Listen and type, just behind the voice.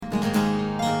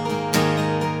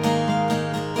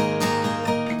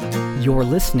You're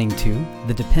listening to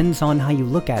the Depends on How You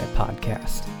Look at It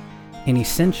podcast. In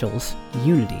essentials,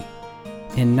 unity.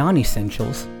 In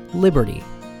non-essentials, liberty.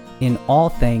 In all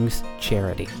things,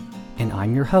 charity. And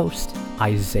I'm your host,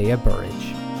 Isaiah Burridge.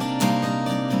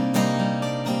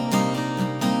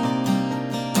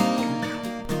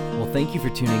 Well, thank you for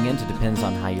tuning in to Depends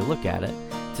on How You Look at It.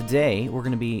 Today, we're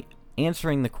going to be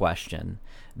answering the question,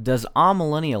 does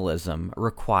amillennialism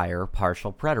require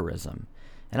partial preterism?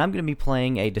 And I'm going to be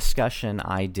playing a discussion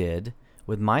I did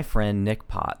with my friend Nick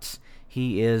Potts.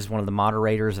 He is one of the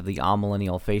moderators of the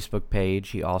Amillennial Facebook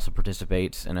page. He also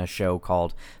participates in a show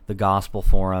called The Gospel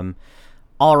Forum.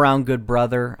 All-around good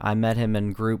brother. I met him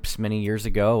in groups many years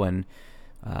ago, and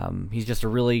he's just a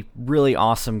really, really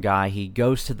awesome guy. He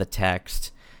goes to the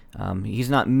text. He's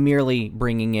not merely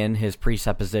bringing in his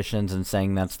presuppositions and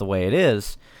saying that's the way it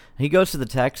is. He goes to the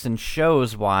text and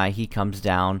shows why he comes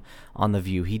down on the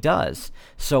view he does.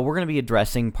 So we're going to be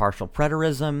addressing partial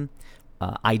preterism,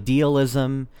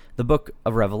 idealism, the book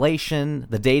of Revelation,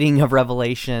 the dating of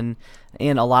Revelation,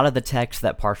 and a lot of the texts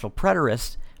that partial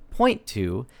preterists point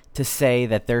to say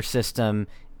that their system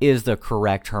is the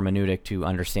correct hermeneutic to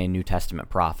understand New Testament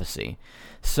prophecy.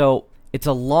 So it's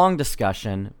a long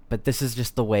discussion, but this is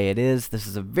just the way it is. This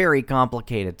is a very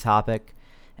complicated topic.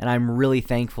 And I'm really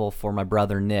thankful for my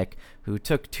brother Nick, who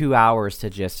took 2 hours to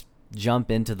just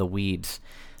jump into the weeds.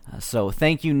 So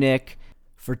thank you, Nick,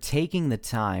 for taking the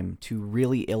time to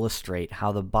really illustrate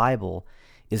how the Bible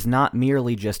is not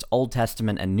merely just Old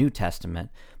Testament and New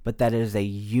Testament, but that it is a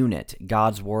unit.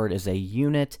 God's Word is a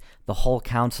unit. The whole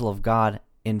counsel of God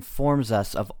informs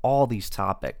us of all these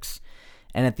topics.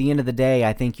 And at the end of the day,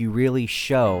 I think you really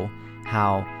show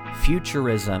how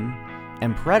futurism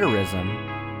and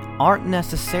preterism aren't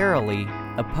necessarily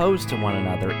opposed to one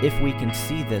another if we can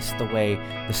see this the way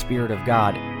the Spirit of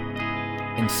God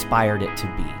inspired it to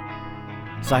be.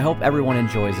 So I hope everyone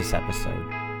enjoys this episode.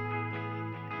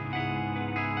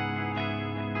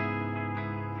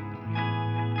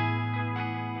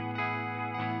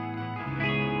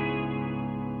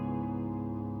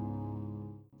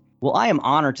 Well, I am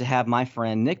honored to have my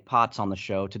friend Nick Potts on the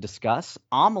show to discuss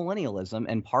amillennialism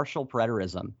and partial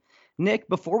preterism. Nick,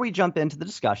 before we jump into the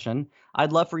discussion,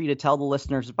 I'd love for you to tell the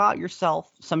listeners about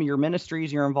yourself, some of your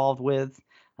ministries you're involved with.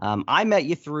 I met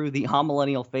you through the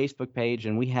Amillennial Facebook page,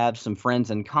 and we have some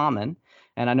friends in common.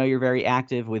 And I know you're very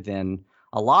active within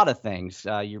a lot of things.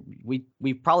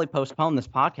 We've probably postponed this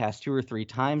podcast 2 or 3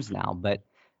 times now, but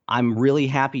I'm really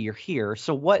happy you're here.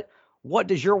 So what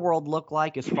does your world look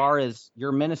like as far as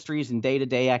your ministries and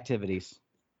day-to-day activities?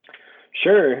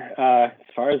 Sure. As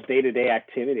far as day-to-day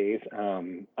activities,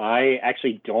 I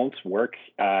actually don't work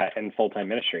in full-time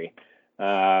ministry.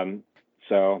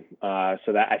 So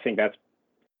that I think that's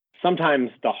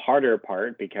sometimes the harder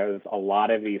part, because a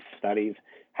lot of these studies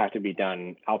have to be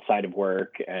done outside of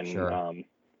work and, Sure.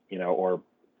 Or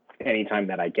any time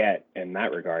that I get in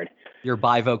that regard. You're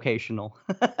bivocational.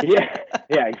 Yeah,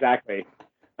 exactly.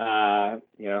 I'm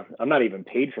not even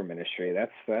paid for ministry.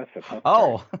 That's a tough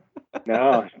part.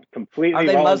 No, completely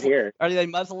volunteer. Are they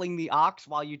muzzling the ox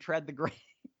while you tread the grain?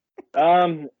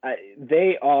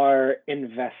 They are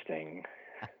investing.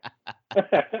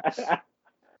 But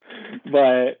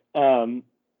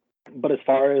as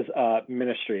far as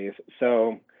ministries,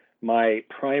 so my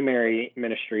primary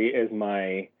ministry is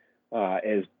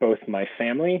both my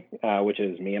family, which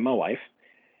is me and my wife,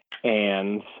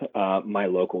 and my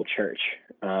local church.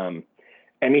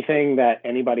 Anything that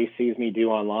anybody sees me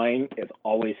do online is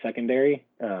always secondary.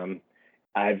 Some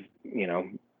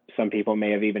people may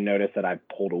have even noticed that I've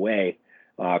pulled away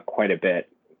quite a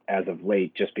bit as of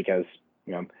late, just because,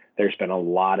 there's been a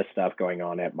lot of stuff going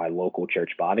on at my local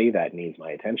church body that needs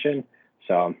my attention.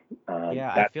 So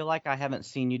I feel like I haven't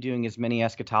seen you doing as many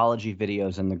eschatology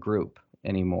videos in the group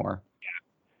anymore.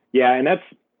 Yeah, and that's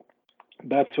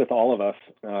with all of us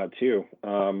too.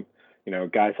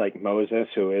 Guys like Moses,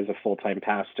 who is a full-time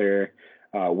pastor,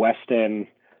 Weston,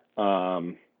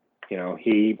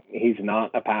 he's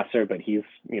not a pastor, but he's,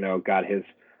 got his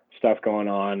stuff going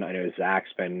on. I know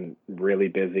Zach's been really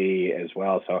busy as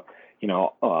well. So,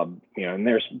 and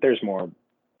there's more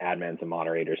admins and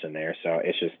moderators in there. So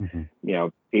it's just,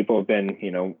 people have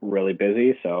been, really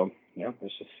busy. So,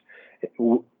 it's just,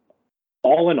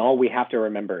 all in all, we have to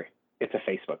remember it's a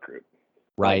Facebook group.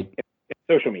 Right. It's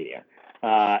social media.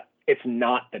 It's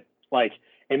not it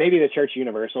may be the church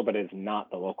universal, but it's not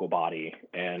the local body.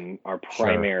 And our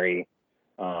primary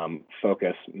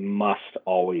focus must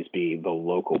always be the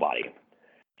local body.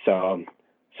 So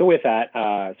with that,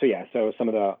 so some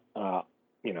of the,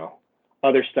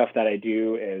 other stuff that I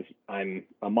do is I'm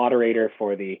a moderator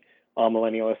for the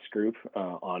Amillennialist group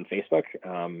on Facebook.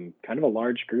 Kind of a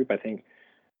large group, I think.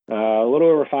 A little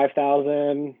over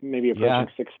 5,000, maybe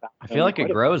approaching 6,000. I feel like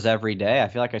it grows every day. I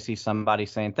feel like I see somebody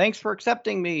saying, "Thanks for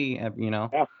accepting me,"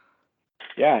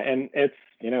 Yeah, and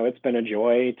it's been a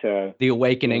joy to the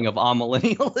awakening of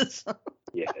amillennialism.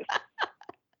 Yes.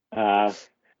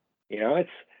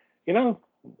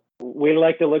 We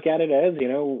like to look at it as,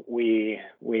 we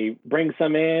bring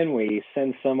some in, we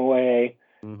send some away,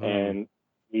 and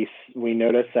we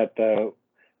notice that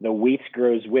the wheat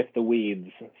grows with the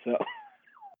weeds. So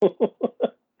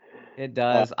it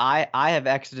does. I have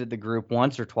exited the group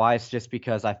once or twice just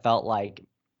because I felt like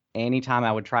anytime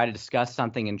I would try to discuss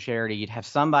something in charity, you'd have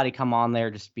somebody come on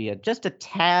there just be just a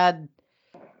tad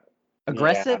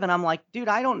aggressive, and I'm like, dude,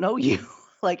 I don't know you.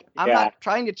 Like, I'm not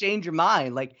trying to change your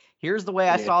mind. Like, here's the way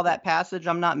I saw that passage.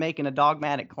 I'm not making a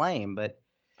dogmatic claim, but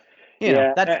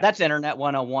that's internet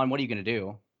 101. What are you going to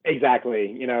do?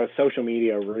 Exactly. Social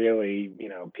media really,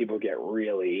 people get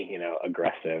really,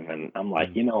 aggressive, and I'm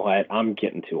like, you know what? I'm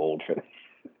getting too old for this.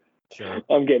 Sure.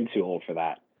 I'm getting too old for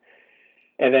that.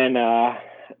 And then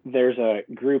there's a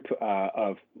group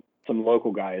of some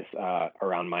local guys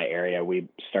around my area. We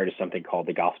started something called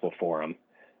the Gospel Forum.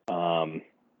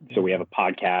 So we have a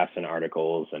podcast and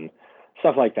articles and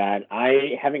stuff like that.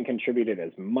 I haven't contributed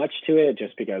as much to it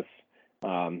just because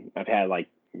I've had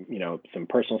some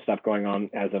personal stuff going on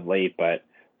as of late, but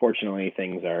fortunately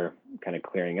things are kind of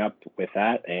clearing up with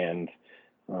that. And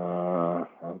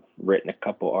I've written a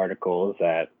couple articles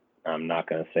that I'm not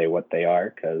going to say what they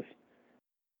are because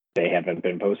they haven't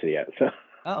been posted yet. So.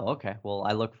 Oh, okay. Well,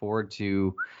 I look forward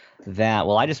to that.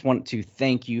 Well, I just want to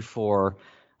thank you for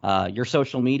your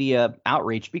social media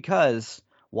outreach, because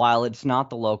while it's not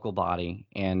the local body,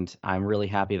 and I'm really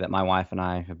happy that my wife and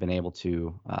I have been able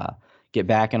to get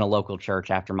back in a local church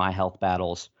after my health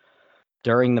battles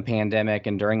during the pandemic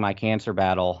and during my cancer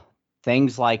battle,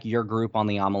 things like your group on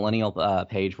the Amillennial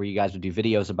page where you guys would do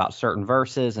videos about certain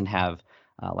verses and have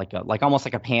almost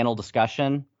like a panel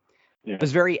discussion. Yeah. It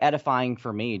was very edifying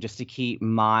for me just to keep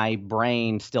my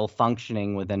brain still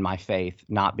functioning within my faith,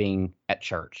 not being at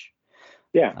church.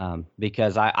 Yeah.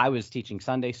 Because I was teaching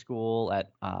Sunday school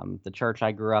at the church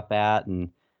I grew up at,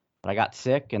 but I got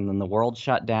sick, and then the world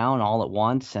shut down all at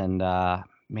once. And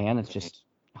man, it's just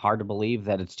hard to believe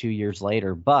that it's 2 years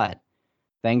later, but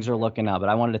things are looking up. But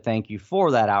I wanted to thank you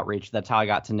for that outreach. That's how I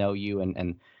got to know you,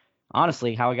 and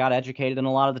honestly, how I got educated in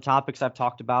a lot of the topics I've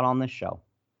talked about on this show.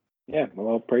 Yeah,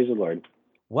 well, praise the Lord.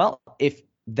 Well, if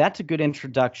that's a good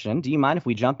introduction, do you mind if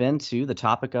we jump into the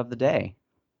topic of the day?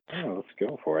 Oh, let's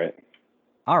go for it.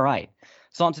 All right.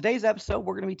 So on today's episode,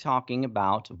 we're going to be talking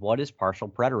about what is partial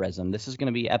preterism. This is going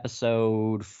to be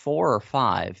episode 4 or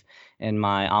 5 in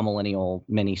my Amillennial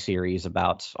mini-series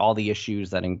about all the issues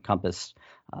that encompass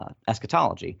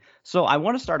eschatology. So I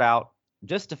want to start out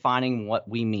just defining what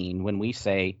we mean when we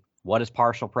say, what is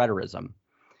partial preterism?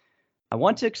 I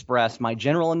want to express my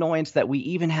general annoyance that we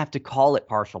even have to call it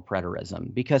partial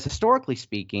preterism, because historically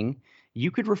speaking,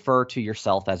 you could refer to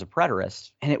yourself as a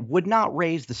preterist, and it would not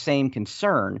raise the same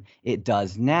concern it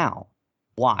does now.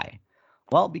 Why?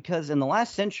 Well, because in the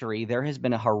last century, there has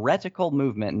been a heretical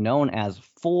movement known as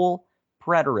full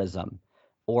preterism,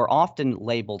 or often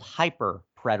labeled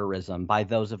hyper-preterism by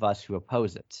those of us who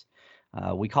oppose it.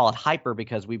 We call it hyper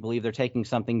because we believe they're taking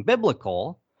something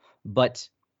biblical, but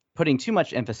putting too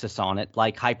much emphasis on it,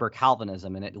 like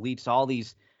hyper-Calvinism, and it leads to all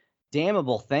these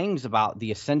damnable things about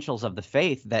the essentials of the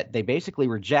faith that they basically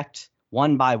reject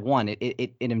one by one.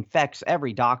 It infects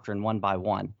every doctrine one by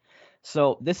one.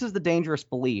 So this is the dangerous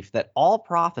belief that all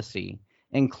prophecy,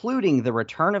 including the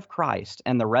return of Christ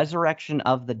and the resurrection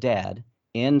of the dead,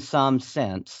 in some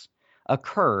sense,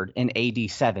 occurred in AD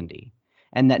 70,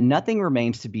 and that nothing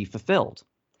remains to be fulfilled.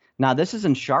 Now, this is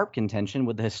in sharp contention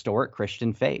with the historic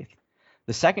Christian faith.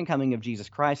 The second coming of Jesus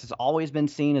Christ has always been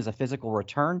seen as a physical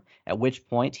return, at which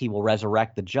point he will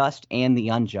resurrect the just and the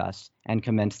unjust and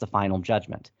commence the final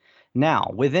judgment.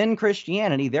 Now, within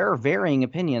Christianity, there are varying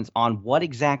opinions on what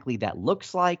exactly that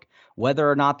looks like, whether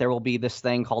or not there will be this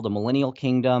thing called a millennial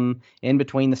kingdom in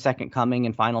between the second coming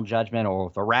and final judgment, or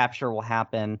if the rapture will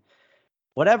happen.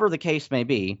 Whatever the case may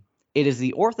be, it is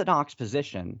the orthodox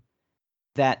position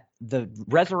that the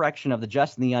resurrection of the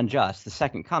just and the unjust, the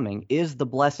second coming, is the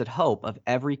blessed hope of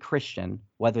every Christian,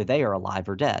 whether they are alive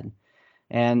or dead.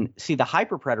 And see, the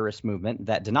hyper-preterist movement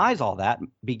that denies all that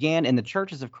began in the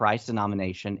Churches of Christ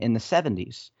denomination in the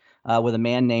 70s with a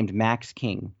man named Max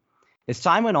King. As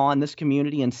time went on, this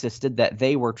community insisted that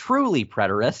they were truly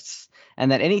preterists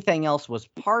and that anything else was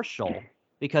partial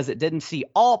because it didn't see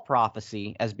all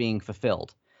prophecy as being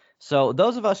fulfilled. So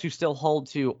those of us who still hold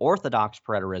to orthodox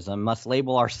preterism must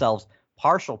label ourselves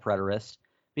partial preterists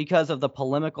because of the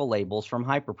polemical labels from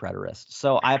hyperpreterists.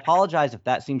 So I apologize if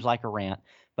that seems like a rant,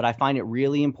 but I find it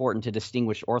really important to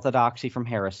distinguish orthodoxy from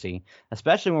heresy,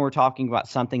 especially when we're talking about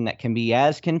something that can be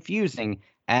as confusing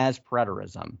as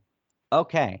preterism.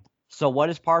 Okay, so what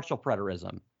is partial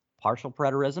preterism? Partial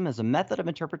preterism is a method of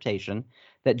interpretation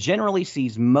that generally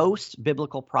sees most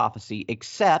biblical prophecy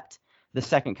except the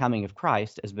second coming of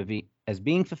Christ as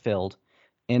being fulfilled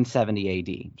in 70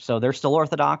 AD. So they're still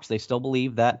Orthodox. They still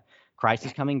believe that Christ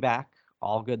is coming back.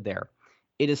 All good there.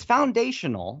 It is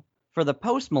foundational for the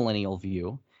postmillennial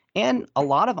view, and a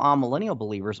lot of amillennial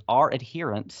believers are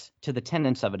adherents to the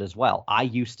tenets of it as well. I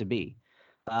used to be.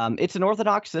 It's an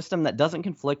Orthodox system that doesn't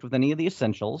conflict with any of the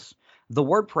essentials. The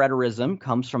word preterism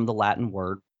comes from the Latin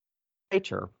word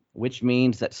praeter, which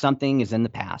means that something is in the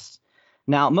past.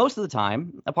 Now, most of the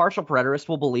time, a partial preterist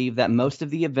will believe that most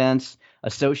of the events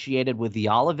associated with the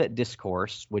Olivet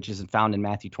Discourse, which is found in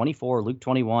Matthew 24, Luke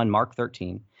 21, Mark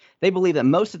 13, they believe that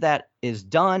most of that is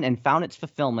done and found its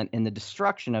fulfillment in the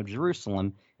destruction of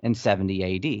Jerusalem in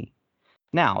 70 AD.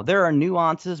 Now, there are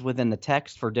nuances within the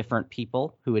text for different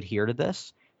people who adhere to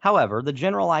this. However, the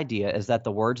general idea is that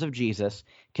the words of Jesus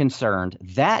concerned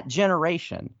that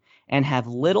generation and have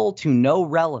little to no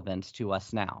relevance to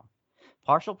us now.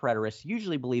 Partial preterists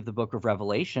usually believe the book of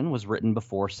Revelation was written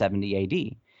before 70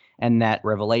 AD, and that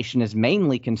Revelation is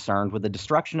mainly concerned with the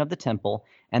destruction of the temple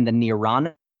and the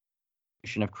Neronic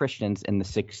of Christians in the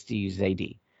 60s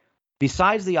AD.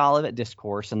 Besides the Olivet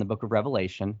Discourse and the book of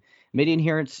Revelation, many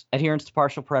adherents to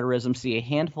partial preterism see a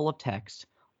handful of texts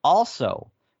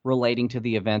also relating to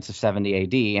the events of 70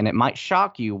 AD, and it might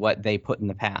shock you what they put in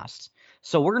the past.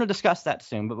 So we're going to discuss that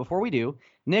soon. But before we do,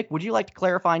 Nick, would you like to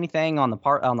clarify anything on the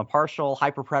partial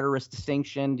hyperpreterist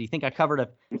distinction? Do you think I covered a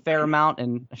fair amount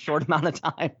in a short amount of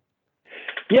time?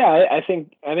 Yeah, I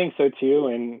think so too.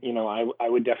 And I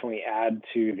would definitely add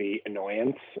to the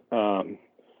annoyance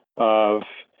of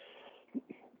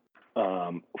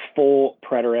full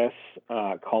preterists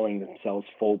calling themselves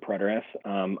full preterists.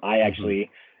 I actually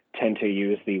tend to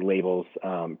use the labels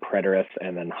preterist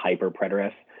and then hyper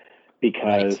preterist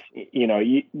because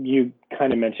you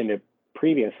kind of mentioned it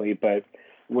previously, but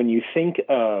when you think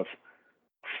of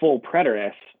full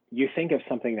preterist, you think of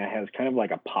something that has kind of like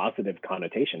a positive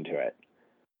connotation to it.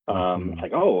 It's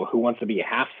like, oh, who wants to be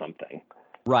half something?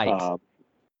 Right.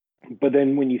 But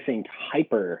then when you think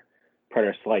hyper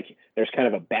preterist, like there's kind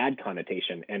of a bad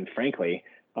connotation, and frankly,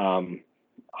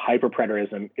 hyper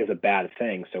preterism is a bad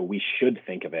thing, so we should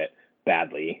think of it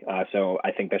badly. So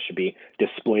I think that should be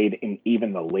displayed in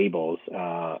even the labels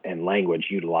and language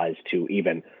utilized to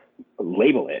even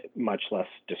label it, much less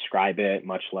describe it,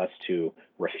 much less to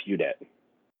refute it.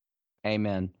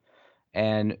 Amen.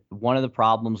 And one of the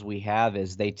problems we have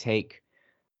is they take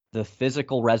the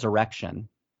physical resurrection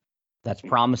that's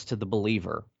promised to the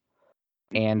believer,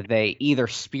 and they either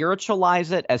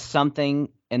spiritualize it as something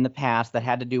in the past that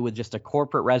had to do with just a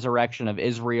corporate resurrection of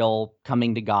Israel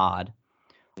coming to God,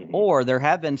 or there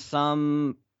have been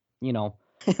some, in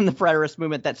the preterist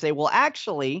movement that say, well,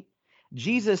 actually,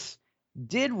 Jesus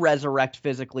did resurrect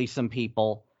physically some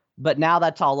people, but now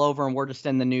that's all over and we're just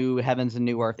in the new heavens and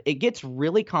new earth. It gets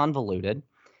really convoluted,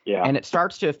 and it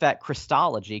starts to affect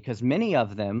Christology because many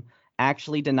of them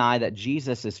actually deny that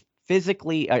Jesus is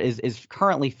physically is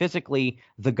currently physically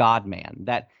the God-man,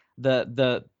 that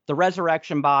the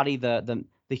resurrection body, the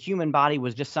human body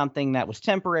was just something that was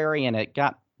temporary and it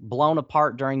got blown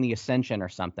apart during the ascension or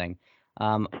something.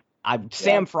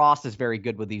 Sam Frost is very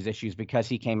good with these issues because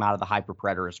he came out of the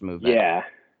hyper-preterist movement.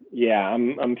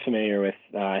 I'm familiar with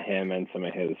him and some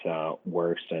of his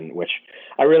works, and which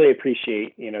I really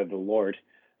appreciate. The Lord.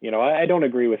 I don't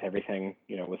agree with everything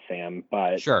with Sam,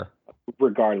 but sure.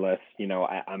 Regardless,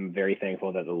 I'm very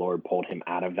thankful that the Lord pulled him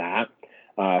out of that,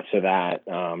 so that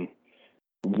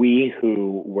we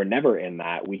who were never in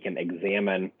that, we can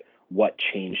examine what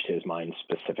changed his mind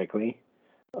specifically.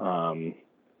 And,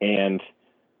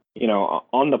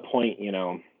 on the point,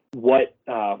 what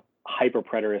hyper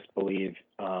preterists believe,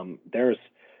 there's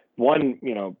one,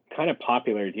 kind of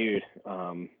popular dude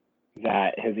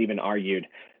that has even argued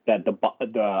that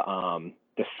the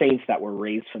saints that were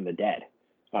raised from the dead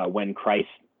when Christ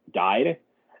died,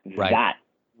 that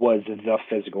was the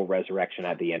physical resurrection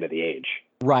at the end of the age.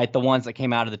 Right, the ones that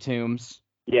came out of the tombs.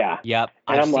 Yeah. Yep.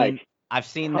 And I've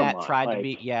seen that tried to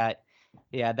be. Yeah.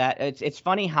 That it's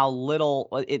funny how little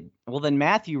it. Well, then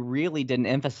Matthew really didn't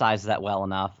emphasize that well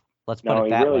enough. Let's put it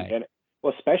that way. Didn't.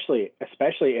 Well, especially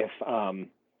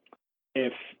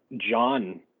if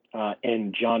John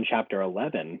in John chapter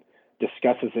 11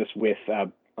 discusses this with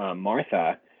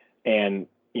Martha, And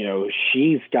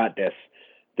she's got this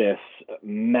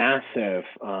massive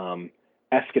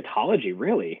eschatology.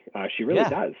 Really, she really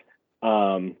does.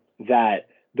 That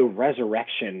the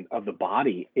resurrection of the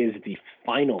body is the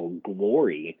final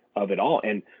glory of it all,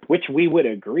 and which we would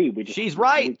agree. She's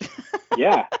right.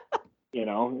 Yeah,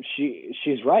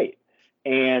 she's right,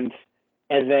 and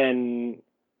then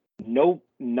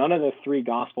none of the three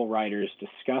gospel writers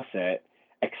discuss it.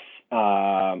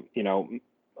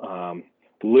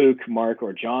 Luke, Mark,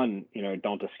 or John,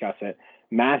 don't discuss it.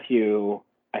 Matthew,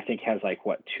 I think, has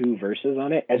 2 verses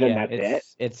on it, and then that's it.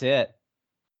 It's it.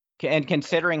 And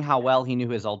considering how well he knew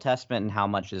his Old Testament and how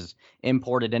much is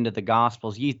imported into the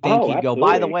Gospels, you think he'd go,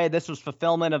 by the way, this was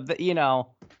fulfillment of the.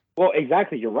 Well,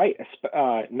 exactly. You're right.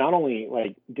 Not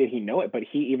only did he know it, but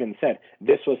he even said,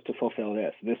 this was to fulfill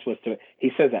this. This was to.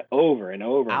 He says that over and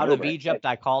over. Out and of over. Egypt,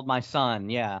 I called my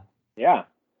son. Yeah. Yeah.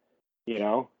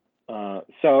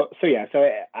 So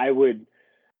I would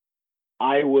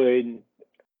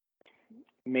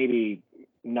maybe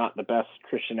not the best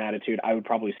Christian attitude. I would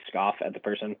probably scoff at the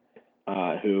person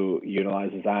who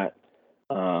utilizes that.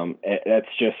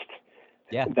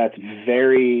 That's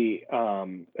very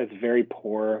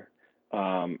poor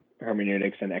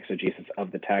hermeneutics and exegesis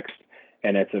of the text,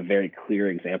 and it's a very clear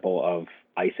example of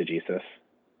eisegesis.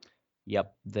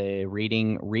 Yep, the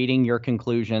reading your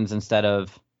conclusions instead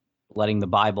of letting the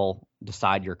Bible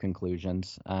decide your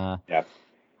conclusions.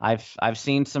 I've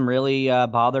seen some really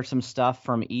bothersome stuff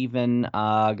from even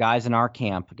guys in our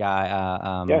camp.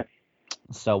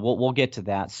 So we'll get to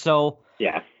that. So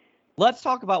let's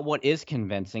talk about what is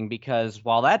convincing, because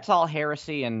while that's all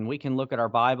heresy, and we can look at our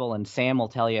Bible and Sam will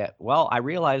tell you, well, I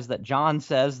realize that John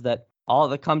says that all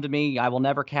that come to me I will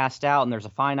never cast out, and there's a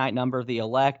finite number of the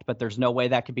elect, but there's no way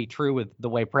that could be true with the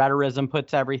way Preterism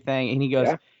puts everything. And he goes,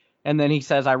 and then he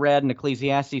says, I read in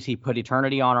Ecclesiastes, he put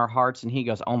eternity on our hearts, and he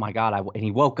goes, oh my God, and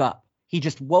he woke up. He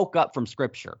just woke up from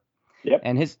Scripture. Yep.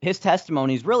 And his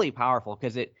testimony is really powerful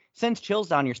because it sends chills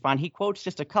down your spine. He quotes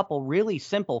just a couple really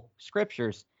simple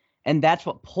scriptures, and that's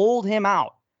what pulled him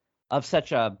out of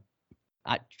such a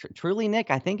truly, Nick,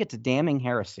 I think it's a damning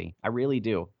heresy. I really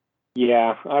do.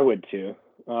 Yeah, I would too.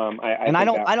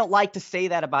 I don't like to say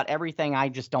that about everything I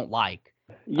just don't like.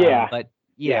 Yeah. But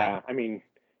I mean,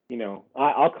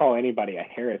 I'll call anybody a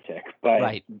heretic,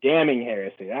 but damning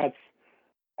heresy,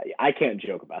 I can't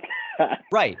joke about that.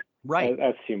 Right.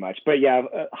 That's too much. But yeah,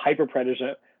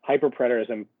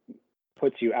 hyperpreterism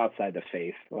puts you outside the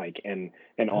faith, and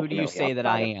who do you say that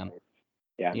I am?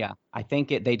 Yeah. I think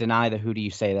they deny the who do you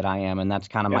say that I am, and that's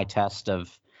kind of my test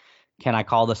of, can I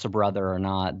call this a brother or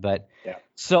not? But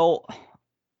so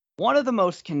one of the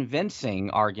most convincing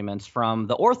arguments from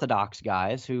the Orthodox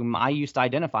guys, whom I used to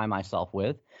identify myself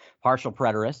with, partial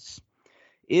preterists,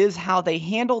 is how they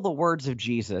handle the words of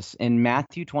Jesus in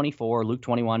Matthew 24, Luke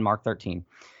 21, Mark 13.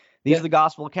 These are the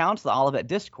gospel accounts, the Olivet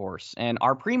Discourse. And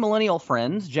our premillennial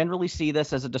friends generally see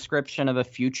this as a description of a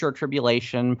future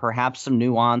tribulation, perhaps some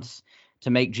nuance to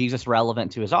make Jesus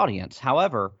relevant to his audience.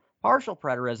 However, partial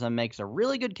preterism makes a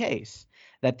really good case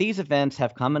that these events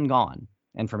have come and gone.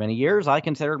 And for many years, I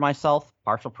considered myself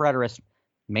partial preterist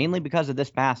mainly because of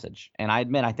this passage. And I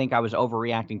admit, I think I was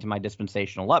overreacting to my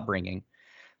dispensational upbringing.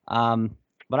 But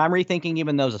I'm rethinking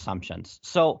even those assumptions.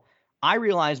 So I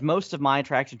realized most of my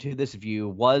attraction to this view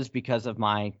was because of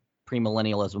my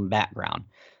premillennialism background.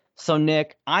 So,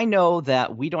 Nick, I know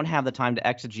that we don't have the time to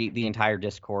exegete the entire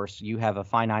discourse. You have a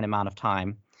finite amount of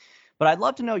time. But I'd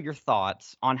love to know your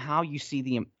thoughts on how you see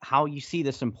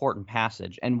this important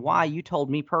passage, and why you told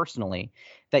me personally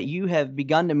that you have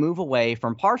begun to move away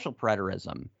from partial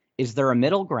preterism. Is there a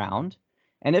middle ground?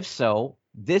 And if so,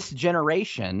 this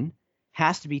generation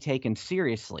has to be taken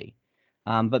seriously,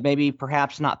 but maybe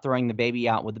perhaps not throwing the baby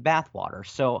out with the bathwater.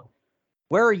 So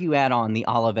where are you at on the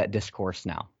Olivet Discourse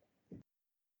now?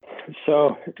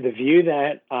 So the view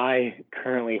that I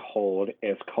currently hold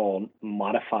is called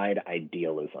modified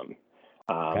idealism,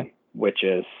 which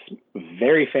is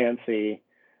very fancy.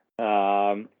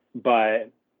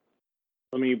 But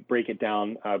let me break it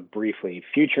down briefly.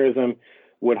 Futurism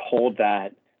would hold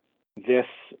that this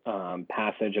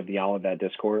passage of the Olivet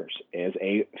Discourse is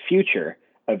a future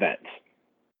event.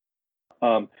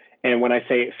 And when I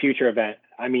say future event,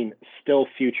 I mean still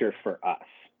future for us.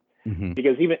 Mm-hmm.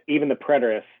 Because even the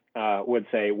preterists would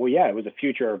say, well, yeah, it was a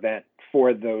future event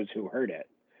for those who heard it.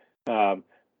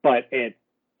 But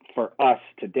for us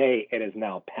today, it is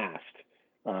now past,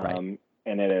 and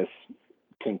it is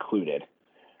concluded.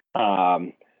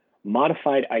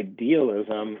 Modified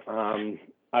idealism,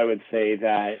 I would say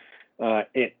that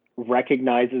it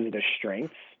recognizes the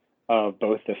strengths of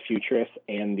both the futurist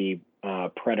and the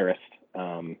preterist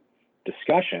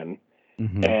discussion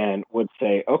Mm-hmm. and would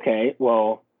say, okay,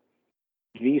 well,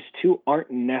 these two aren't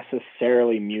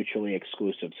necessarily mutually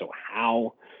exclusive. So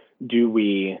how do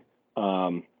we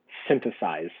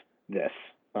synthesize this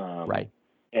Right.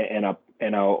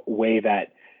 in a way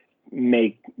that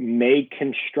may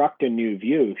construct a new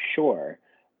view, sure,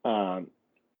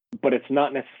 but it's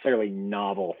not necessarily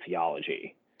novel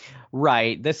theology.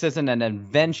 Right. This isn't an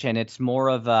invention. It's more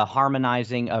of a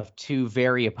harmonizing of two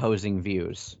very opposing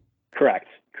views. Correct.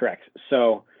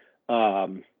 So,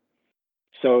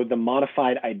 so the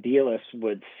modified idealists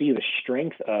would see the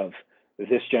strength of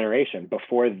this generation.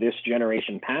 Before this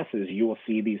generation passes, you will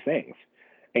see these things,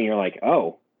 and you're like,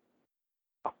 oh,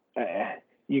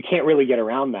 you can't really get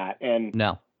around that. And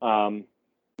No.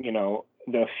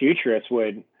 The futurists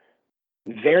would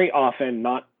very often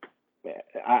not.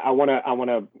 I want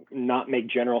to not make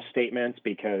general statements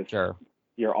because Sure.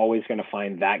 you're always going to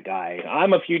find that guy.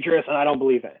 I'm a futurist and I don't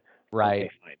believe it. Right.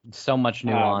 Okay, fine. So much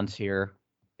nuance here.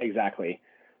 Exactly.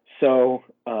 So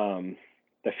the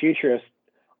futurists,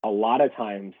 a lot of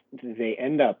times, they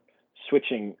end up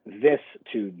switching this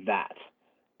to that,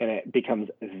 and it becomes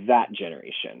that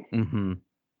generation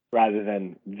rather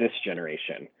than this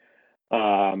generation.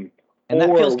 And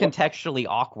that feels contextually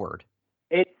awkward.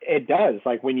 It does.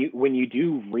 Like when you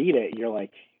do read it, you're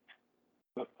like,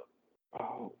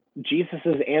 oh, Jesus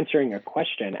is answering a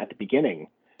question at the beginning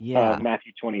of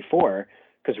Matthew 24,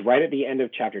 because right at the end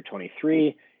of chapter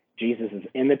 23, Jesus is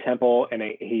in the temple and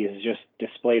he has just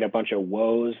displayed a bunch of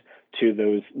woes to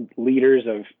those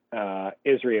leaders of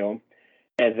Israel.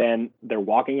 And then they're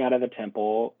walking out of the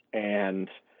temple, and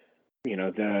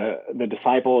the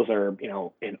disciples are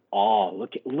in awe,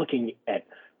 looking at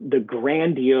the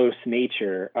grandiose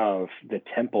nature of the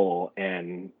temple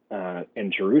and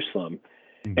in Jerusalem.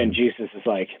 And Jesus is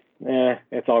like,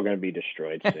 it's all going to be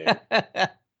destroyed soon.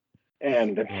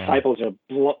 And the disciples are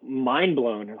mind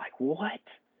blown. They're like, what?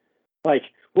 Like,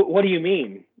 what do you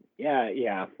mean? Yeah.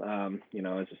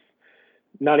 It's just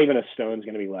not even a stone's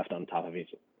going to be left on top of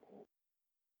each.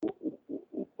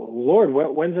 Lord,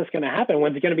 when's this going to happen?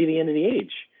 When's it going to be the end of the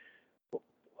age?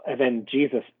 And then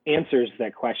Jesus answers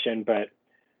that question, but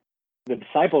the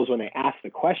disciples, when they asked the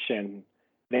question,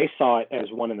 they saw it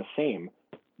as one and the same.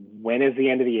 When is the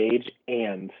end of the age,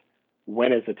 and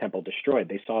when is the temple destroyed?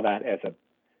 They saw that as a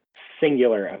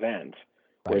singular event.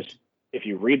 Right. Whereas if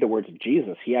you read the words of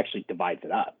Jesus, he actually divides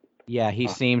it up. Yeah, he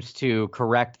seems to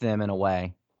correct them in a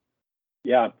way.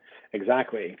 Yeah,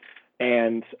 exactly.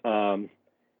 And I,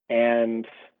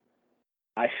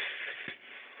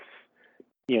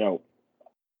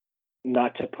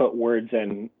 not to put words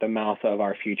in the mouth of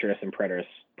our futurist and preterist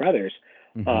brothers,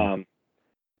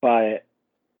 but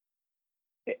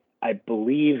I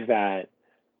believe that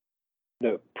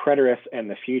the preterists and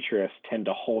the futurists tend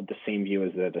to hold the same view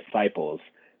as the disciples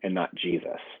and not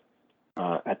Jesus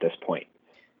at this point,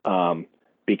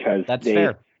 because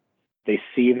they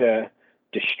see the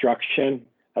destruction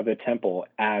of the temple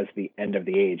as the end of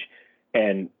the age,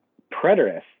 and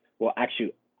preterists will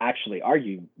actually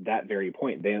argue that very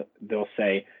point. They'll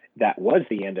say that was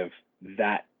the end of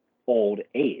that old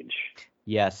age.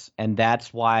 Yes, and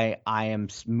that's why I am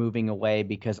moving away,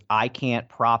 because I can't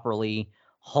properly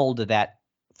hold to that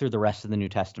through the rest of the New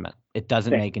Testament. It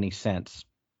doesn't make any sense.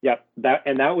 Yep, that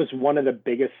was one of the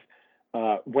biggest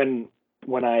when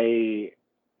I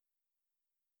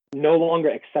no longer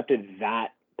accepted that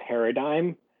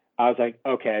paradigm. I was like,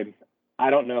 okay, I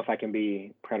don't know if I can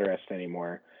be preterist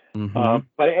anymore. But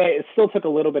it still took a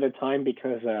little bit of time,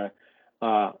 because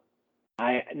I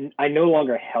no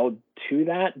longer held to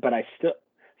that, but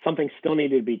something still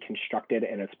needed to be constructed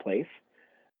in its place.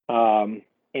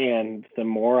 And the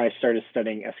more I started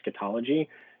studying eschatology,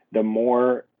 the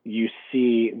more you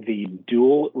see the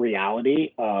dual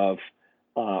reality of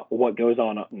what goes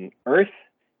on earth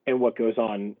and what goes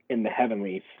on in the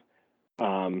heavenlies.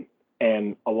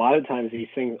 And a lot of times these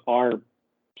things are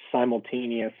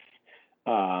simultaneous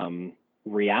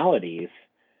realities.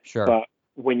 Sure. But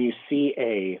when you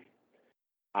see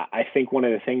I think one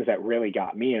of the things that really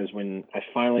got me is when I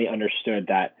finally understood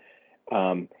that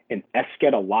an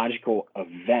eschatological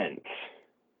event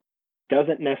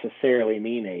doesn't necessarily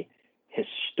mean a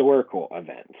historical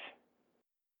event.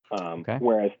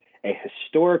 Whereas a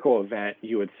historical event,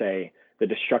 you would say the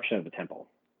destruction of the temple.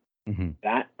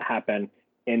 That happened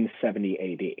in 70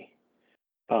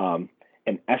 AD.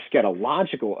 An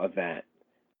eschatological event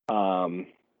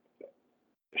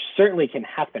certainly can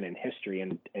happen in history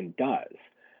and does.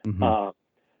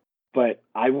 But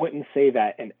I wouldn't say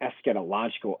that an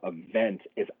eschatological event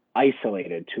is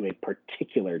isolated to a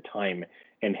particular time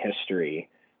in history.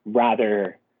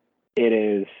 Rather, it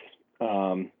is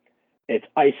it's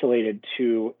isolated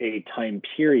to a time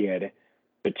period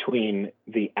between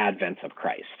the advent of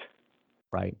Christ.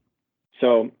 Right.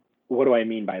 So what do I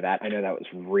mean by that? I know that was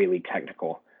really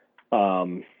technical.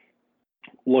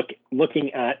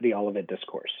 Looking at the Olivet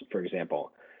Discourse, for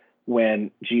example,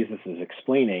 when Jesus is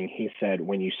explaining, he said,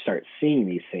 when you start seeing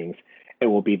these things, it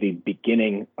will be the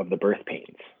beginning of the birth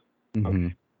pains. Mm-hmm.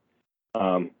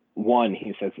 Okay. One,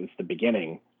 he says it's the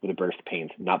beginning of the birth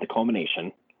pains, not the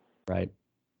culmination. Right.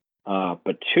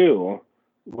 But two,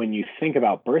 when you think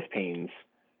about birth pains,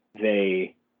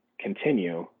 they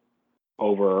continue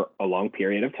over a long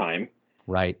period of time.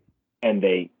 Right. And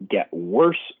they get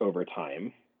worse over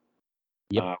time,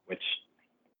 yep. Which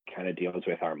kind of deals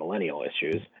with our millennial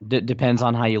issues. Depends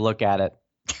on how you look at it.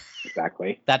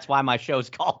 Exactly. That's why my show's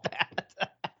called that.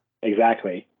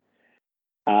 Exactly.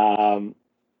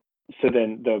 So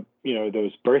then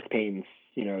those birth pains,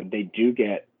 they do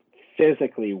get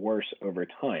physically worse over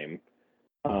time.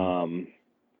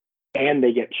 And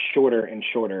they get shorter and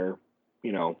shorter,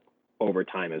 over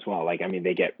time as well. Like, I mean,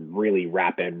 they get really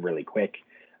rapid, really quick,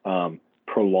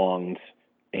 prolonged,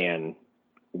 and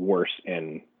worse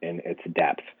in its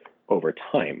depth over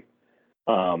time.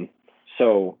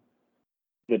 So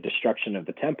the destruction of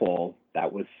the temple,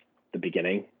 that was the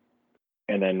beginning.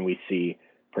 And then we see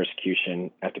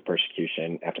persecution after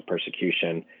persecution after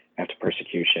persecution after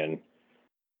persecution,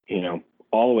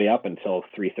 all the way up until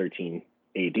 313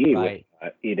 AD, right,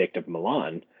 with Edict of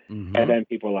Milan. Mm-hmm. And then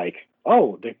people are like,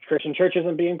 oh, the Christian church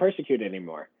isn't being persecuted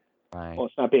anymore. Right. Well,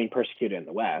 it's not being persecuted in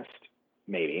the West,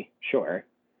 maybe, sure.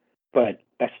 But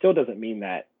that still doesn't mean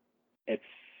that it's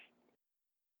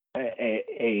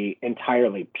a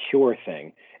entirely pure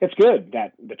thing. It's good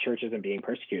that the church isn't being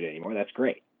persecuted anymore. That's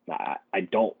great. I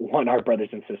don't want our brothers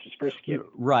and sisters persecuted.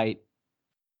 Right.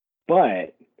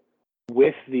 But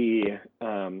with the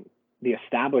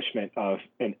establishment of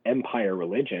an empire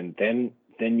religion, then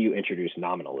you introduce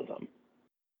nominalism.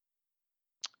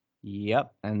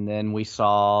 Yep. And then we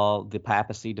saw the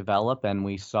papacy develop, and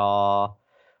we saw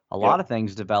a lot of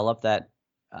things develop that,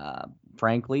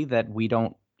 frankly, that we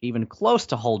don't even close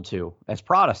to hold to as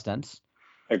Protestants.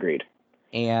 Agreed.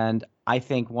 And I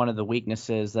think one of the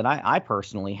weaknesses that I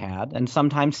personally had, and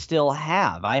sometimes still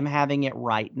have, I'm having it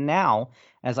right now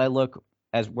as I look,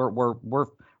 as we're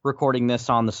recording this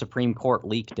on the Supreme Court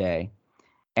leak day,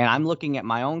 and I'm looking at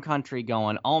my own country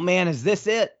going, oh man, is this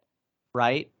it?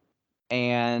 Right?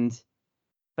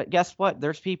 But guess what?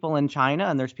 There's people in China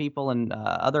and there's people in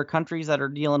other countries that are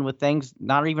dealing with things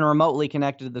not even remotely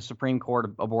connected to the Supreme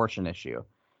Court abortion issue.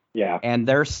 Yeah. And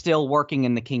they're still working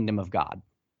in the kingdom of God.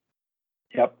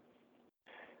 Yep.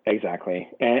 Exactly.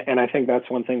 And I think that's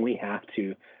one thing we have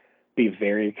to be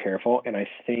very careful. And I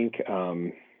think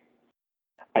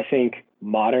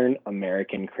modern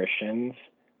American Christians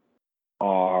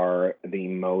are the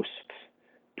most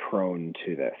prone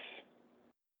to this.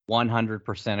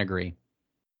 100% agree.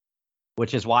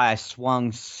 Which is why I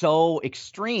swung so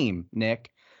extreme,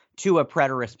 Nick, to a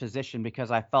preterist position,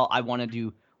 because I felt I wanted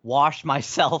to wash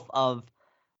myself of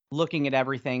looking at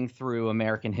everything through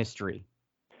American history.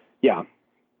 Yeah.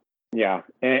 Yeah.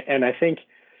 And I think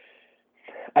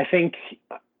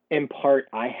in part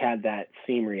I had that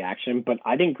same reaction, but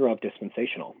I didn't grow up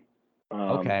dispensational.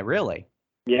 Okay, really?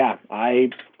 Yeah. I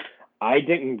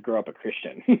didn't grow up a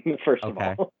Christian, first of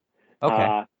all.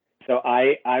 Okay. So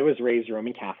I was raised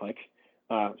Roman Catholic.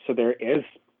 So there is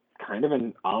kind of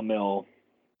an Amil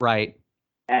right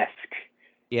esque,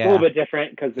 yeah, a little bit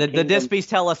different because the Dispies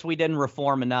tell us we didn't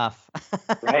reform enough.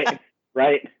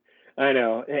 right. I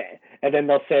know, and then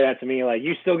they'll say that to me, like,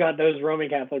 you still got those Roman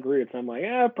Catholic roots. I'm like,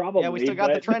 yeah, probably. Yeah, we still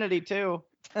got the Trinity too.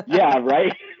 Yeah,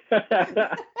 right.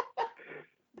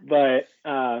 But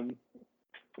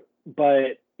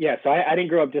yeah, so I didn't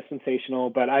grow up dispensational,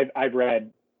 but I've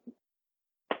read.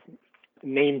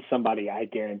 Name somebody, I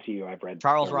guarantee you I've read.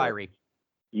 Charles Ryrie.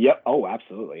 Yep. Oh,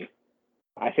 absolutely.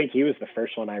 I think he was the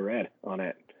first one I read on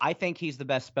it. I think he's the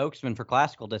best spokesman for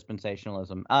classical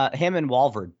dispensationalism. Him and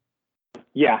Walvoord.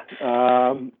 Yeah,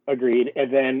 agreed.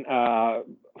 And then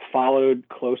followed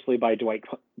closely by Dwight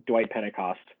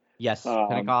Pentecost. Yes,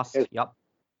 Pentecost. Yep.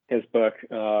 His book,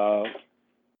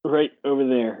 right over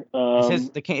there.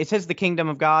 Is his The Kingdom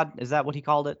of God? Is that what he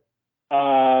called it?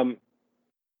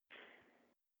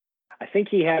 I think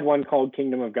he had one called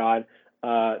Kingdom of God.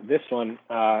 This one,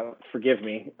 forgive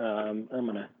me. I'm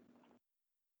gonna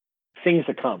Things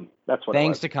to Come. That's what.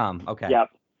 Things to Come. Okay. Yep.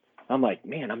 I'm like,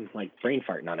 man, I'm like brain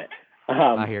farting on it.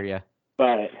 I hear you.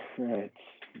 But it's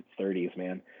 30s,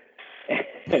 man.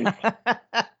 And,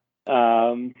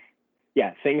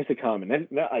 yeah, Things to Come, and then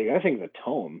I think the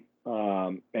tome.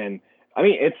 And I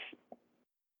mean,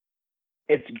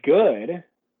 it's good.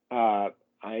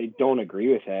 I don't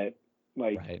agree with it,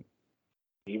 like Right.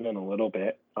 even a little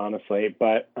bit, honestly.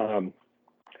 But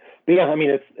yeah, I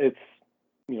mean, it's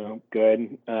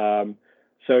good.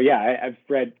 So yeah, I've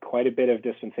read quite a bit of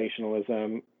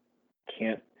dispensationalism.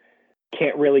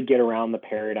 Can't really get around the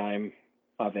paradigm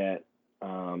of it,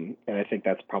 and I think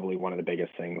that's probably one of the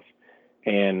biggest things.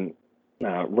 And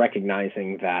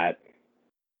recognizing that,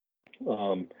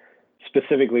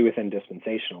 specifically within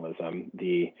dispensationalism,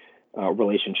 the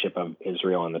relationship of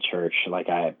Israel and the church, like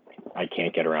I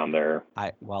can't get around their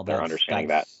understanding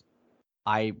that.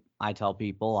 I tell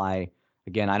people,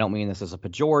 again, I don't mean this as a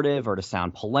pejorative or to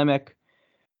sound polemic,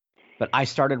 but I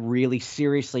started really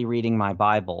seriously reading my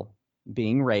Bible,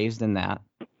 being raised in that,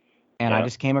 and I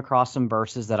just came across some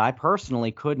verses that I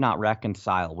personally could not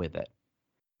reconcile with it.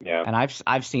 Yeah. And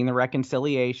I've seen the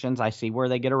reconciliations, I see where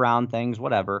they get around things,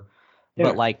 whatever. Yeah.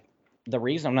 But like the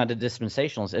reason I'm not a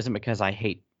dispensationalist isn't because I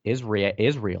hate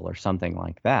Israel or something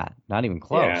like that. Not even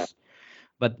close. Yeah.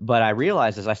 But I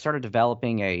realized as I started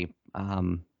developing a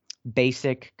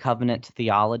basic covenant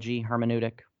theology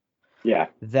hermeneutic,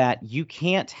 that you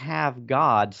can't have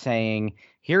God saying,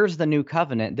 here's the new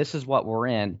covenant, this is what we're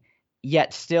in,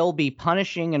 yet still be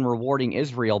punishing and rewarding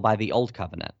Israel by the old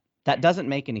covenant. That doesn't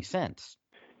make any sense.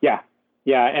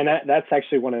 Yeah, and that's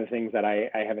actually one of the things that I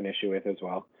have an issue with as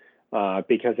well,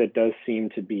 because it does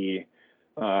seem to be,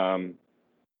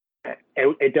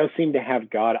 it does seem to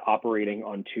have God operating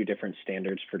on two different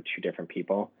standards for two different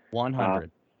people.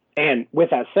 100. And with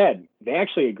that said, they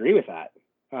actually agree with that.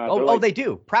 They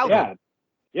do, proudly.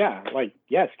 Yeah, like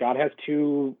yes, God has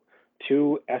two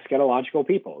eschatological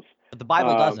peoples, but the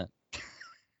Bible doesn't.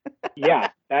 Yeah,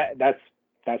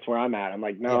 that's where I'm at. I'm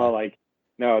like, no,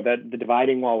 that the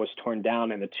dividing wall was torn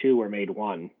down and the two were made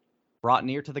one. Brought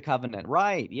near to the covenant.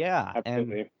 Right. Yeah.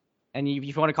 Absolutely. And if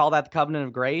you want to call that the covenant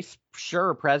of grace,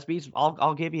 sure, presbys,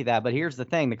 I'll give you that. But here's the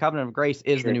thing. The covenant of grace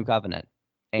is the new covenant.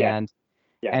 And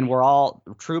and we're all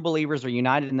true believers are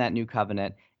united in that new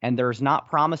covenant. And there's not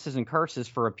promises and curses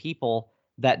for a people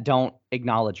that don't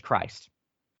acknowledge Christ.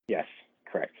 Yes,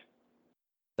 correct.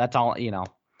 That's all,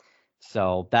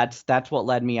 So that's what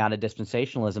led me out of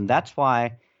dispensationalism. That's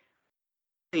why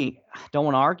I don't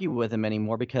want to argue with him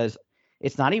anymore, because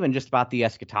it's not even just about the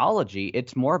eschatology.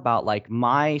 It's more about like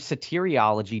my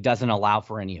soteriology doesn't allow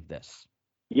for any of this.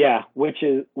 Yeah, which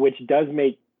does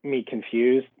make me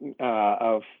confused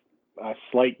of a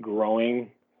slight growing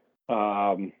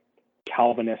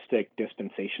Calvinistic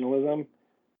dispensationalism.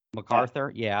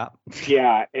 MacArthur, yeah.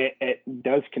 Yeah, it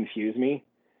does confuse me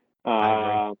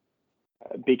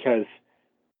because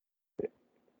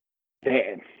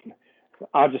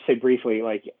I'll just say briefly,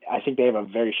 like I think they have a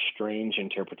very strange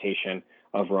interpretation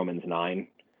of Romans 9.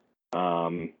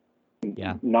 9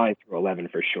 through 11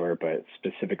 for sure, but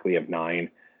specifically of 9.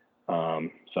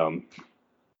 So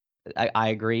I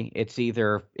agree. It's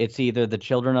either the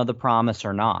children of the promise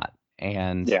or not.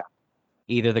 And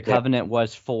either the covenant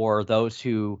was for those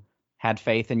who had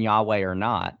faith in Yahweh or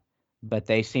not. But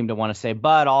they seem to want to say,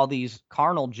 but all these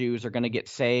carnal Jews are going to get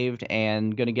saved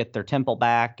and going to get their temple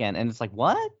back. And it's like,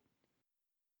 what?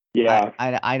 Yeah.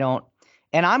 I don't.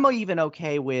 And I'm even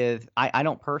okay with, I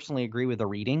don't personally agree with the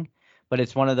reading, but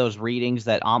it's one of those readings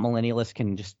that amillennialists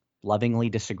can just lovingly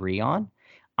disagree on.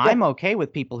 Yeah. I'm okay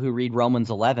with people who read Romans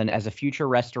 11 as a future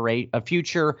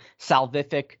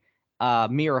salvific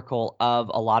miracle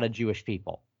of a lot of Jewish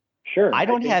people. Sure. I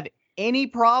don't have any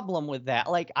problem with that.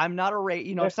 Like, I'm not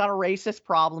it's not a racist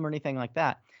problem or anything like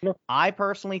that. No. I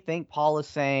personally think Paul is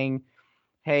saying,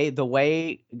 hey, the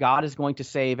way God is going to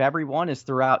save everyone is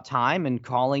throughout time and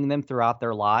calling them throughout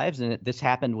their lives. And this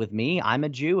happened with me. I'm a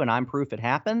Jew and I'm proof it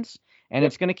happens. And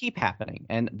it's going to keep happening.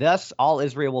 And thus all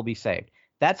Israel will be saved.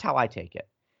 That's how I take it.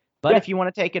 But if you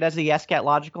want to take it as a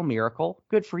eschatological miracle,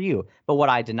 good for you. But what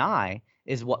I deny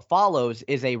is what follows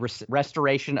is a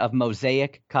restoration of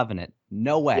Mosaic covenant.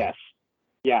 No way. Yes.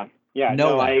 Yeah.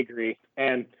 No, I agree.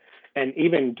 And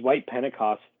even Dwight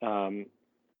Pentecost has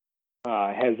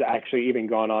actually even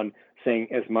gone on saying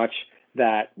as much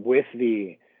that with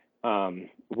the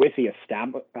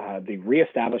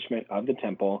reestablishment of the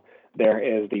temple, there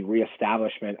is the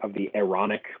reestablishment of the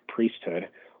Aaronic priesthood,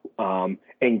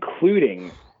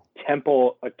 including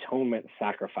temple atonement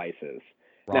sacrifices.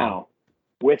 Wow. Now,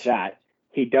 with that,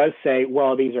 he does say,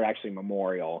 well, these are actually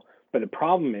memorial. But the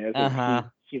problem is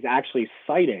he's actually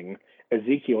citing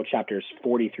Ezekiel chapters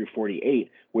 40 through 48,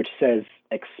 which says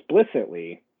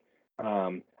explicitly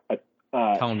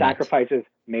sacrifices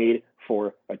made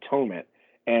for atonement.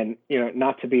 And,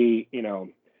 not to be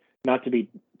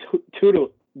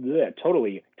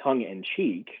totally tongue in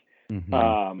cheek,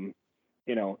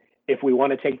 if we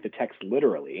want to take the text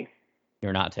literally,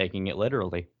 you're not taking it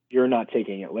literally. You're not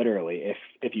taking it literally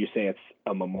if you say it's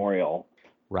a memorial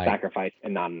sacrifice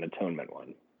and not an atonement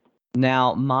one.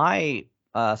 Now,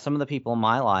 some of the people in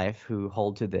my life who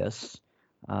hold to this,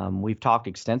 we've talked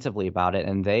extensively about it,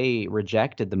 and they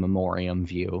rejected the memoriam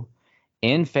view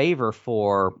in favor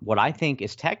for what I think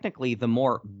is technically the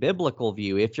more biblical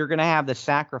view. If you're going to have the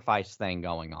sacrifice thing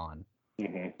going on,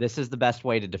 this is the best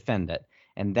way to defend it.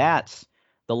 And that's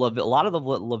a lot of the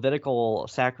Levitical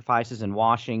sacrifices and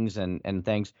washings and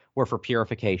things were for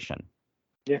purification.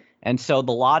 Yeah. And so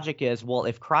the logic is, well,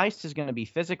 if Christ is going to be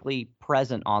physically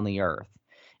present on the earth,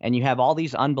 and you have all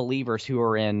these unbelievers who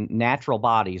are in natural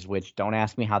bodies, which don't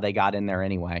ask me how they got in there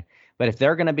anyway, but if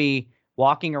they're going to be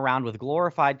walking around with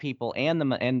glorified people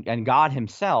and God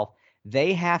himself,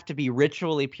 they have to be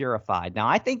ritually purified. Now,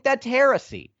 I think that's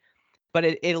heresy, but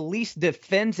it at least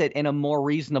defends it in a more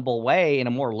reasonable way, in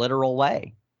a more literal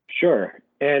way. Sure.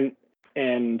 And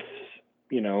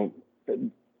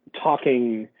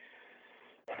talking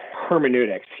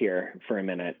hermeneutics here for a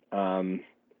minute.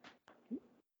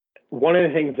 One of the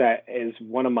things that is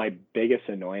one of my biggest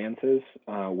annoyances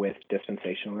with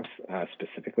dispensationalists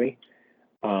specifically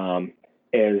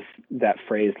is that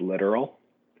phrase literal.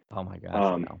 Oh my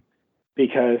gosh, no.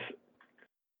 Because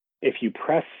if you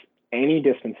press any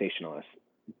dispensationalist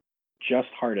just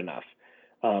hard enough,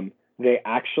 they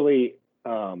actually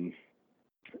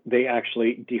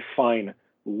define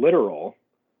literal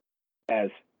as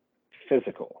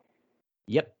physical.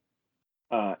 Yep.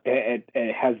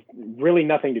 It has really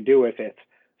nothing to do with it's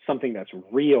something that's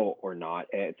real or not.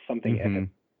 It's something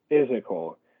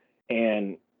physical,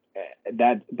 and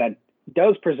that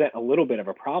does present a little bit of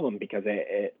a problem, because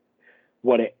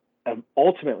what it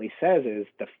ultimately says is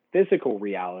the physical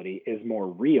reality is more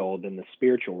real than the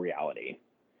spiritual reality,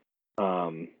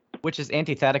 which is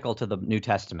antithetical to the New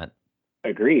Testament.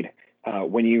 Agreed.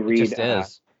 When you read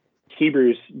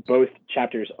Hebrews, both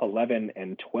chapters 11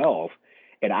 and 12,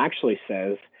 it actually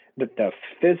says that the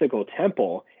physical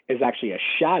temple is actually a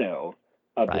shadow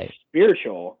of the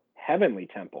spiritual heavenly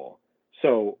temple.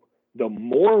 So the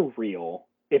more real,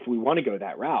 if we want to go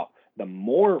that route, the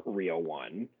more real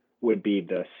one would be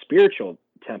the spiritual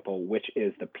temple, which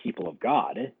is the people of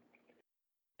God.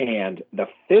 And the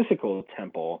physical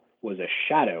temple was a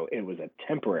shadow. It was a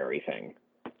temporary thing.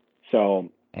 So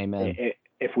amen.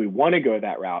 If we want to go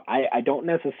that route, I don't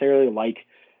necessarily like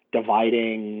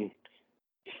dividing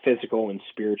physical and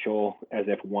spiritual as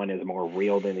if one is more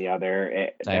real than the other.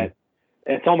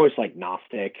 It's almost like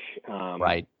Gnostic.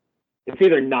 It's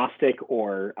either Gnostic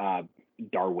or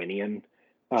Darwinian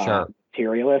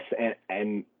materialist,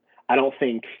 and I don't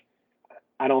think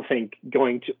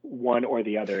going to one or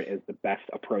the other is the best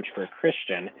approach for a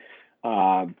Christian.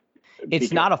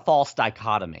 It's not a false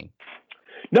dichotomy.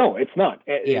 No, it's not.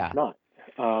 It's not.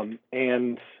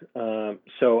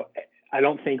 So I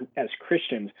don't think as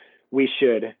Christians we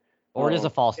should. Or it is a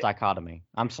false dichotomy.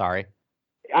 I'm sorry.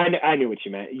 I knew what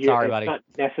you meant. Sorry, buddy. It's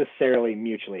not necessarily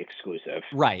mutually exclusive.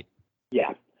 Right.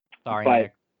 Yeah. Sorry, but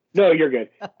Nick. No, you're good.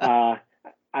 I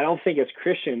don't think as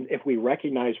Christians, if we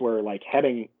recognize we're like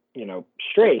heading,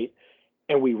 straight,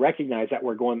 and we recognize that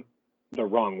we're going the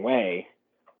wrong way,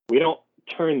 we don't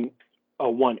turn a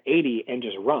 180 and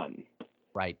just run.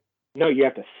 Right. No, you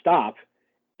have to stop,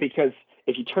 because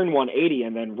if you turn 180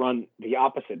 and then run the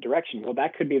opposite direction, well,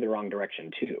 that could be the wrong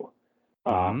direction too.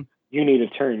 You need to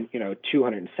turn,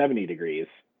 270 degrees,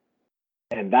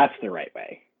 and that's the right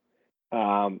way.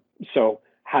 So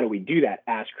how do we do that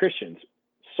as Christians?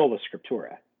 Sola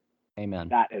Scriptura. Amen.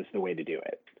 That is the way to do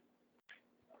it.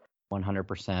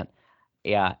 100%.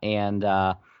 Yeah, and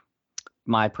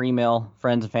my pre-mill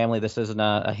friends and family, this isn't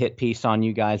a hit piece on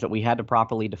you guys, but we had to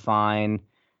properly define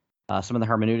some of the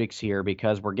hermeneutics here,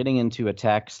 because we're getting into a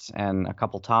text and a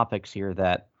couple topics here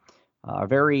that are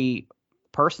very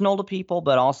personal to people,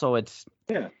 but also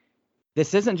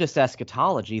this isn't just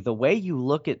eschatology. The way you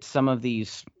look at some of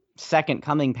these second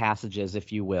coming passages,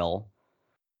 if you will,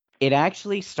 it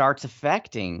actually starts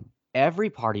affecting every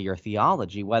part of your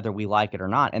theology, whether we like it or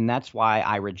not. And that's why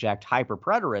I reject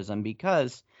hyper-preterism,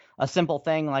 because a simple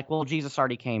thing like, well, Jesus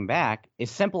already came back,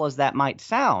 as simple as that might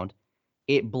sound,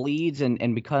 it bleeds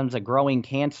and becomes a growing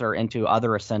cancer into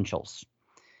other essentials.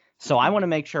 So I want to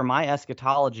make sure my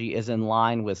eschatology is in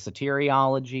line with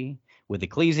soteriology, with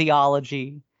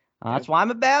ecclesiology. That's why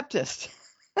I'm a Baptist.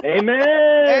 Amen.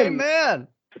 Amen.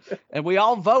 And we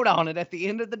all vote on it at the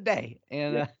end of the day.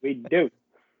 And yes, we do.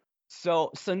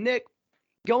 So Nick,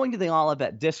 going to the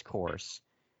Olivet Discourse,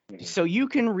 so you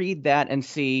can read that and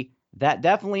see that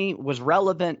definitely was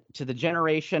relevant to the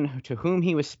generation to whom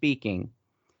he was speaking.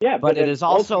 Yeah, but it is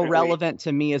also ultimately relevant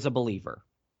to me as a believer.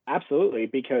 Absolutely,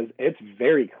 because it's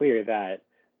very clear that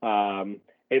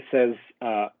it says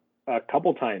a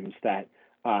couple times that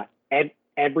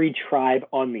every tribe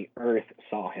on the earth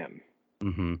saw him.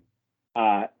 Mm-hmm.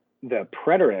 The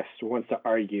preterist wants to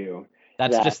argue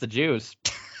that's just the Jews.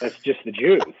 That's just the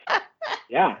Jews.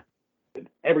 Yeah,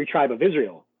 every tribe of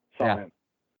Israel saw him.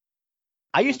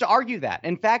 I used to argue that.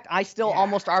 In fact, I still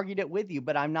almost argued it with you,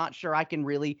 but I'm not sure I can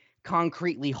really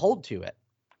concretely hold to it.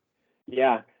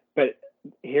 Yeah, but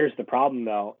here's the problem,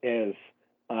 though, is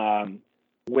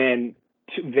when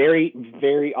very,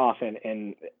 very often,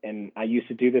 and I used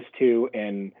to do this too,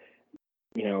 and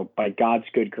by God's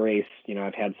good grace,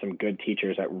 I've had some good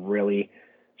teachers that really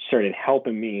started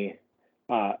helping me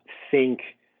think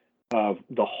of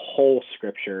the whole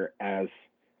Scripture as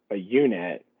a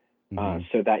unit,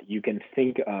 so that you can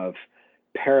think of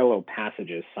parallel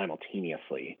passages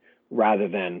simultaneously, rather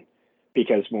than,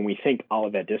 because when we think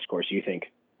Olivet Discourse, you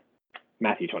think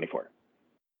Matthew 24.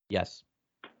 Yes.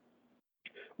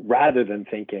 Rather than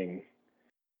thinking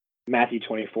Matthew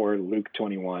 24, Luke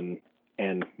 21,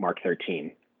 and Mark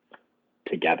 13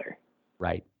 together.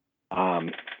 Right.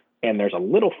 And there's a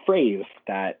little phrase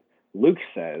that Luke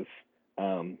says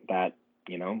that,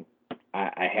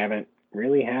 I haven't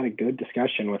really had a good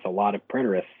discussion with a lot of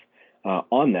preterists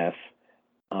on this,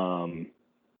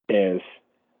 is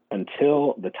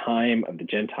until the time of the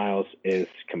Gentiles is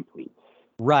complete.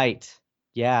 Right.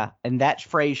 Yeah. And that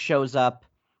phrase shows up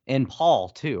in Paul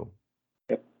too.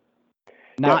 Yep.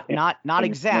 Not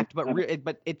exact, but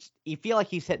it's, you feel like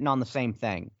he's hitting on the same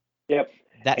thing. Yep.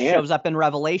 That shows up in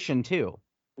Revelation too.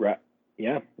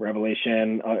 Yeah.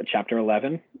 Revelation chapter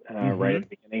 11, right at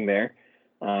the beginning there.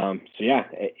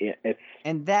 It's,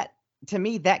 and that, to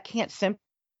me, that can't simply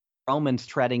be Romans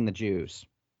treading the Jews.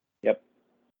 Yep.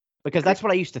 Because that's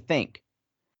what I used to think.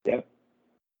 Yep.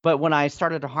 But when I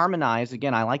started to harmonize,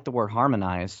 again, I like the word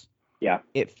harmonize. Yeah.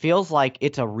 It feels like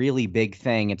it's a really big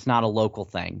thing. It's not a local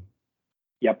thing.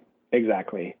 Yep,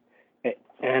 exactly.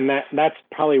 And that's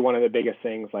probably one of the biggest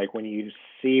things, like when you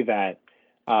see that,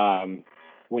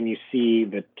 when you see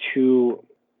the two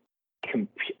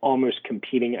almost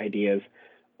competing ideas,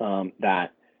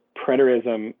 that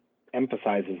preterism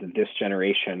emphasizes this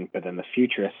generation, but then the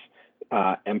futurists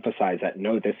emphasize that,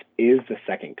 no, this is the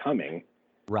second coming.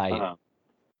 Right.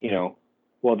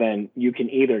 Well, then you can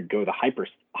either go the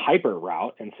hyper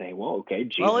route and say, well, okay,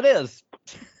 Jesus. Well, it is.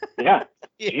 Yeah,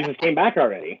 Jesus came back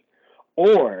already.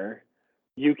 Or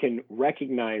you can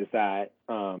recognize that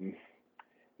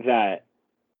that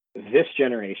this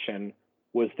generation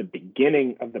was the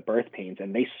beginning of the birth pains,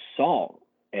 and they saw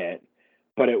it,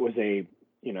 but it was the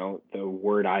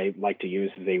word I like to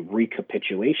use is a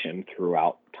recapitulation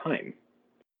throughout time.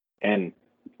 And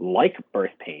like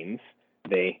birth pains,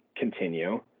 they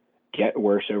continue, get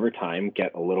worse over time,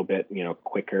 get a little bit,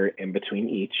 quicker in between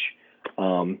each,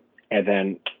 and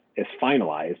then is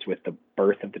finalized with the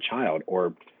birth of the child,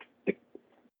 or the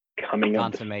coming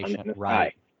of the sun in the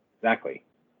sky. Exactly.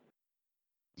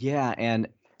 Yeah, and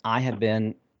I had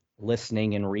been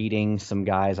listening and reading some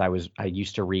guys I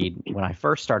used to read when I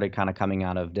first started kind of coming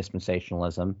out of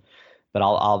dispensationalism. But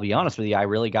I'll be honest with you, I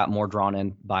really got more drawn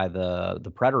in by the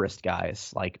preterist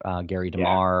guys like Gary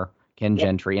DeMar, Ken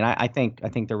Gentry, and I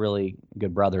think they're really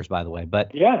good brothers, by the way.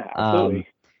 But yeah, absolutely.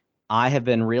 I have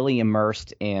been really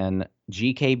immersed in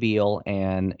G.K. Beale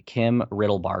and Kim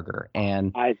Riddlebarger,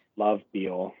 and I love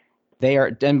Beale. They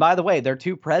are, and by the way, they're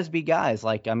two Presby guys.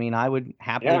 Like, I mean, I would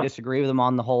happily disagree with them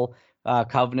on the whole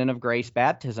covenant of grace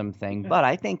baptism thing, but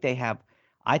I think their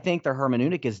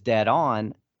hermeneutic is dead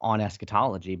on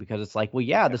eschatology, because it's like,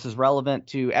 well, this is relevant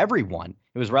to everyone.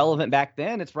 It was relevant back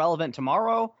then. It's relevant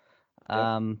tomorrow.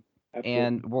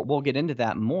 And we'll get into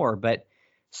that more. But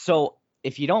so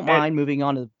if you don't mind moving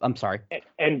on to, I'm sorry.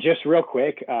 And just real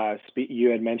quick, you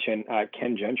had mentioned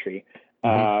Ken Gentry.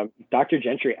 Dr.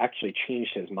 Gentry actually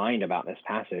changed his mind about this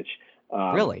passage.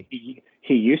 Really?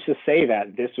 He used to say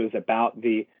that this was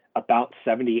about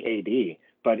 70 AD,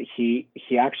 but he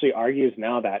actually argues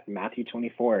now that Matthew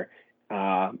 24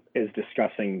 is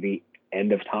discussing the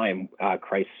end of time,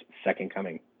 Christ's second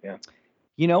coming. Yeah.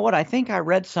 You know what? I think I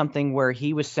read something where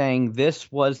he was saying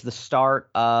this was the start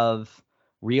of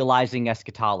realizing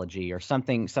eschatology or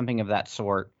something of that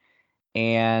sort.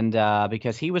 And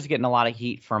because he was getting a lot of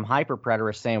heat from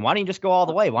hyper-preterists saying, why don't you just go all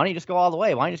the way? Why don't you just go all the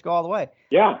way? Why don't you just go all the way?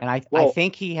 Yeah. And I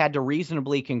think he had to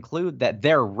reasonably conclude that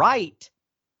they're right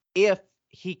if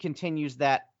he continues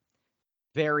that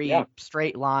very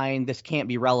straight line, this can't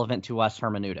be relevant to us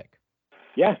hermeneutic.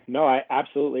 Yeah, no, I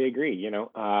absolutely agree.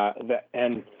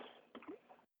 And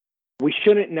we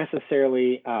shouldn't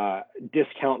necessarily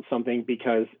discount something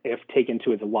because if taken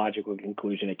to its logical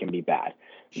conclusion, it can be bad.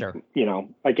 Sure.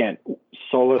 Again,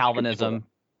 sola Calvinism, scriptura.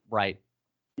 right.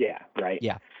 Yeah, right.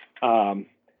 Yeah.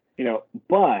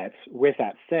 But with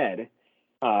that said,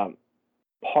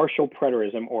 partial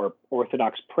preterism or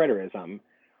orthodox preterism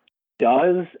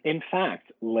does in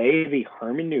fact lay the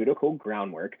hermeneutical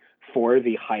groundwork for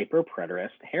the hyper-preterist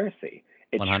heresy.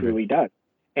 It 100. truly does.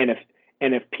 And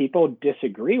if people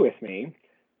disagree with me,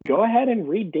 go ahead and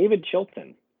read David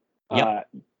Chilton. Yep.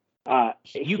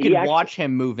 You can watch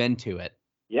him move into it.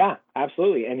 Yeah,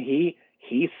 absolutely. And he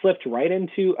slipped right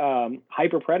into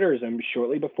hyper-preterism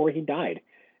shortly before he died.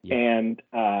 Yep. And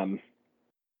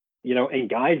and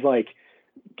guys like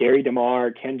Gary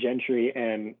DeMar, Ken Gentry,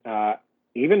 and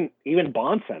even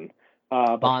Bonson.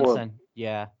 Bonson,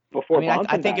 yeah. Before Bonson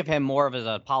I think of him more of as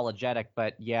an apologetic,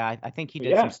 but yeah, I think he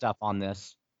did some stuff on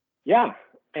this. Yeah,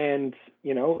 and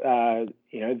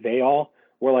they all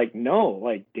were like, no,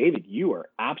 like, David, you are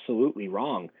absolutely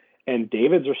wrong. And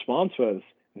David's response was,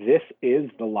 this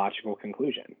is the logical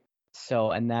conclusion.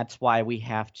 So, and that's why we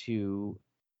have to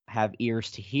have ears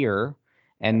to hear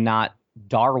and not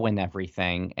Darwin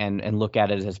everything and look at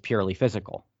it as purely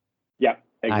physical. Yeah,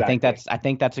 exactly. I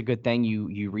think that's a good thing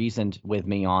you reasoned with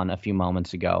me on a few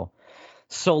moments ago.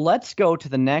 So let's go to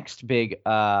the next big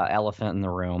elephant in the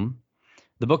room,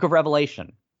 the Book of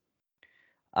Revelation.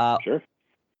 Sure.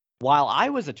 While I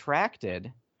was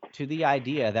attracted to the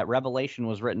idea that Revelation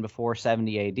was written before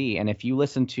 70 AD, and if you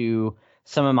listen to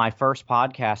some of my first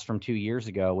podcasts from 2 years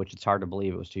ago, which it's hard to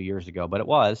believe it was 2 years ago, but it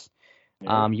was,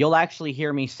 you'll actually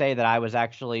hear me say that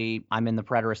I'm in the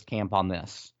preterist camp on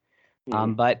this.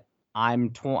 But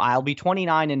I'll be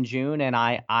 29 in June, and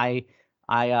I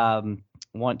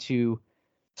want to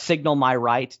signal my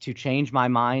right to change my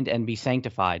mind and be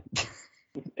sanctified.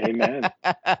 Amen.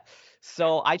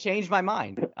 So I changed my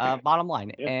mind, bottom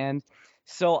line. Yeah. And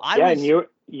so and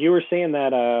you were saying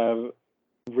that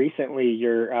recently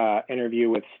your interview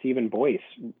with Stephen Boyce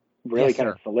really kind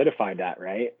of solidified that,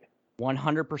 right?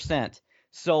 100%.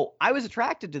 So I was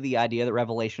attracted to the idea that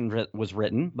Revelation was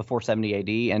written before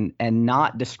 70 AD and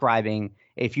not describing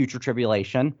a future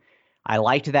tribulation. I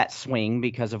liked that swing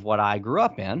because of what I grew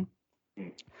up in.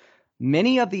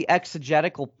 Many of the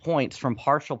exegetical points from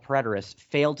partial preterists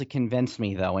failed to convince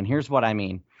me, though, and here's what I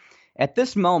mean. At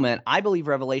this moment, I believe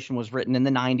Revelation was written in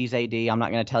the 90s AD. I'm not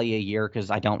going to tell you a year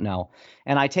because I don't know.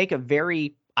 And I take a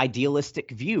very idealistic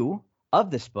view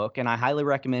of this book, and I highly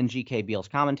recommend G.K. Beale's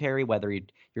commentary, whether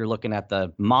you're looking at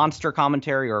the monster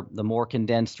commentary or the more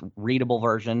condensed, readable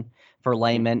version for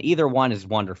laymen. Either one is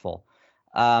wonderful.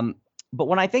 But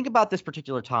when I think about this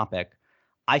particular topic,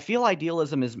 I feel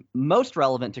idealism is most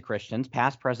relevant to Christians,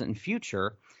 past, present, and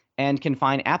future, and can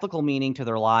find applicable meaning to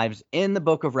their lives in the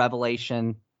book of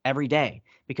Revelation every day,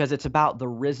 because it's about the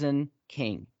risen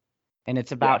King, and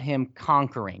it's about him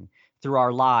conquering through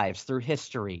our lives, through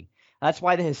history. That's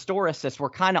why the historicists were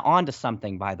kind of onto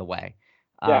something, by the way.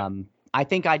 I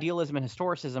think idealism and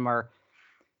historicism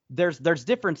there's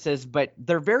differences, but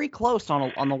they're very close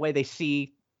on the way they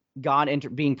see God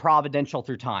being providential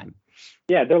through time.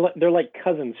 Yeah, they're like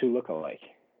cousins who look alike.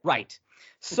 Right.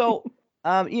 So,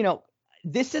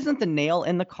 this isn't the nail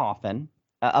in the coffin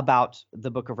about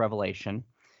the book of Revelation.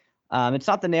 It's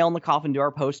not the nail in the coffin to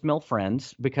our post-mill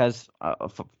friends because,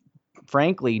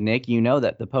 frankly, Nick, you know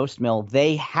that the post-mill,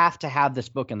 they have to have this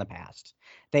book in the past.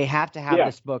 They have to have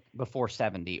this book before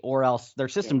 70, or else their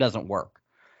system doesn't work.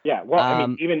 Yeah, well, I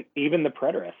mean, even the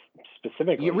preterists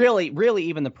specifically. Really,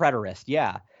 even the preterist,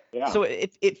 yeah. So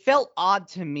it felt odd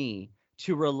to me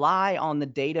to rely on the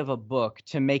date of a book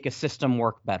to make a system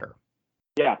work better.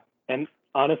 Yeah, and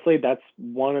honestly, that's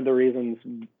one of the reasons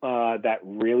that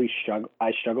really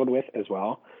I struggled with as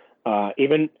well.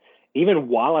 Even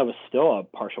while I was still a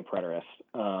partial preterist,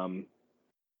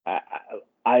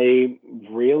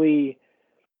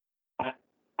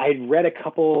 I'd read a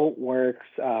couple works.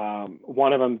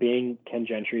 One of them being Ken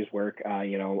Gentry's work.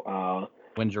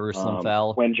 When Jerusalem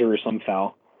Fell. When Jerusalem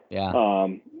Fell. Yeah.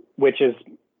 Which is,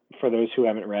 for those who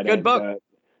haven't read good book.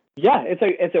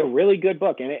 It's a really good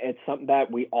book, and it's something that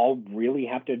we all really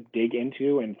have to dig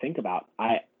into and think about.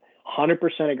 I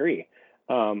 100% agree.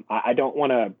 I don't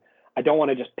want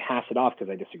to just pass it off because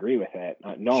I disagree with it.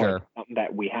 It's something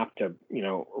that we have to,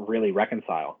 really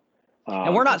reconcile.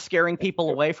 And we're not scaring people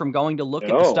away from going to look at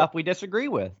the stuff we disagree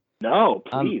with. No,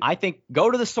 please. I think go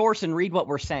to the source and read what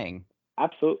we're saying.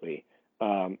 Absolutely.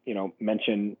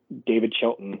 Mention David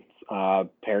Chilton's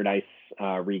Paradise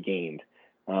Regained.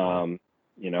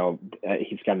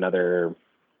 He's got another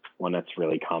one that's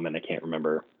really common. I can't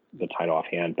remember the title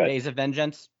offhand, but Days of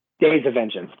Vengeance. Days of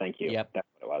Vengeance. Thank you. Yep. That's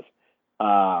what it was.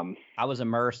 I was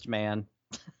immersed, man.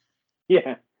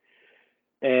 Yeah.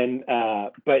 And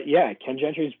but yeah, Ken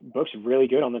Gentry's book's really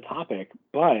good on the topic,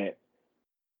 but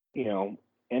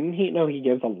and he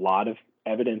gives a lot of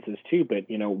evidences too, but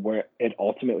where it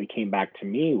ultimately came back to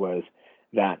me was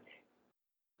that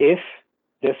if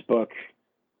this book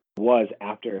was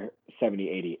after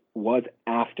 70 AD, was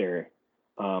after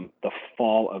the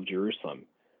fall of Jerusalem,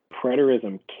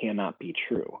 preterism cannot be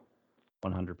true.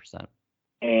 100%.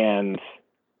 And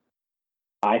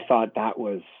I thought that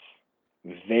was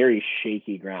very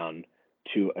shaky ground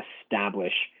to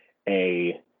establish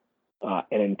an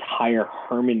entire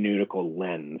hermeneutical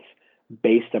lens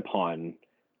based upon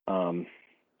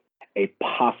a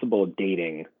possible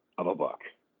dating of a book.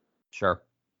 Sure.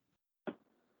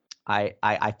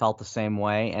 I felt the same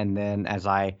way. And then as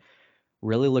I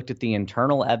really looked at the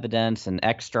internal evidence and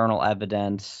external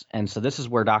evidence, and so this is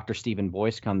where Dr. Stephen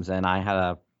Boyce comes in. I had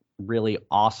a really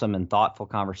awesome and thoughtful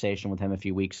conversation with him a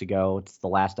few weeks ago. It's the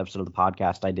last episode of the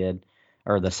podcast I did,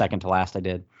 or the second to last I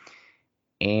did.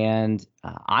 And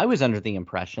I was under the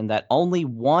impression that only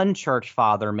one church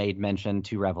father made mention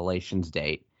to Revelation's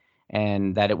date,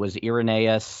 and that it was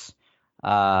Irenaeus,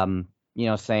 saying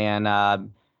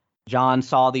John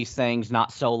saw these things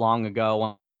not so long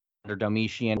ago under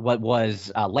Domitian, what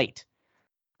was late.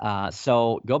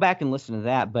 So go back and listen to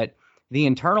that. But the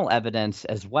internal evidence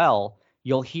as well,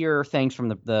 you'll hear things from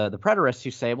the preterists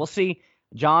who say, well, see,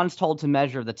 John's told to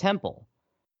measure the temple.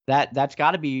 That's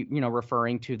got to be,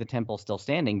 referring to the temple still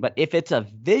standing. But if it's a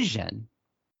vision,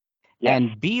 yes.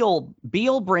 And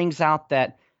Beale brings out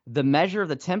that the measure of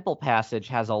the temple passage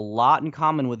has a lot in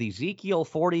common with Ezekiel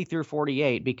 40 through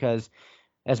 48, because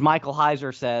as Michael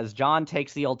Heiser says, John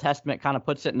takes the Old Testament, kind of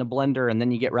puts it in a blender, and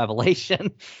then you get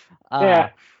Revelation.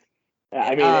 I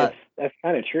mean, that's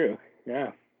kind of true.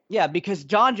 Yeah. Yeah, because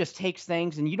John just takes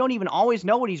things, and you don't even always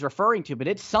know what he's referring to, but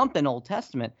it's something Old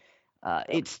Testament.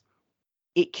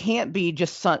 It can't be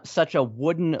just such a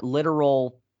wooden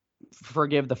literal,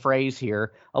 forgive the phrase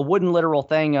here, a wooden literal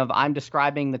thing of I'm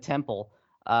describing the temple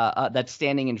that's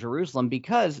standing in Jerusalem,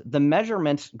 because the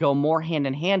measurements go more hand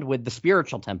in hand with the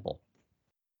spiritual temple.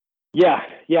 Yeah,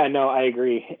 no, I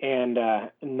agree. And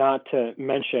not to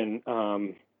mention,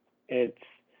 it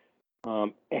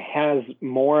has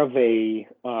more of a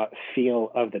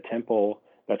feel of the temple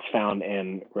that's found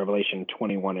in Revelation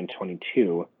 21 and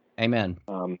 22. Amen.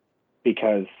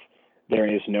 Because there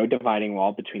is no dividing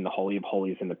wall between the Holy of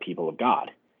Holies and the people of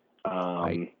God.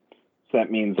 Right. So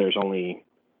that means there's only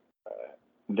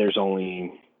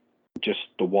just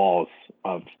the walls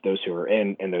of those who are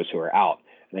in and those who are out.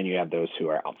 And then you have those who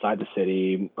are outside the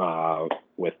city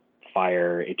with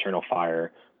fire, eternal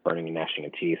fire, burning and gnashing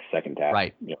of teeth, second death.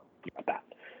 Right. You got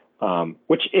that.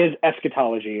 Which is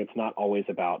eschatology. It's not always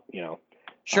about,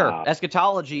 Sure.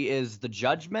 Eschatology is the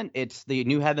judgment. It's the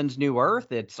new heavens, new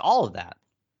earth. It's all of that.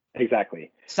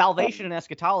 Exactly. Salvation and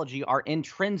eschatology are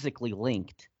intrinsically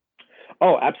linked.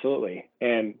 Oh, absolutely.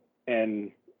 And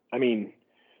I mean,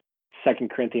 2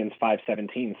 Corinthians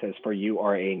 5:17 says, "For you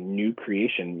are a new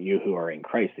creation, you who are in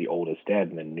Christ. The old is dead,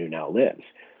 and the new now lives."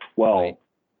 Well, right.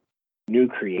 New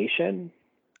creation.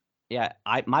 Yeah,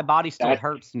 my body still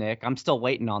hurts, Nick. I'm still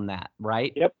waiting on that.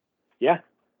 Right? Yep.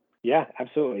 Yeah,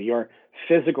 absolutely. Your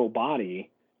physical body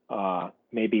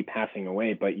may be passing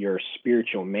away, but your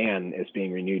spiritual man is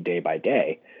being renewed day by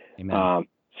day. Amen.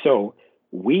 So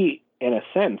we, in a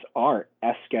sense, are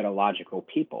eschatological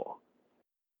people.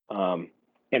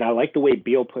 And I like the way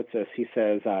Beale puts this. He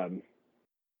says, an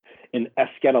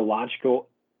eschatological,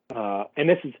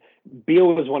 and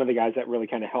Beale was one of the guys that really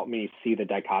kind of helped me see the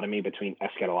dichotomy between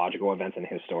eschatological events and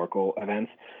historical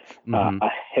events. Mm-hmm.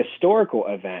 A historical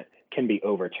event can be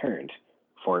overturned.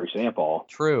 For example,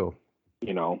 true.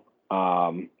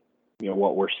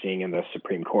 What we're seeing in the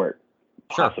Supreme Court,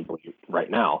 possibly sure. right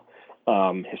now.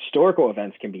 Historical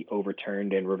events can be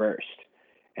overturned and reversed.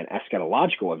 An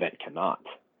eschatological event cannot.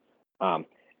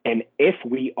 And if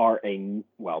we are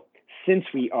since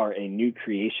we are a new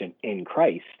creation in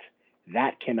Christ,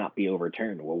 that cannot be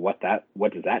overturned. Well, what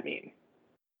does that mean?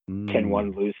 Can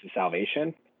one lose the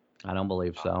salvation? I don't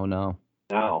believe so. No.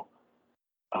 No.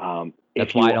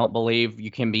 That's why I don't believe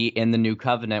you can be in the new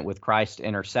covenant with Christ's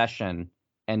intercession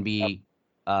and be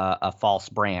a false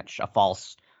branch, a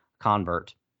false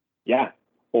convert. Yeah.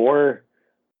 Or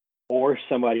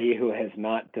somebody who has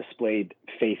not displayed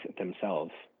faith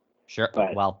themselves. Sure.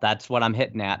 Well, that's what I'm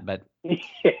hitting at, but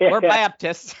we're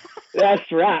Baptists.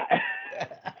 That's right.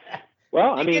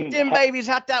 Well, I mean, get them babies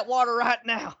out that water right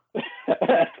now.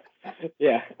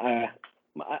 Yeah. I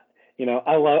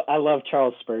love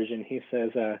Charles Spurgeon. He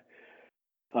says,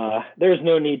 There's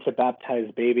no need to baptize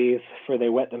babies, for they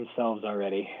wet themselves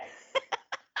already.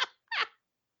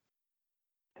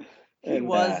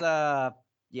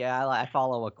 Yeah, I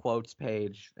follow a quotes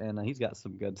page, and he's got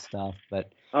some good stuff.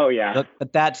 But oh yeah,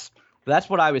 but that's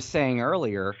what I was saying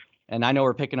earlier. And I know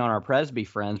we're picking on our Presby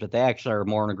friends, but they actually are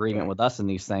more in agreement with us in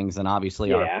these things than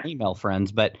obviously our female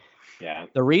friends. But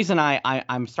the reason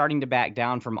I'm starting to back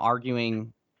down from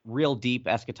arguing real deep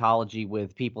eschatology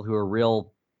with people who are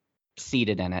real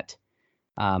seated in it,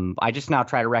 I just now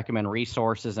try to recommend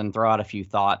resources and throw out a few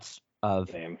thoughts of,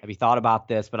 have you thought about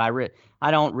this? But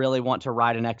I don't really want to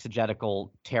write an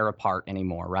exegetical tear apart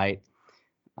anymore, right?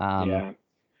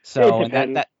 So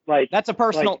that's a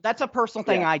personal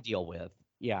thing I deal with.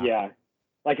 Yeah.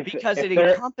 Like if encompasses,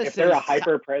 if they're a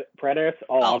hyper preterist,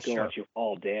 I'll go at you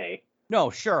all day. No,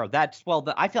 sure. I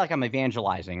feel like I'm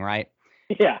evangelizing, right?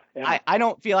 Yeah. I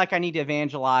don't feel like I need to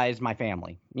evangelize my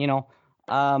family, you know.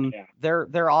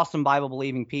 They're awesome Bible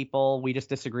believing people. We just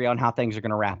disagree on how things are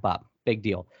going to wrap up. Big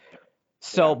deal.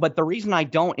 So, but the reason I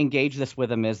don't engage this with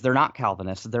them is they're not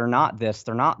Calvinists. They're not this.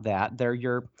 They're not that. They're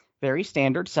your very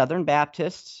standard Southern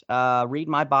Baptists. Read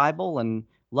my Bible and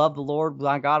love the Lord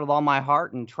my God with all my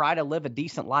heart and try to live a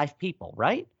decent life people,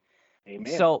 right?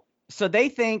 Amen. So they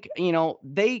think,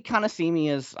 they kind of see me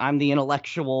as I'm the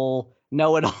intellectual,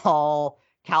 know-it-all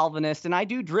Calvinist, and I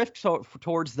do drift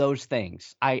towards those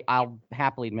things. I'll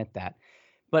happily admit that.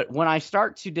 But when I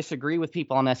start to disagree with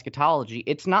people on eschatology,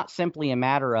 it's not simply a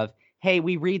matter of, hey,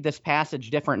 we read this passage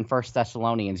different in 1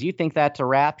 Thessalonians. You think that's a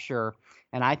rapture,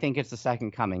 and I think it's the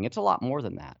second coming. It's a lot more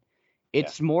than that.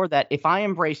 It's more that if I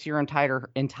embrace your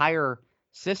entire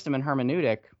system and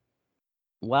hermeneutic,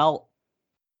 well,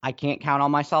 I can't count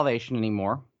on my salvation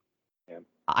anymore.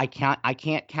 I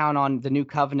can't count on the new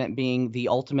covenant being the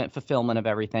ultimate fulfillment of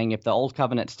everything if the old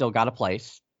covenant still got a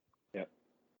place.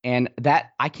 And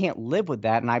that I can't live with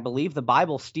that. And I believe the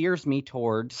Bible steers me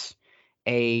towards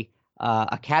a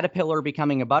caterpillar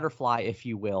becoming a butterfly, if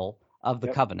you will, of the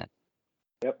covenant.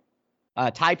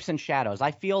 Types and shadows.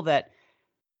 I feel that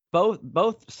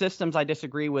both systems I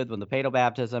disagree with the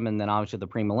paedobaptism and then obviously the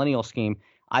premillennial scheme.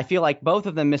 I feel like both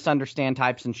of them misunderstand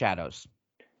types and shadows.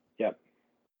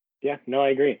 Yeah, no, I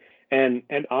agree. And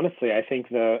honestly, I think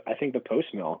the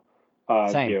post-mill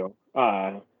view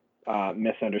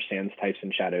misunderstands types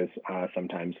and shadows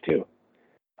sometimes too.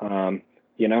 And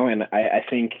I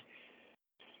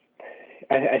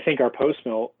think our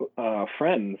post-mill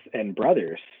friends and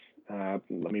brothers,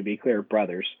 let me be clear,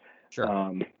 brothers,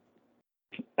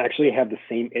 actually have the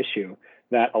same issue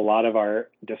that a lot of our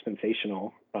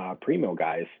dispensational pre-mill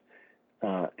guys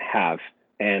have.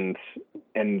 And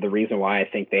the reason why I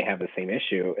think they have the same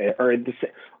issue, or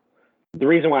the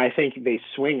reason why I think they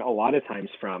swing a lot of times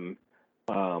from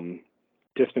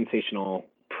dispensational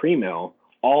pre-mill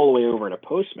all the way over to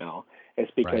post-mill, is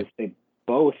because they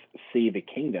both see the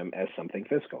kingdom as something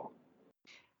physical.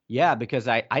 Yeah, because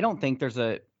I don't think there's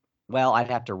I'd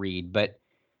have to read, but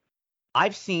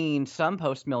I've seen some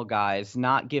post-mill guys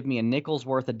not give me a nickel's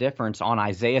worth of difference on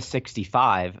Isaiah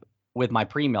 65 with my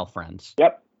pre-mill friends.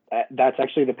 Yep. That's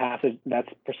actually the passage. That's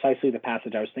precisely the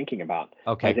passage I was thinking about.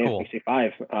 Okay, Isaiah cool.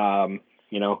 65.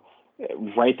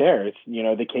 Right there. It's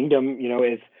the kingdom.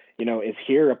 Is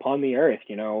here upon the earth.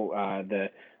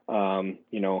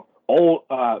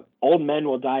 Old men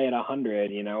will die at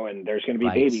 100. And there's going to be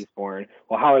babies born.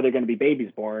 Well, how are there going to be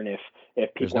babies born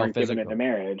if people aren't given into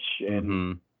marriage?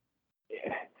 And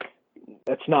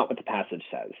that's not what the passage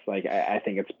says. Like I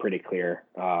think it's pretty clear.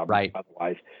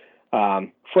 Otherwise,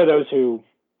 for those who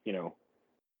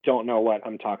don't know what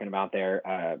I'm talking about there.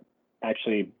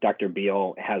 Actually, Dr.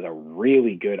 Beale has a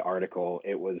really good article.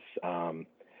 It was in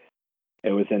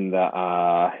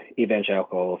the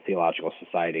Evangelical Theological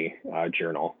Society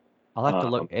journal. I'll have to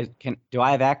look. Do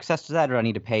I have access to that, or do I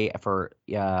need to pay for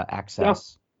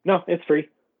access? No, it's free.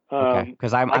 Okay,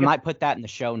 because I might put that in the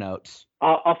show notes.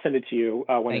 I'll send it to you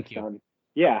when it's done.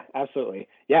 Yeah, absolutely.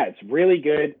 Yeah, it's really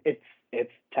good.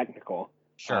 It's technical.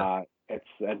 Sure.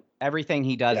 Everything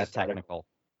he does is technical.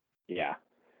 Yeah.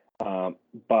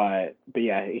 But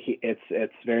yeah,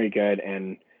 it's very good.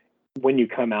 And when you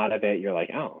come out of it, you're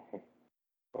like, oh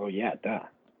yeah, duh.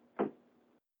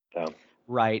 So.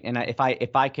 Right. And if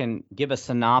I can give a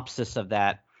synopsis of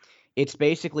that, it's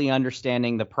basically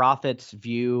understanding the prophet's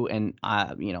view and,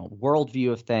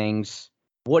 worldview of things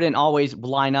wouldn't always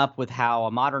line up with how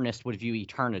a modernist would view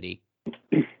eternity.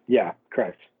 Yeah,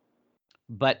 correct.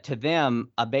 But to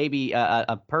them, a baby,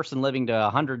 a person living to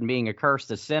 100 and being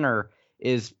accursed, a sinner,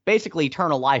 is basically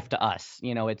eternal life to us.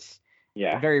 It's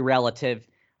very relative.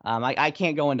 I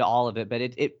can't go into all of it, but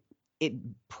it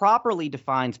properly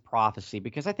defines prophecy,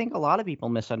 because I think a lot of people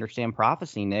misunderstand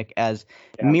prophecy, Nick, as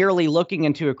merely looking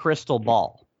into a crystal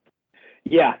ball.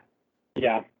 Yeah.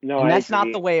 Yeah. No, and I that's agree.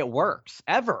 not the way it works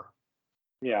ever.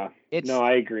 Yeah. No,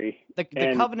 I agree. The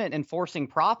covenant enforcing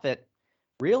prophet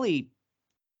really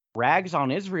rags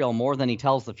on Israel more than he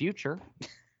tells the future.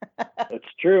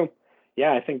 That's true.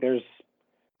 Yeah, I think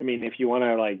if you want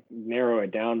to like narrow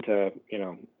it down to,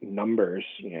 numbers,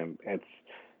 it's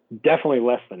definitely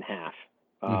less than half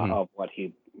of what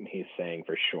he's saying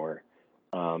for sure.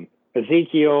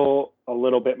 Ezekiel a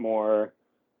little bit more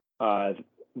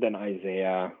than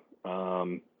Isaiah.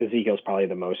 Ezekiel's probably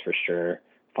the most for sure,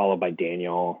 followed by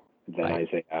Daniel, then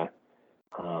Isaiah.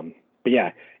 But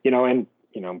yeah,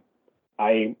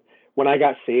 when I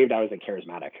got saved, I was a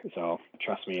charismatic, so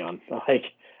trust me on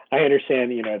I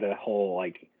understand, the whole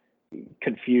like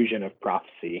confusion of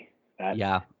prophecy. I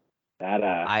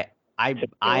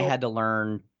had to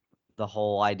learn the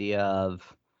whole idea of,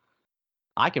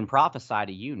 I can prophesy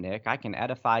to you, Nick. I can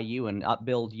edify you and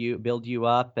build you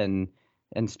up and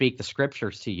speak the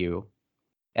scriptures to you.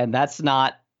 And that's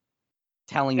not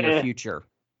telling your future.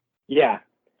 Yeah.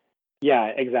 Yeah,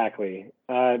 exactly.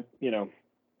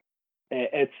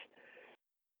 It's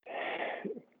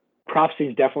prophecy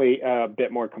is definitely a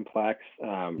bit more complex,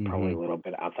 probably a little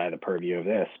bit outside the purview of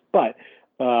this, but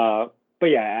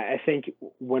yeah, I think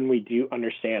when we do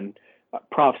understand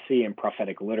prophecy and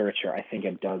prophetic literature, I think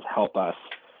it does help us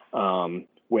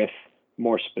with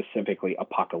more specifically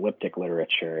apocalyptic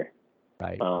literature,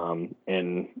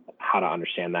 and how to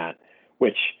understand that,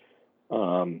 which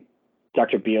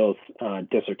Dr. Beale's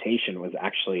dissertation was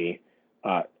actually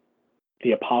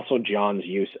the Apostle John's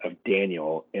use of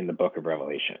Daniel in the book of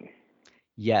Revelation.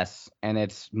 Yes, and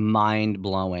it's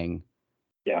mind-blowing.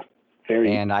 Yeah.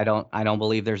 And I don't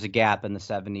believe there's a gap in the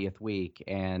 70th week.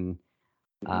 And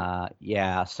so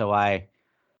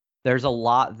there's a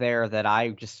lot there that I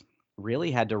just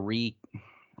really had to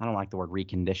I don't like the word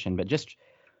recondition, but just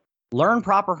learn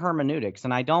proper hermeneutics.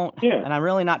 And and I'm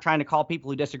really not trying to call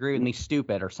people who disagree with me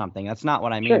stupid or something. That's not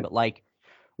what I mean. But like,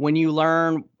 when you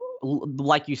learn,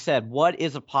 like you said, what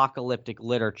is apocalyptic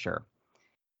literature?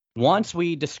 Once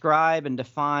we describe and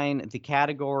define the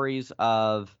categories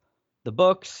of the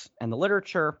books and the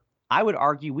literature, I would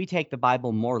argue we take the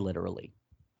Bible more literally.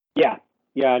 Yeah.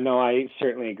 Yeah, no, I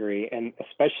certainly agree. And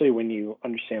especially when you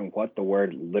understand what the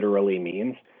word literally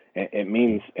means, it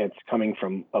means it's coming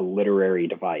from a literary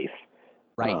device.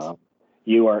 Right.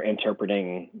 You are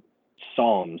interpreting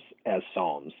Psalms as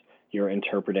Psalms. You're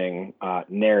interpreting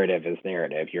narrative as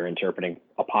narrative. You're interpreting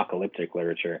apocalyptic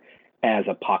literature as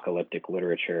apocalyptic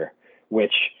literature,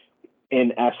 which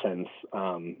in essence,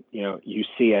 you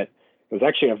see it. It was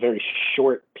actually a very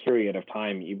short period of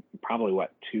time. You probably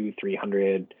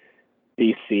 300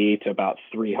 BC to about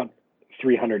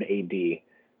 300 AD.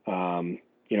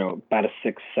 About a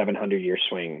 600-700 year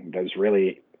swing. That's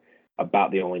really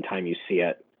about the only time you see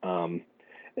it.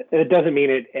 It doesn't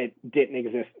mean it didn't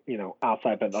exist,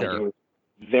 outside, but like, it was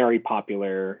very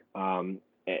popular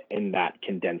in that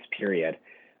condensed period.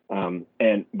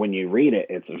 And when you read it,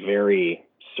 it's very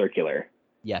circular.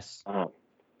 Yes.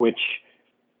 Which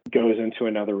goes into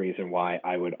another reason why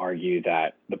I would argue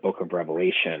that the book of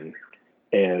Revelation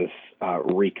is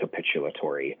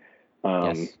recapitulatory.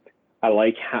 Yes. I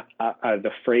like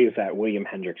the phrase that William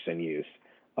Hendrickson used.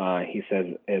 He says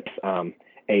it's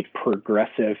a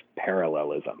progressive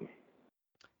parallelism.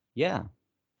 Yeah.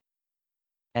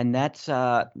 And that's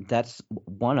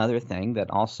one other thing that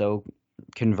also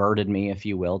converted me, if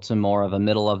you will, to more of a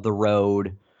middle of the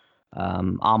road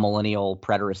amillennial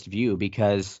preterist view,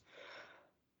 because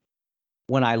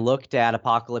when I looked at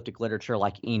apocalyptic literature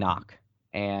like Enoch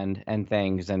and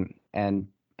things, and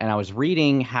I was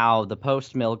reading how the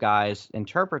post-mill guys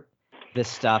interpret this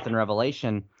stuff in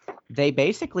Revelation, they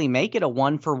basically make it a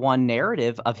one-for-one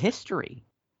narrative of history.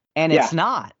 And it's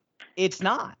not. It's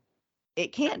not.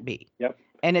 It can't be. Yep.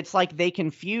 And it's like they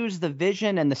confuse the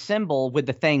vision and the symbol with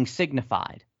the thing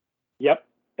signified. Yep,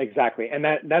 exactly. And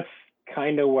that's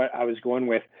kind of what I was going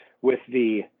with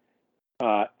the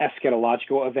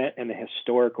eschatological event and the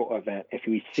historical event. If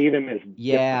we see them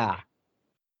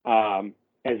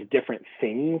as different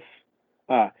things,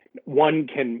 one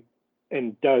can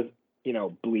and does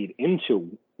bleed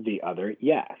into the other,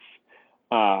 yes.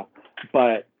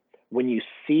 But when you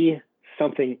see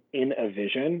something in a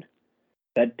vision,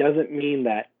 that doesn't mean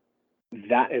that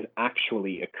is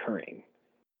actually occurring.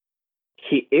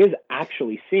 He is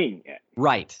actually seeing it.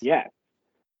 Right. Yes.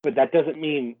 But that doesn't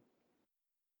mean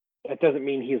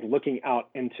he's looking out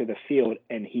into the field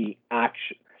and he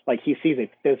sees a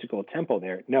physical temple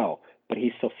there. No, but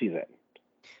he still sees it.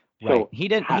 Right. So He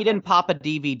didn't pop a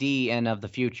DVD in of the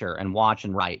future and watch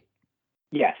and write.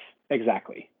 Yes,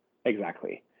 exactly.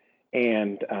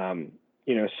 And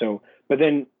so but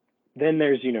then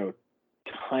there's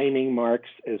timing marks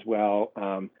as well.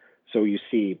 So you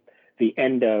see the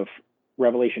end of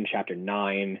Revelation chapter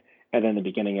 9, and then the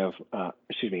beginning of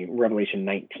Revelation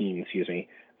 19,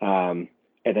 and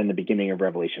then the beginning of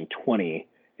Revelation 20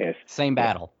 is same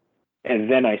battle.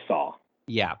 And then I saw.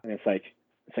 Yeah. And it's like,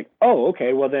 oh,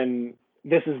 okay, well then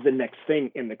this is the next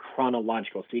thing in the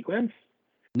chronological sequence.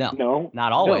 No,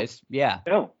 not always. No. Yeah.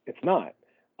 No, it's not.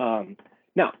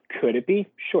 Now, could it be?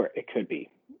 Sure, it could be.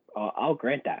 I'll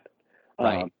grant that.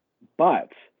 Right.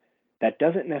 But that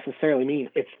doesn't necessarily mean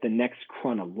it's the next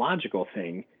chronological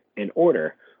thing in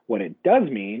order. What it does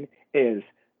mean is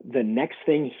the next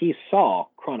thing he saw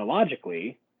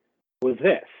chronologically was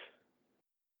this.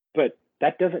 But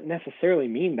that doesn't necessarily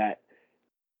mean that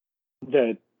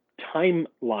the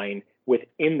timeline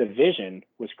within the vision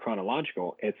was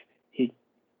chronological. It's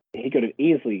he could have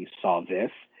easily saw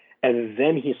this, and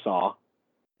then he saw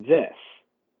this.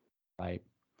 Right.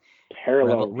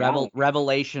 Parallel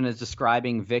Revelation is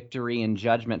describing victory and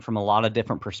judgment from a lot of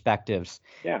different perspectives.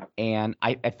 Yeah. And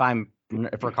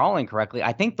if recalling correctly,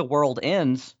 I think the world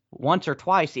ends once or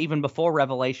twice, even before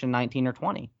Revelation 19 or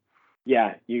 20.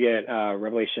 Yeah, you get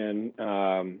Revelation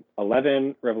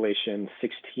 11, Revelation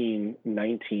 16,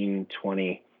 19,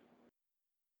 20.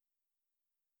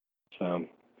 So,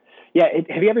 yeah,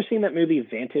 have you ever seen that movie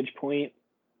Vantage Point?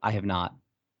 I have not.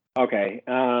 Okay,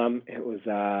 it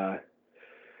was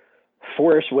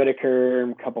Forrest Whitaker,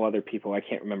 a couple other people. I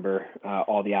can't remember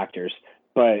all the actors,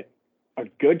 but a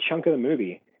good chunk of the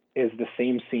movie is the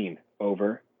same scene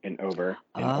over and over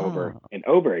and over and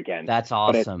over again. That's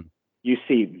awesome. You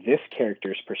see this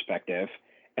character's perspective,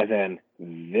 and then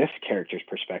this character's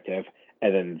perspective,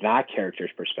 and then that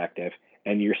character's perspective,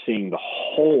 and you're seeing the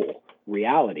whole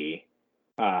reality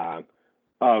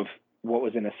of what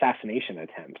was an assassination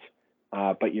attempt.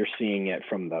 But you're seeing it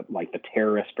from the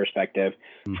terrorist perspective,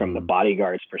 from the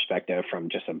bodyguard's perspective, from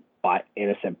just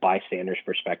innocent bystander's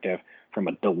perspective, from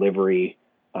a delivery,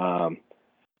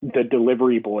 the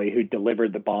delivery boy who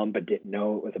delivered the bomb but didn't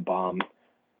know it was a bomb.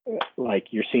 Like,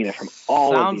 you're seeing it from all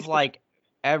of these. Sounds like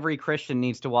every Christian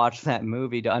needs to watch that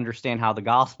movie to understand how the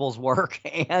Gospels work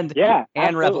and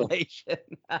Revelation.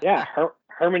 Yeah,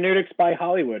 hermeneutics by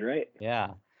Hollywood, right?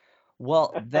 Yeah.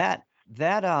 Well, that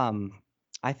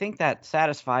I think that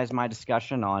satisfies my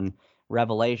discussion on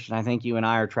Revelation. I think you and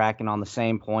I are tracking on the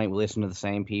same point. We listen to the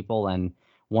same people and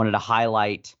wanted to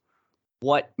highlight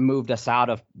what moved us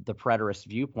out of the preterist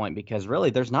viewpoint, because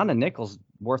really there's not a nickel's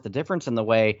worth of difference in the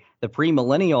way the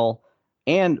premillennial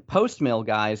and post-mill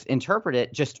guys interpret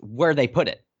it, just where they put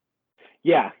it.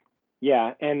 Yeah.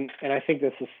 And I think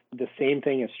this is the same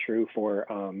thing is true for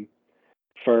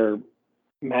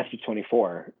Matthew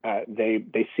 24.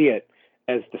 They see it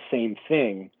as the same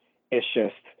thing. It's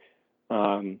just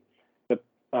the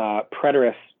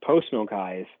preterist post-mill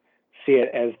guys see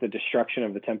it as the destruction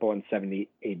of the temple in 70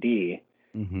 AD.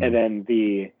 And then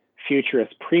the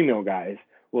futurist pre-mill guys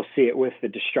will see it with the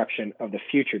destruction of the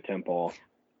future temple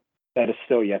that is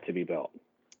still yet to be built.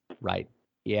 Right.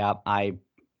 Yeah. I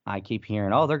keep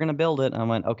hearing, they're going to build it. And I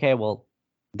went, okay, well,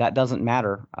 that doesn't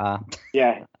matter.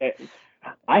 Yeah.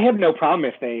 I have no problem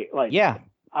if they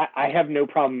I have no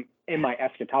problem in my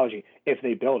eschatology if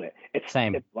they build it. It's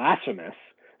blasphemous.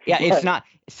 Yeah, it's not.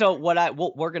 So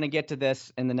we're going to get to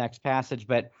this in the next passage,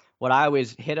 but what I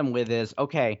always hit them with is,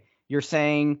 okay, you're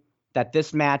saying that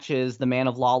this matches the man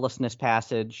of lawlessness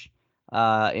passage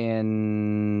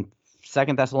in 2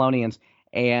 Thessalonians,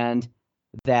 and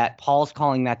that Paul's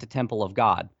calling that the temple of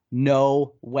God.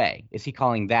 No way is he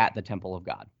calling that the temple of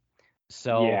God.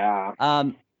 So yeah.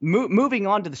 Moving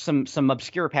on to some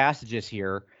obscure passages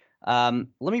here. Let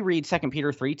me read 2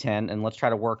 Peter 3:10, and let's try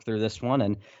to work through this one.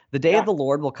 And the day of the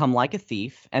Lord will come like a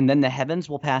thief, and then the heavens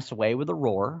will pass away with a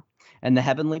roar, and the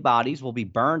heavenly bodies will be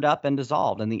burned up and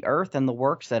dissolved, and the earth and the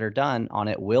works that are done on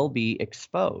it will be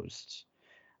exposed.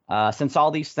 Since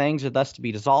all these things are thus to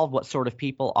be dissolved, what sort of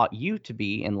people ought you to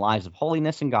be in lives of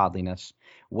holiness and godliness,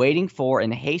 waiting for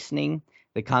and hastening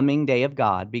the coming day of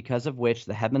God, because of which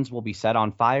the heavens will be set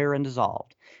on fire and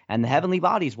dissolved, and the heavenly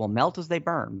bodies will melt as they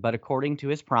burn. But according to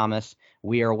his promise,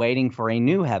 we are waiting for a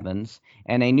new heavens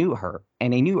and a new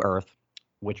earth,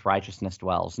 which righteousness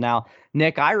dwells. Now,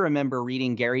 Nick, I remember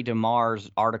reading Gary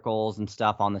DeMar's articles and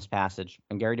stuff on this passage,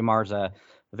 and Gary DeMar's a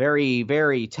very,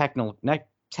 very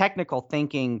technical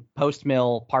thinking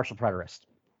post-mill partial preterist.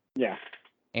 Yeah.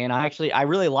 And I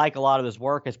really like a lot of his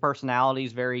work. His personality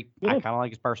is I kind of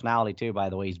like his personality too, by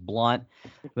the way. He's blunt.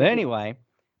 But anyway,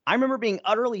 I remember being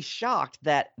utterly shocked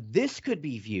that this could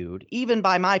be viewed, even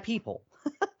by my people,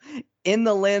 in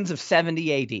the lens of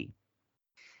 70 AD.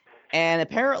 And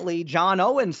apparently John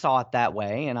Owen saw it that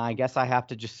way, and I guess I have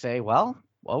to just say, well,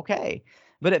 okay.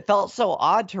 But it felt so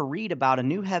odd to read about a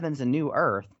new heavens and new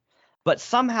earth, but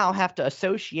somehow have to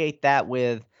associate that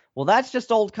with, well, that's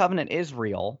just Old Covenant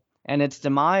Israel and its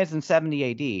demise in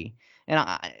 70 AD.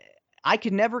 And I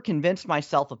could never convince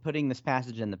myself of putting this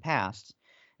passage in the past.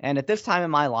 And at this time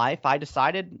in my life, I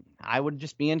decided I would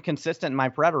just be inconsistent in my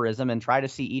preterism and try to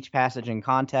see each passage in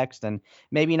context and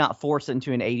maybe not force it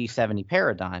into an 80-70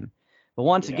 paradigm. But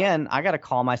once again, I got to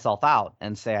call myself out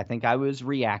and say I think I was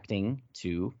reacting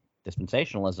to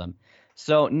dispensationalism.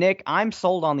 So, Nick, I'm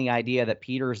sold on the idea that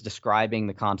Peter is describing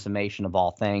the consummation of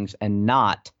all things and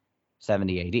not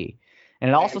 70 AD. And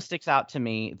it also sticks out to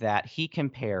me that he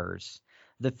compares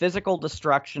the physical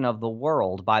destruction of the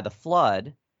world by the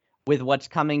flood with what's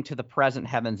coming to the present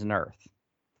heavens and earth.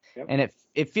 Yep. And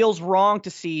it feels wrong to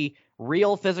see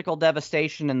real physical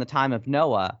devastation in the time of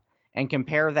Noah and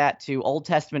compare that to Old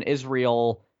Testament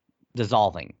Israel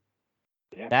dissolving.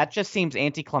 Yeah. That just seems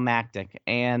anticlimactic.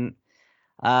 And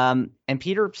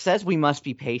Peter says we must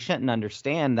be patient and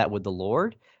understand that with the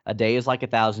Lord, a day is like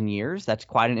 1,000 years. That's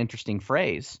quite an interesting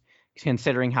phrase,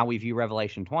 considering how we view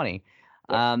Revelation 20.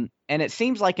 Yeah. And it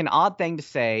seems like an odd thing to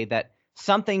say that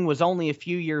something was only a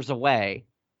few years away.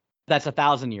 That's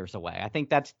 1,000 years away. I think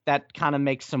that kind of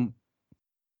makes some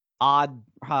odd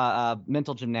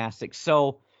mental gymnastics.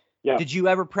 So, yeah. Did you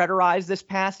ever preterize this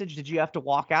passage? Did you have to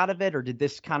walk out of it, or did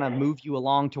this kind of move you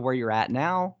along to where you're at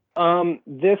now?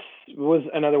 This was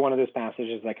another one of those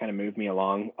passages that kind of moved me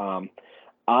along.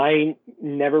 I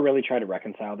never really tried to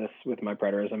reconcile this with my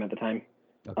preterism at the time.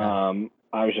 Okay.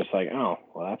 I was just like, oh,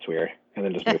 well, that's weird, and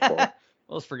then just move forward. Well,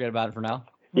 let's forget about it for now.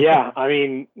 Yeah, I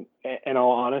mean, in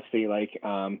all honesty, like,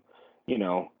 I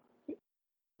think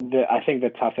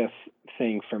the toughest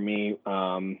thing for me,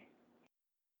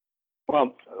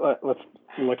 well, let's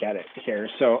look at it here.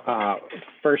 So,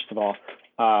 first of all,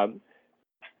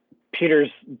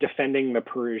 Peter's defending the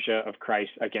Parousia of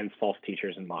Christ against false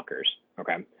teachers and mockers.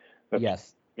 Okay. That's,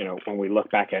 yes. When we look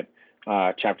back at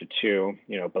chapter 2,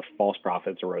 both false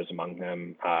prophets arose among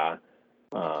them,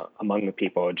 among the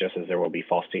people, just as there will be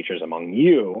false teachers among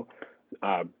you,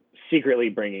 secretly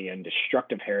bringing in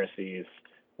destructive heresies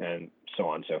and so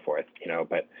on and so forth. And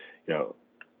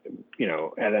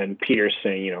then Peter's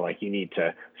saying, you need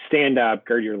to stand up,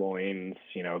 gird your loins,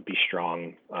 be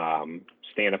strong,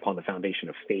 stand upon the foundation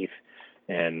of faith,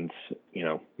 and,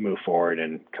 move forward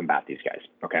and combat these guys.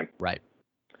 Okay. Right.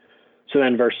 So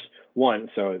then verse 1.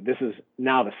 So this is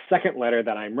now the second letter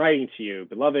that I'm writing to you,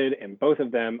 beloved, and both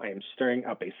of them I am stirring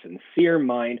up a sincere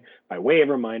mind by way of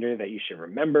reminder that you should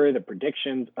remember the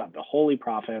predictions of the holy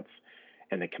prophets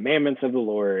and the commandments of the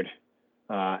Lord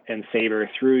and Savior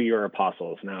through your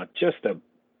apostles. Now, just a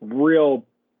real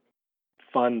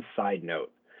fun side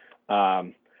note.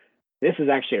 This is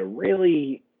actually a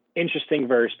really interesting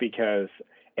verse because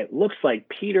it looks like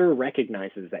Peter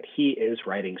recognizes that he is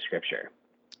writing scripture.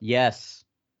 Yes.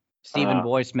 Stephen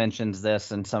Boyce mentions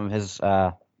this in some of his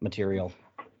material.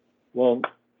 Well,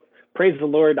 praise the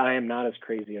Lord, I am not as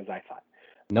crazy as I thought.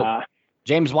 Nope.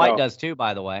 James White does too,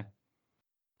 by the way.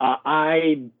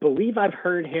 I believe I've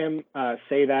heard him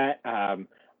say that.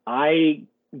 I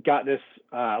got this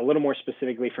a little more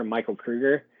specifically from Michael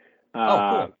Kruger.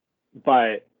 Cool.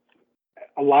 But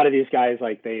a lot of these guys,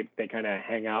 like they kind of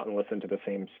hang out and listen to the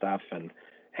same stuff and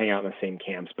hang out in the same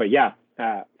camps. But yeah,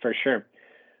 for sure.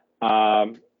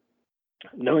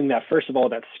 Knowing that, first of all,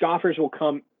 that scoffers will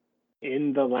come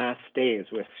in the last days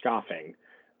with scoffing,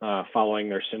 following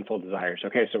their sinful desires.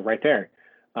 Okay, so right there.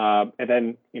 And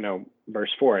then, verse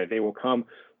 4, they will come.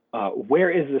 Where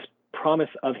is this promise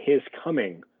of his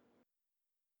coming?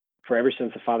 For ever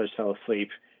since the fathers fell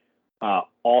asleep,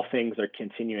 all things are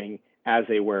continuing as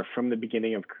they were from the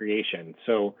beginning of creation.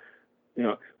 So,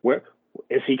 where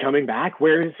is he coming back?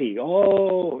 Where is he?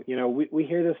 Oh, we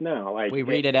hear this now. Like we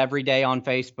read it every day on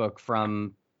Facebook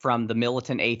from the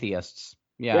militant atheists.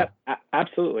 Yeah,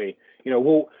 absolutely.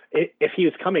 Well, if he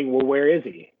was coming, well, where is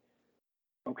he?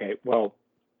 Okay, well,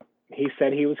 he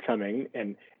said he was coming,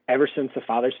 and ever since the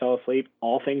fathers fell asleep,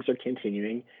 all things are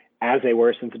continuing as they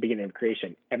were since the beginning of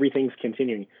creation. Everything's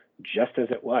continuing just as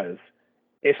it was.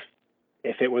 If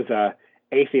it was a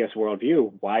atheist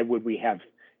worldview, why would we have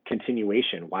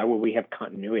continuation? Why would we have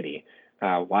continuity?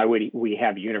 Why would we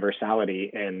have universality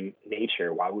in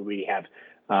nature? Why would we have,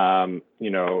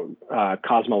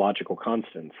 cosmological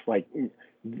constants? Like,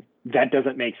 that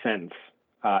doesn't make sense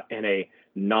in a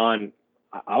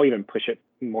I'll even push it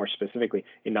more specifically,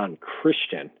 a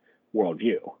non-Christian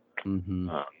worldview. Mm-hmm.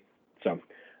 So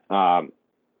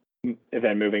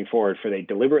then moving forward, for they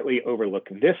deliberately overlook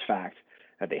this fact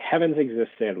that the heavens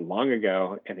existed long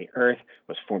ago and the earth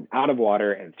was formed out of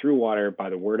water and through water by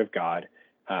the word of God.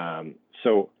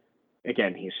 So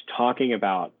again, he's talking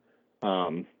about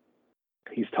the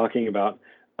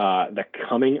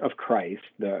coming of Christ.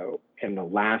 In the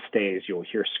last days, you'll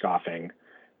hear scoffing,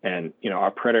 and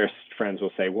our preterist friends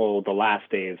will say, "Well, the last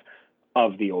days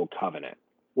of the old covenant."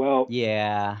 Well,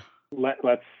 yeah.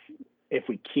 Let's if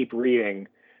we keep reading,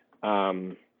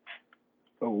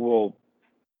 we'll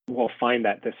find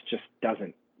that this just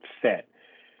doesn't fit,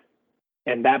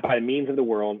 and that by means of the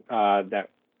world that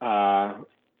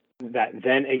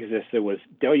then existed was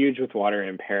deluged with water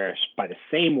and perished by the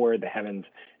same word the heavens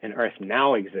and earth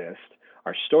now exist,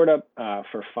 are stored up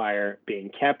for fire, being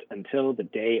kept until the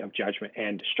day of judgment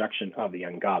and destruction of the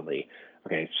ungodly.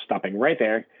 Okay, stopping right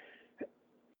there.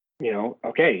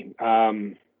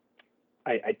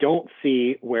 I don't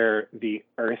see where the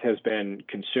earth has been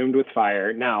consumed with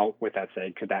fire. Now, with that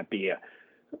said, could that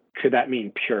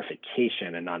mean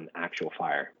purification and not an actual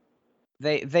fire?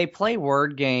 They play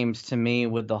word games to me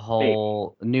with the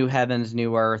whole new heavens,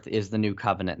 new earth is the new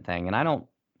covenant thing, and I don't.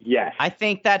 Yes. I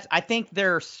think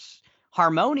they're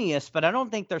harmonious, but I don't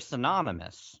think they're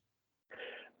synonymous.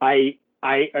 I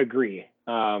agree.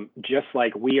 Just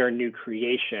like we are new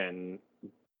creation,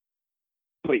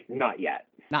 but not yet.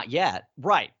 Not yet,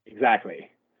 right?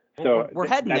 Exactly. So we're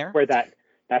heading there.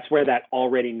 That's where that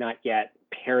already not yet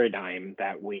paradigm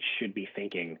that we should be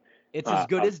thinking. It's as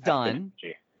good as done.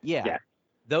 Yeah.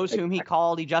 Those whom he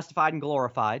called, he justified and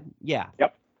glorified. Yeah.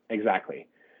 Yep. Exactly.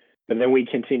 But then we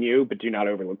continue, but do not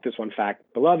overlook this one fact,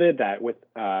 beloved, that with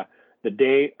the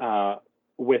day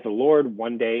with the Lord,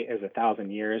 one day is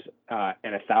 1,000 years, and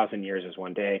 1,000 years is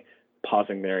one day.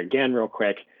 Pausing there again real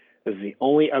quick. This is the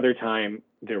only other time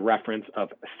the reference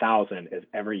of 1,000 is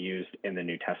ever used in the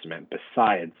New Testament,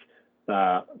 besides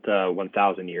the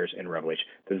 1,000 years in Revelation.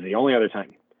 This is the only other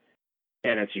time,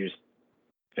 and it's used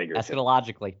figuratively.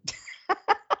 Eschatologically.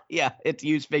 Yeah, it's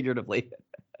used figuratively.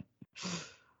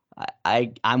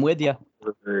 I'm with you.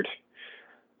 Word.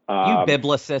 You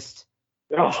biblicist.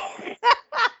 Oh,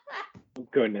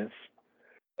 goodness.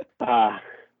 I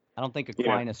don't think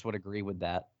Aquinas would agree with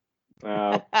that.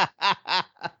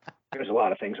 There's a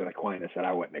lot of things with Aquinas that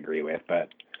I wouldn't agree with, but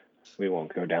we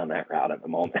won't go down that route at the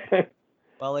moment.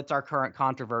 Well, it's our current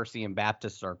controversy in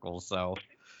Baptist circles, so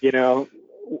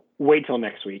wait till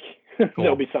next week. Cool.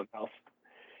 There'll be something else.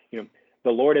 The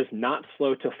Lord is not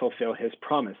slow to fulfill his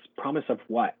promise. Promise of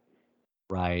what?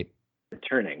 Right.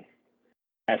 Returning.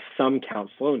 As some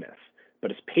count slowness, but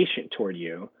is patient toward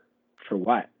you for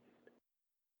what?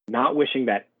 Not wishing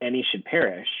that any should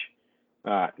perish.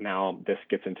 Now this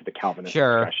gets into the Calvinist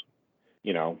discussion.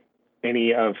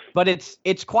 But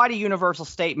it's quite a universal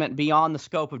statement beyond the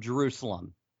scope of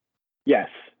Jerusalem. Yes,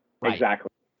 right.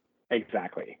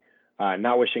 Exactly.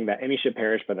 Not wishing that any should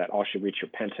perish, but that all should reach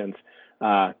repentance.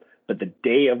 But the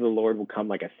day of the Lord will come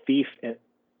like a thief.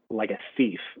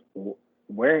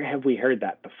 Where have we heard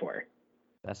that before?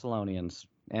 Thessalonians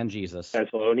and Jesus.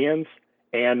 Thessalonians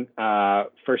and 1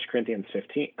 Corinthians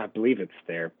 15. I believe it's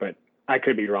there, but I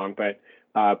could be wrong. But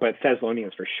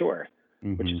Thessalonians for sure,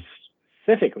 which is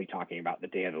specifically talking about the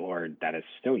day of the Lord that is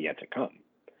still yet to come.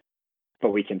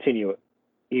 But we continue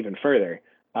even further.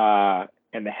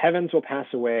 And the heavens will pass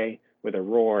away with a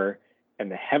roar, and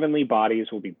the heavenly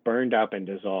bodies will be burned up and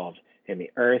dissolved, and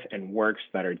the earth and works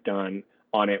that are done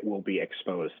on it will be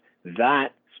exposed.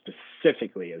 That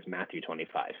specifically is Matthew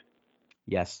 25.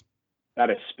 Yes.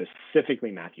 That is specifically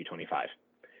Matthew 25.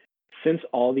 Since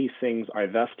all these things are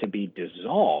thus to be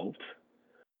dissolved,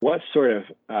 what sort of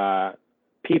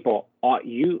people ought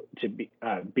you to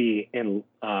be in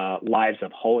lives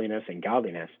of holiness and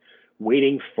godliness,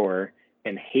 waiting for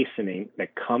and hastening the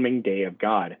coming day of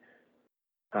God,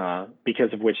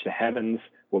 because of which the heavens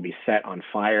will be set on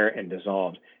fire and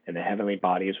dissolved, and the heavenly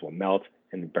bodies will melt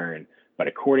and burn. But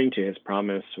according to his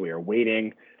promise, we are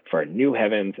waiting for a new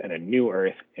heavens and a new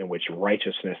earth in which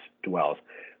righteousness dwells.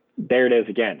 There it is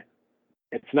again.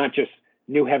 It's not just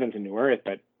new heavens and new earth,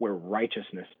 but where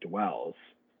righteousness dwells.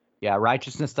 Yeah,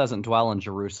 righteousness doesn't dwell in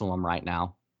Jerusalem right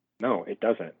now. No, it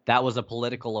doesn't. That was a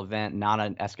political event, not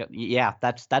an Yeah,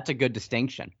 that's a good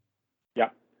distinction. Yeah.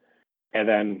 And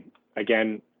then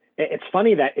again, it's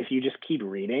funny that if you just keep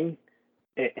reading,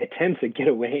 it tends to get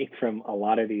away from a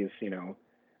lot of these,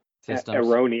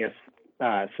 erroneous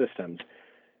systems.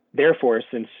 Therefore,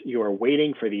 since you are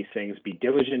waiting for these things, be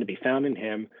diligent to be found in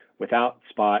him without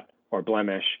spot or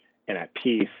blemish and at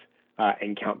peace,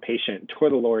 and count patient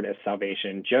toward the Lord as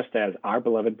salvation, just as our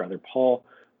beloved brother Paul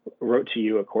wrote to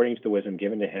you according to the wisdom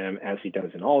given to him, as he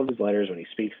does in all of his letters when he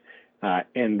speaks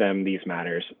in them these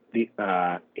matters.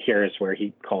 Here is where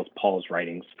he calls Paul's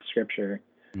writings scripture.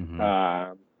 Mm-hmm.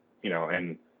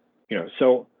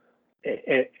 So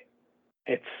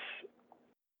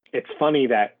it's funny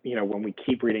that, when we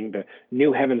keep reading, the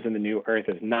new heavens and the new earth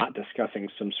is not discussing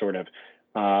some sort of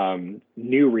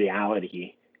new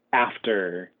reality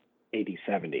after AD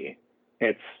 70.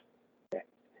 It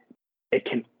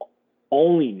can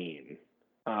only mean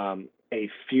a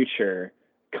future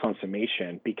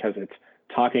consummation, because it's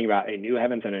talking about a new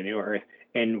heavens and a new earth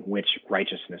in which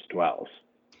righteousness dwells.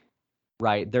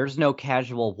 Right. There's no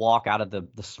casual walk out of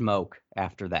the smoke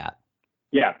after that.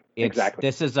 Yeah, exactly.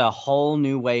 This is a whole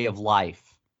new way of life.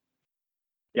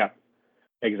 Yeah,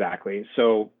 exactly.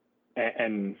 So,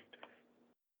 and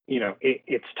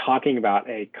it's talking about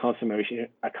a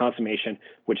consummation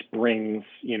which brings,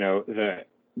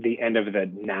 the end of the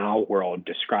now world,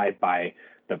 described by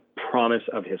the promise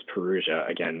of his Parousia,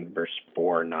 again, verse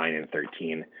 4, 9, and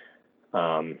 13.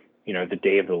 The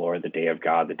day of the Lord, the day of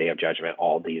God, the day of judgment,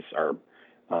 all these are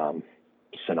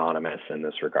synonymous in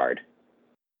this regard.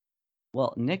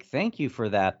 Well, Nick, thank you for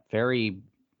that very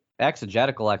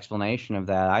exegetical explanation of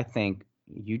that. I think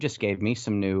you just gave me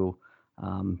some new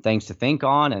things to think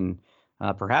on, and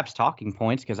perhaps talking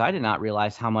points, because I did not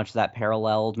realize how much that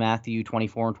paralleled Matthew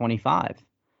 24 and 25.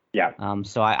 Yeah.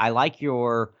 So I like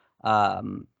your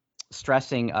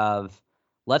stressing of,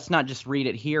 let's not just read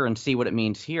it here and see what it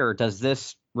means here. Does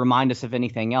this remind us of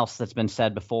anything else that's been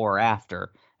said before or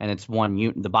after? And it's one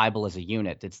unit. The Bible is a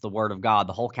unit. It's the Word of God,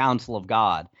 the whole counsel of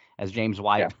God, as James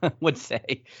White would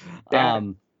say. Yeah.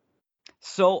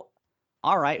 So,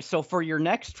 all right. So for your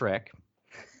next trick,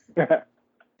 and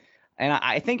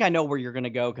I think I know where you're going to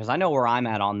go, because I know where I'm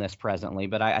at on this presently,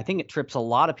 but I think it trips a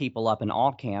lot of people up in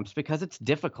all camps because it's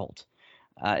difficult.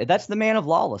 That's the man of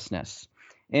lawlessness.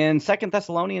 In 2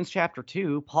 Thessalonians chapter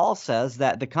 2, Paul says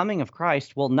that the coming of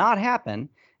Christ will not happen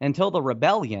until the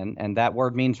rebellion, and that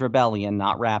word means rebellion,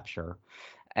 not rapture,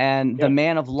 and the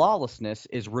man of lawlessness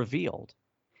is revealed.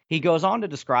 He goes on to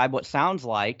describe what sounds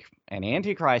like an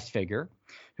antichrist figure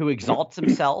who exalts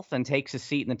himself and takes a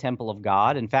seat in the temple of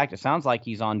God. In fact, it sounds like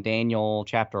he's on Daniel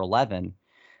chapter 11.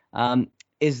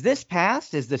 Is this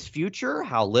past? Is this future?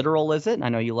 How literal is it? And I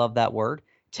know you love that word.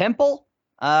 Temple?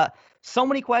 So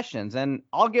many questions. And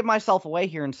I'll give myself away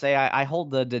here and say I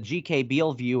hold the G.K.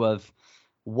 Beale view of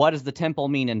what does the temple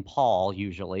mean in Paul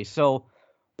usually. So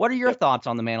what are your thoughts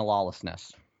on the man of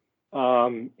lawlessness?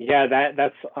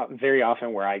 That's very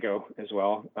often where I go as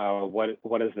well.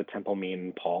 What does the temple mean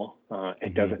in Paul?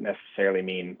 It doesn't necessarily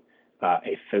mean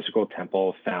a physical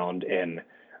temple found in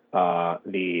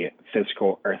the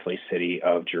physical earthly city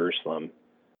of Jerusalem,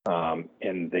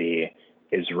 in the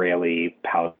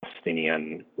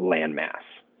Israeli-Palestinian landmass.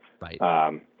 Right.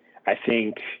 I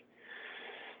think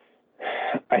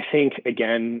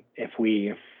again, if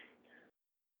we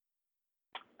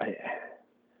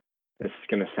this is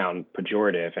going to sound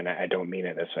pejorative, and I don't mean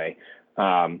it this way.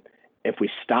 If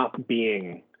we stop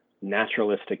being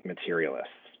naturalistic materialists,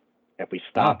 if we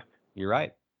stop, you're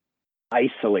right,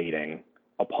 isolating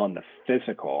upon the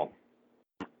physical,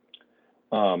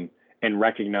 and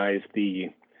recognize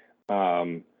the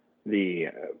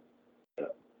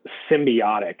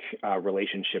symbiotic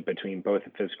relationship between both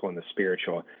the physical and the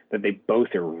spiritual, that they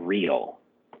both are real,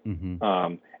 and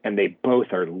they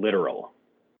both are literal.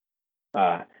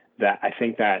 That I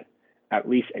think that at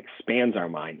least expands our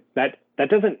mind. That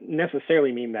doesn't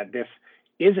necessarily mean that this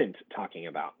isn't talking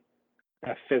about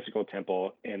a physical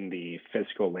temple in the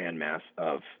physical landmass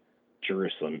of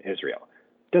Jerusalem, Israel.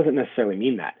 It doesn't necessarily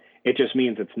mean that. It just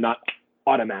means it's not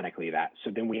automatically that. So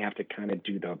then we have to kind of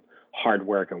do the hard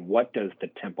work on what does the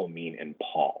temple mean in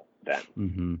Paul then.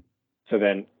 So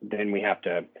then we have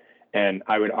to, and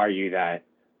I would argue that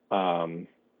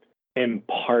in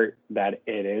part that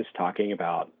it is talking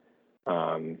about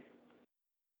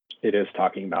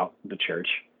the church,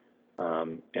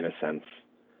 in a sense.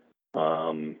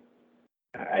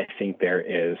 I think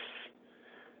it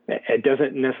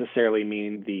doesn't necessarily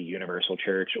mean the universal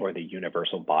church or the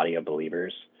universal body of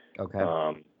believers. Okay.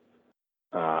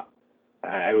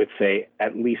 I would say,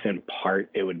 at least in part,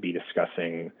 it would be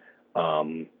discussing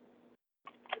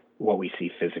what we see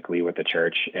physically with the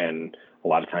church, and a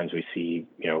lot of times we see,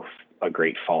 a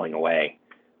great falling away,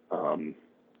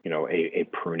 a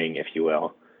pruning, if you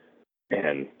will,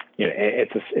 and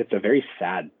it's a very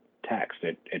sad text.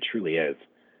 It truly is,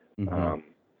 and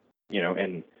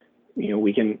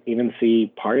we can even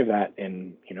see part of that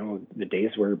in the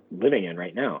days we're living in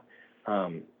right now.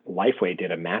 Lifeway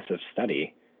did a massive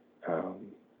study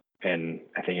and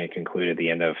I think it concluded the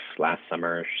end of last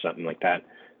summer or something like that,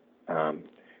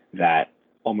 that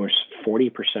almost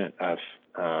 40% of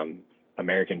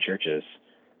American churches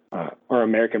or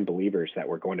American believers that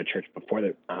were going to church before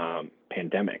the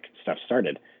pandemic stuff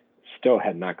started still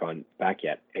had not gone back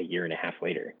yet a year and a half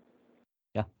later.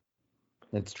 Yeah,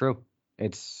 it's true.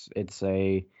 It's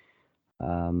a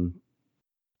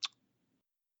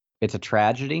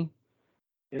tragedy.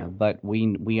 Yeah. But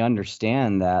we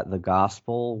understand that the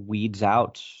gospel weeds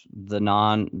out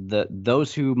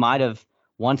those who might have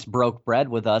once broke bread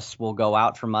with us will go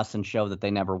out from us and show that they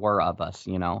never were of us,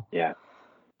 you know? Yeah.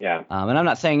 Yeah. And I'm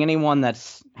not saying anyone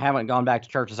that's haven't gone back to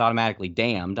church is automatically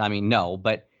damned. I mean, no,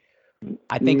 but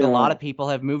I think a lot of people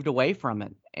have moved away from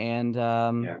it and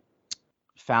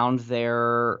found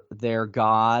their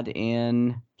God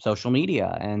in social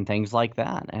media and things like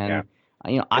that. And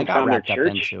I got wrapped up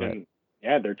into it.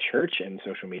 Yeah, their church and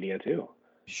social media too.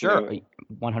 Sure,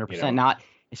 100%. Not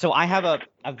so. I have a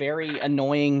very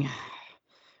annoying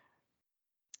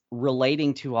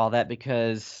relating to all that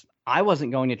because I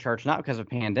wasn't going to church not because of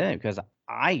pandemic, because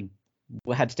I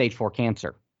had stage 4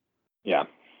 cancer. Yeah,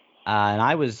 and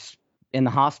I was in the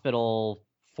hospital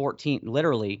 14,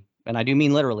 literally, and I do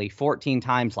mean literally 14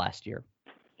 times last year.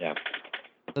 Yeah.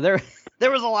 So there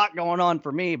was a lot going on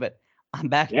for me, but I'm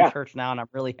back in church now, and I'm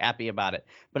really happy about it.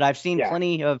 But I've seen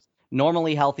plenty of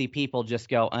normally healthy people just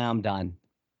go, I'm done.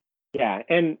 Yeah,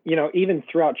 and even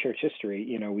throughout church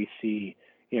history, we see,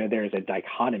 there's a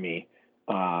dichotomy,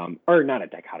 or not a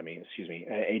dichotomy, excuse me,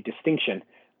 a distinction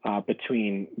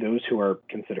between those who are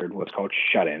considered what's called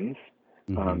shut-ins,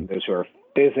 those who are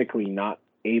physically not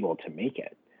able to make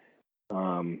it,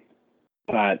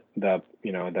 but the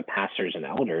pastors and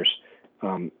elders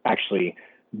actually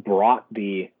brought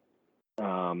the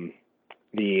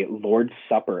Lord's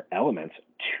Supper elements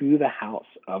to the house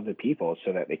of the people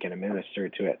so that they can administer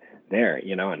to it there,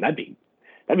 and that'd be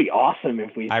awesome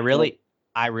if we. I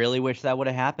really wish that would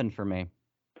have happened for me.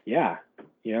 Yeah,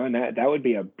 and that would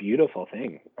be a beautiful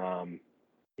thing,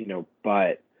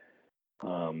 but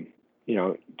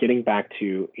getting back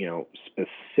to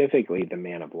specifically the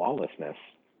man of lawlessness,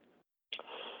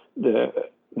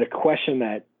 the question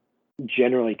that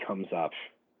generally comes up,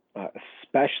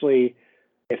 especially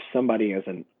if somebody is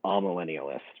an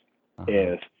amillennialist,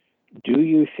 is, do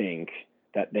you think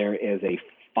that there is a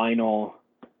final,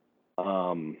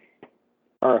 the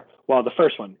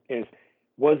first one is,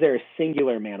 was there a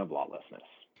singular man of lawlessness?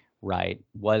 Right.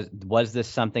 Was this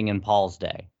something in Paul's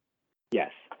day?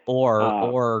 Yes.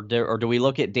 Or do we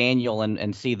look at Daniel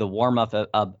and see the warm up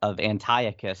of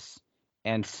Antiochus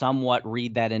and somewhat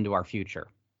read that into our future?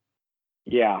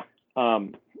 Yeah.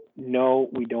 No,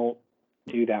 we don't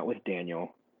do that with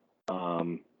Daniel.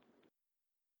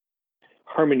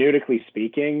 Hermeneutically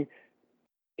speaking,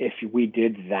 if we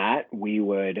did that, we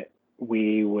would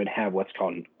have what's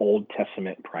called an Old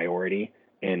Testament priority,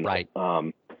 and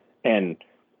and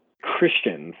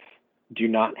Christians do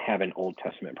not have an Old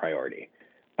Testament priority.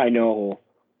 I know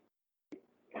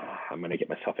I'm going to get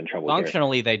myself in trouble.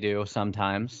 Functionally, here. They do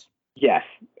sometimes. Yes,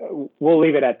 we'll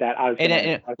leave it at that.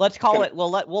 Let's call it.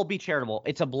 We'll be charitable.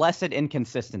 It's a blessed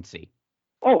inconsistency.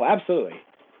 Oh, absolutely.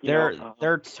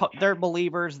 They're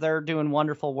believers. They're doing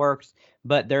wonderful works,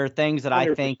 but there are things that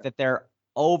 100%. I think that they're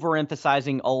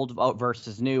overemphasizing old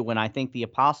versus new. When I think the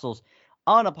apostles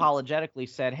unapologetically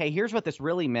said, "Hey, here's what this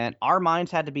really meant." Our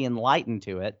minds had to be enlightened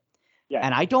to it. Yeah.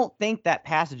 And I don't think that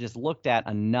passage is looked at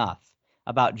enough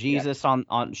about Jesus on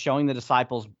showing the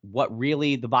disciples what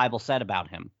really the Bible said about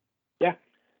him. Yeah.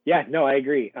 Yeah. No, I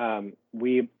agree.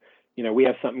 We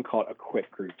have something called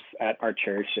Equip groups at our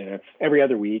church, and it's every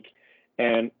other week.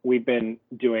 And we've been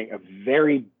doing a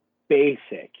very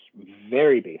basic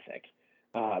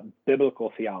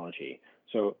biblical theology.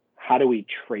 So how do we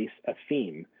trace a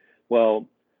theme? Well,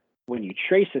 when you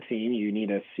trace a theme, you need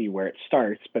to see where it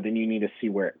starts, but then you need to see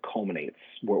where it culminates.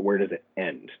 Where does it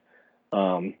end?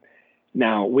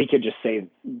 Now, we could just say,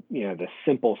 the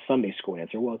simple Sunday school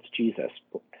answer, well, it's Jesus.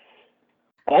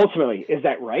 Ultimately, is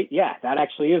that right? Yeah, that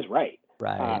actually is right.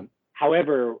 Right.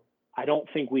 However, I don't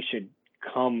think we should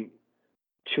come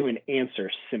to an answer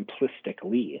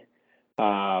simplistically.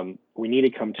 We need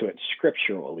to come to it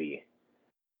scripturally.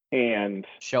 And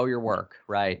show your work,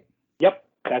 right? Yep,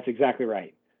 that's exactly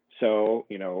right. So,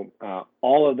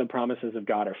 all of the promises of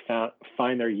God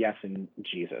find their yes in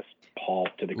Jesus. Paul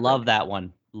to the Love that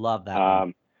one.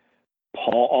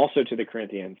 Paul also to the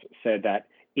Corinthians said that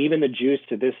even the Jews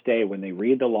to this day, when they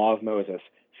read the law of Moses,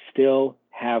 still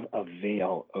have a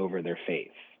veil over their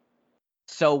faith.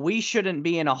 So we shouldn't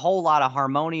be in a whole lot of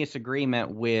harmonious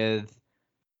agreement with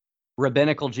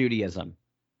rabbinical Judaism.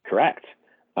 Correct.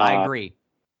 I agree.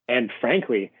 And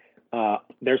frankly,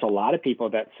 there's a lot of people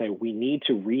that say we need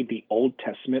to read the Old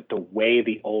Testament the way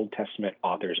the Old Testament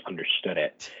authors understood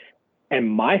it. And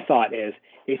my thought is,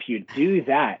 if you do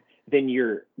that, then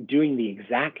you're doing the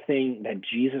exact thing that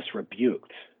Jesus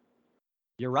rebuked.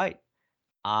 You're right.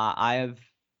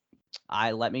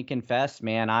 Let me confess,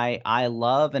 man, I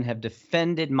love and have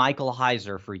defended Michael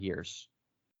Heiser for years.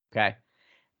 Okay.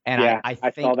 And yeah, I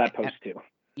think, saw that post too.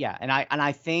 Yeah. And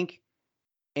I think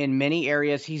in many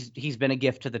areas he's been a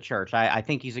gift to the church. I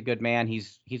think he's a good man.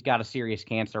 He's got a serious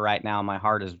cancer right now. My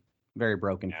heart is very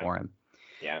broken for him.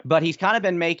 Yeah. But he's kind of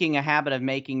been making a habit of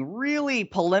making really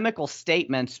polemical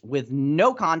statements with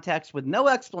no context, with no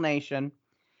explanation.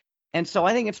 And so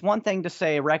I think it's one thing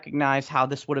to recognize how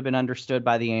this would have been understood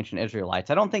by the ancient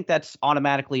Israelites. I don't think that's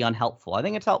automatically unhelpful. I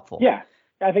think it's helpful. Yeah,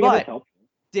 I think it is helpful.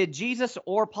 Did Jesus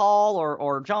or Paul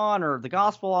or John or the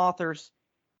gospel authors,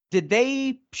 did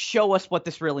they show us what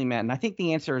this really meant? And I think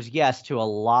the answer is yes to a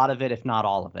lot of it, if not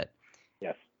all of it.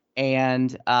 Yes.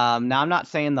 And now I'm not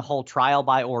saying the whole trial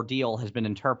by ordeal has been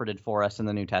interpreted for us in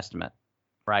the New Testament,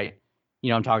 right?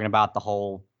 I'm talking about the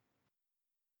whole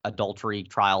adultery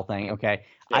trial thing. Okay.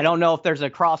 Yeah. I don't know if there's a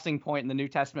crossing point in the New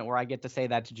Testament where I get to say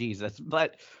that to Jesus,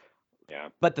 but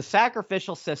the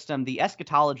sacrificial system, the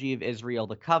eschatology of Israel,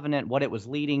 the covenant, what it was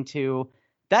leading to,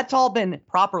 that's all been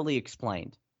properly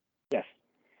explained. Yes.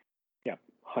 Yeah.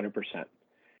 100%.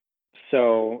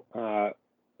 So,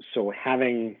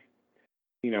 having,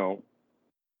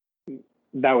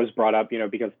 that was brought up,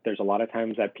 because there's a lot of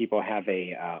times that people have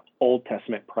a Old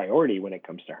Testament priority when it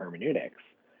comes to hermeneutics.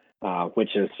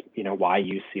 Which is, why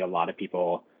you see a lot of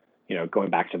people,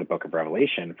 going back to the book of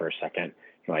Revelation for a second,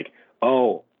 you're like,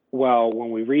 oh, well,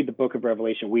 when we read the book of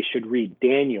Revelation, we should read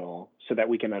Daniel so that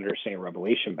we can understand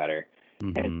Revelation better.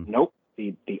 Mm-hmm. And nope,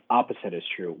 the opposite is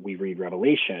true. We read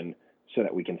Revelation so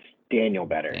that we can see Daniel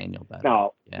better.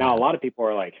 Now, a lot of people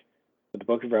are like, the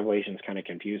book of Revelation is kind of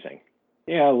confusing.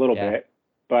 Yeah, a little bit,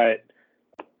 but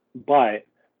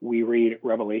we read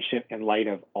Revelation in light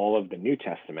of all of the New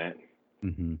Testament.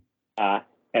 Mm-hmm.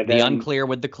 And the unclear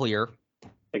with the clear.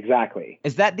 Exactly.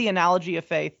 Is that the analogy of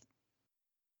faith?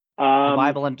 The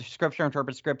Bible and Scripture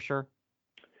interprets Scripture.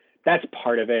 That's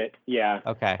part of it. Yeah.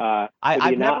 Okay.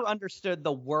 I've never understood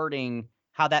the wording,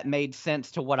 how that made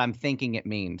sense to what I'm thinking it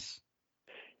means.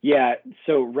 Yeah.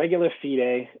 So regula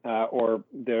fide, or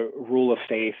the rule of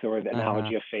faith, or the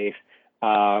analogy of faith,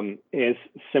 is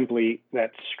simply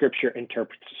that Scripture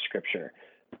interprets Scripture.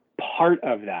 Part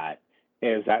of that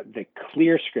is that the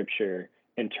clear Scripture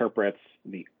interprets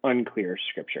the unclear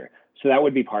Scripture. So that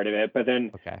would be part of it. But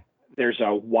then there's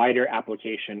a wider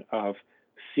application of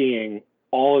seeing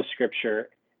all of Scripture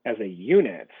as a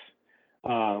unit.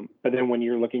 But then when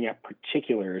you're looking at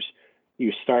particulars,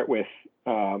 you start with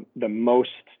the most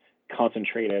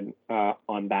concentrated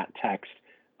on that text.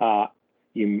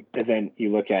 Then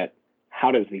you look at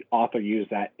how does the author use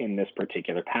that in this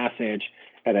particular passage,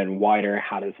 and then wider,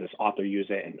 how does this author use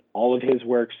it in all of his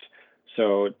works?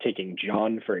 So taking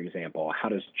John, for example, how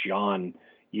does John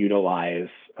utilize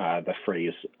the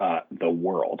phrase the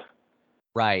world?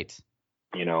 Right.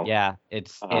 Yeah,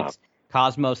 it's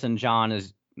cosmos and John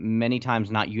is many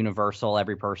times not universal,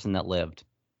 every person that lived.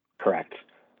 Correct.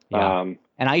 Yeah.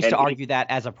 And I used to argue that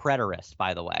as a preterist,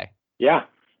 by the way. Yeah,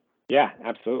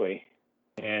 absolutely.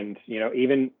 And,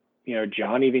 even,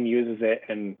 John even uses it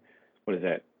in, what is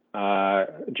it?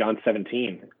 John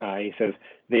 17. He says,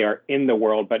 they are in the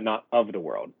world, but not of the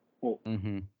world. Well,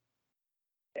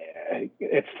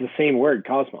 it's the same word,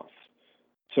 cosmos.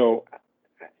 So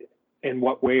in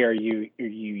what way are you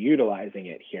utilizing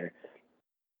it here?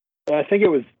 I think it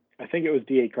was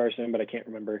D.A. Carson, but I can't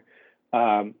remember.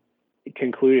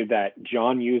 Concluded that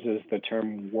John uses the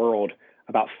term world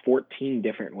about 14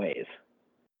 different ways.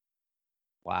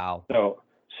 Wow.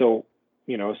 So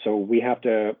we have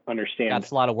to understand.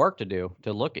 That's a lot of work to do,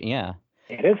 to look at. Yeah.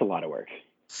 It is a lot of work.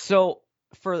 So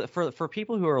for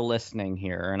people who are listening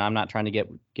here, and I'm not trying to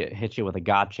hit you with a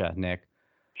gotcha, Nick.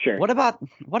 Sure. What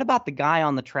about the guy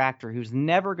on the tractor who's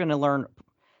never going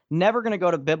to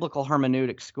go to biblical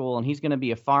hermeneutic school, and he's going to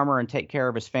be a farmer and take care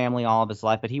of his family all of his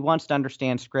life, but he wants to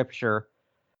understand Scripture?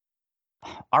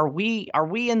 Are we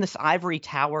in this ivory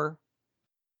tower?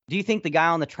 Do you think the guy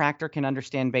on the tractor can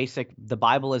understand the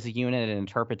Bible as a unit and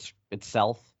interprets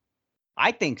itself?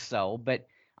 I think so, but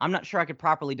I'm not sure I could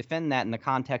properly defend that in the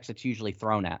context that's usually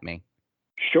thrown at me.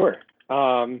 Sure.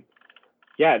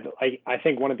 Yeah, I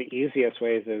think one of the easiest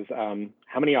ways is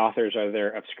how many authors are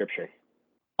there of Scripture?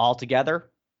 Altogether?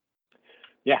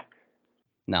 Yeah.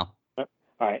 No. All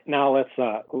right. Now let's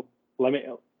let me.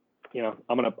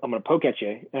 I'm gonna poke at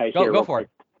you. Go for it.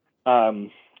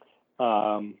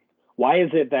 Why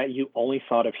is it that you only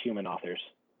thought of human authors?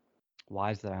 Why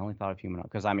is that I only thought of human?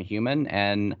 Because I'm a human,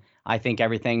 and I think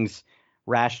everything's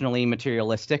rationally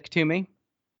materialistic to me.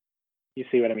 You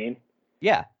see what I mean?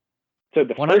 Yeah. So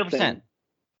the 100%. first thing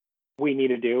we need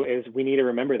to do is we need to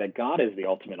remember that God is the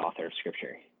ultimate author of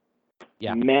Scripture.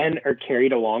 Yeah. Men are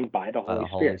carried along by the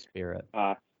Holy Spirit.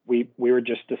 We were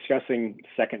just discussing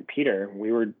 2 Peter.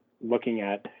 We were looking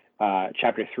at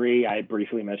chapter 3. I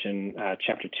briefly mentioned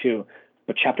chapter 2,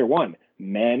 but chapter 1,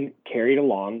 men carried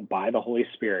along by the Holy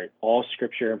Spirit. All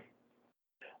Scripture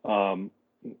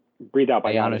breathed out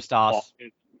by God as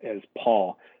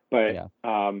Paul. But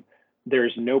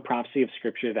there's no prophecy of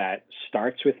Scripture that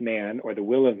starts with man or the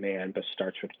will of man, but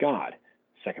starts with God.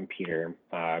 2 Peter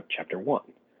chapter 1.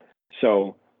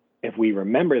 So if we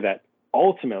remember that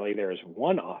ultimately there is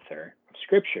one author of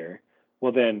Scripture,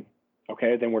 well then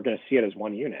we're going to see it as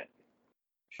one unit.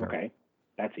 Sure. Okay,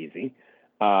 that's easy.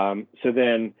 So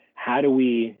then how do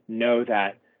we know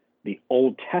that the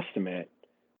Old Testament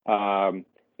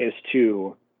is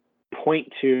to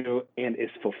point to and is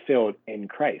fulfilled in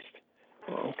Christ?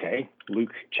 Okay,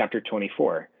 Luke chapter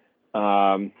 24,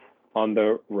 on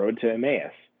the road to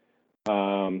Emmaus.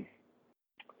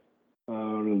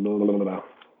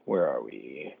 Where are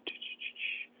we?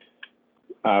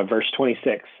 Verse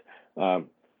 26.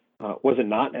 Was it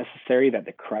not necessary that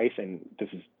the Christ, and this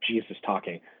is Jesus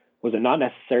talking, was it not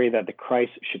necessary that the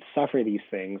Christ should suffer these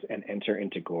things and enter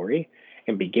into glory?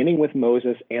 And beginning with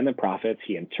Moses and the prophets,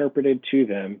 he interpreted to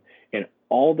them in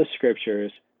all the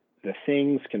Scriptures the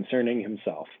things concerning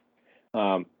himself.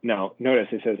 Now, notice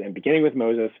it says, and beginning with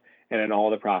Moses and in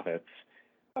all the prophets.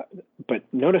 But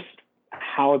notice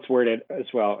how it's worded as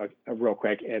well, real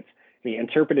quick. It's he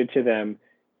interpreted to them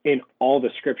in all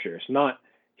the Scriptures, not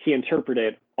he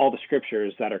interpreted all the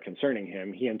Scriptures that are concerning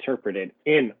him. He interpreted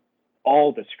in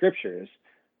all the Scriptures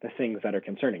the things that are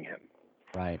concerning him.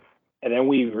 Right. And then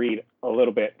we read a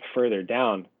little bit further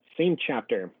down, same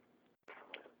chapter,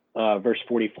 verse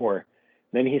 44.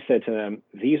 Then he said to them,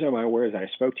 these are my words I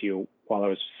spoke to you while I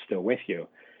was still with you,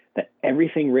 that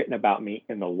everything written about me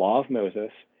in the law of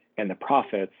Moses and the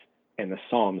prophets and the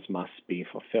Psalms must be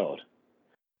fulfilled.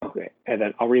 Okay, and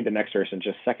then I'll read the next verse in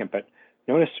just a second, but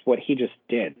notice what he just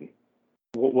did.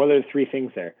 What are the three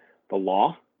things there? The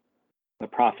law, the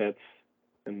prophets,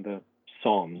 and the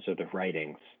Psalms, or the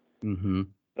writings. Mm-hmm.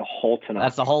 The whole Tanakh.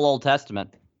 That's the whole Old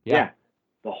Testament. Yeah,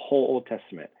 the whole Old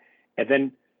Testament. And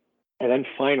then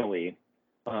finally,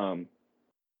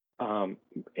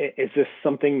 is this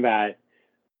something that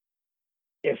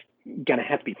is going to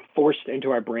have to be forced into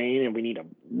our brain and we need to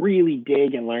really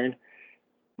dig and learn?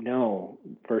 No.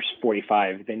 Verse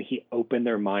 45, then he opened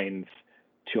their minds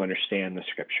to understand the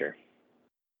Scripture.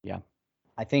 Yeah.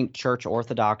 I think church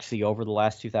orthodoxy over the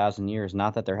last 2,000 years,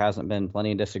 not that there hasn't been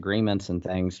plenty of disagreements and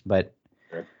things, but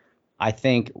sure. I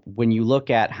think when you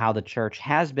look at how the church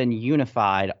has been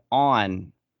unified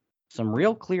on some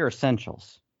real clear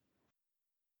essentials,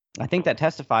 I think that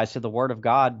testifies to the Word of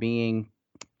God being,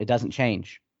 it doesn't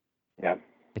change. Yeah.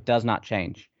 It does not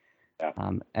change. Yeah.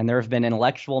 And there have been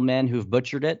intellectual men who've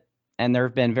butchered it, and there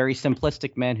have been very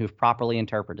simplistic men who've properly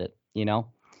interpreted it, you know?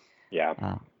 Yeah.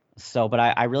 But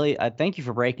I really thank you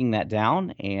for breaking that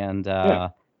down. And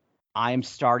I'm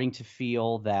starting to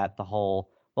feel that the whole,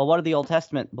 well, what do the Old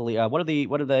Testament believe? What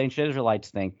do the ancient Israelites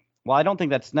think? Well, I don't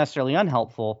think that's necessarily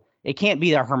unhelpful. It can't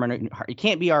be our It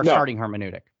can't be our starting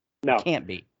hermeneutic. No. It can't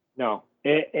be. No.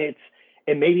 It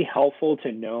may be helpful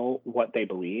to know what they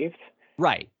believed.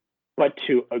 Right. But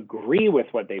to agree with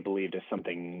what they believed is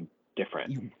something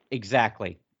different.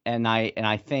 Exactly. And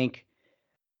I think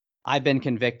I've been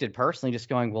convicted personally just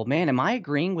going, well, man, am I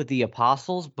agreeing with the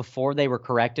apostles before they were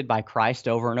corrected by Christ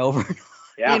over and over?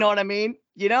 Yeah. You know what I mean?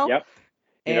 You know? Yep.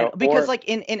 And because like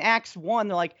in Acts 1,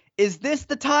 they're like, is this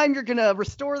the time you're going to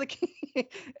restore the king?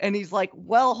 And he's like,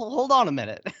 well, hold on a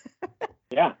minute.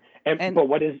 Yeah. But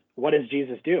what does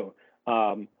Jesus do?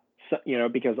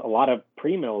 Because a lot of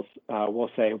premills will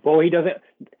say, well, he doesn't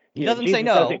say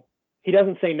no. He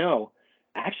doesn't say no.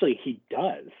 Actually, he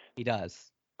does. He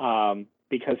does.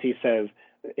 Because he says,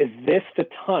 is this the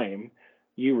time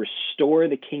you restore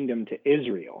the kingdom to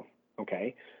Israel?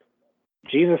 Okay.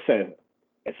 Jesus says,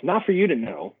 it's not for you to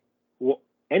know. Well,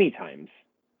 any times.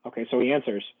 Okay. So he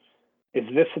answers, is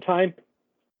this the time?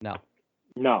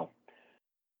 No.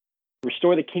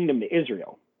 Restore the kingdom to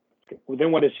Israel. Okay. Well,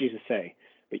 then what does Jesus say?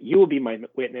 But you will be my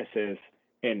witnesses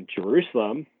in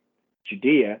Jerusalem,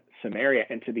 Judea, Samaria,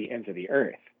 and to the ends of the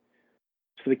earth.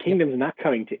 So the kingdom is not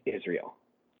coming to Israel.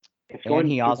 It's going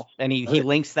he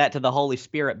links that to the Holy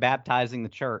Spirit baptizing the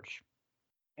church.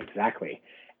 Exactly.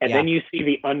 And then you see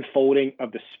the unfolding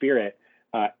of the Spirit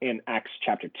in Acts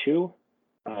chapter 2,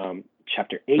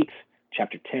 chapter 8,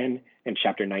 chapter 10, and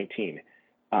chapter 19.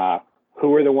 Who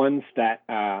were the ones that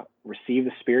received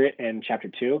the Spirit in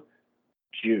chapter 2?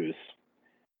 Jews.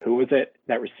 Who was it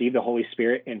that received the Holy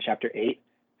Spirit in chapter 8?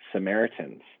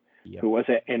 Samaritans. Yep. Who was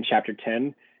it in chapter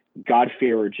 10?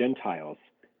 God-fearer Gentiles.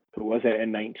 Who was it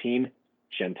in 19?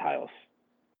 Gentiles.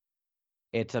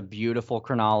 It's a beautiful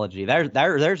chronology.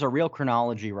 There's a real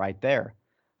chronology right there.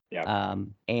 Yeah.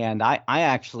 And I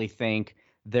actually think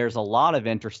there's a lot of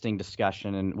interesting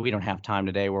discussion, and we don't have time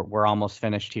today. We're almost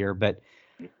finished here, but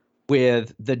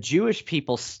with the Jewish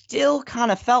people still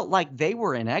kind of felt like they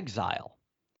were in exile.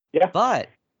 Yeah. But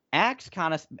Acts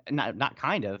kind of not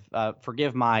kind of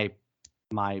forgive the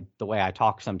way I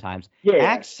talk sometimes. Yeah.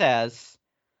 Acts says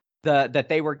that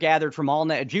they were gathered from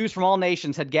Jews from all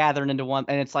nations had gathered into one,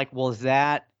 and it's like, well, is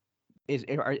the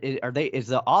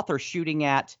author shooting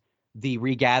at the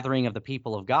regathering of the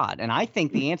people of God? And I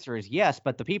think the answer is yes,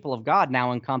 but the people of God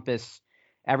now encompass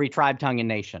every tribe, tongue, and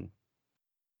nation.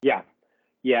 Yeah.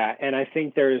 Yeah. And I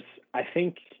think that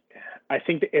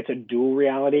it's a dual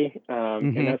reality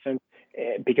in that sense,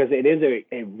 because it is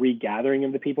a regathering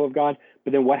of the people of God,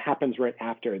 but then what happens right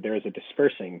after? There is a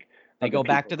dispersing. They go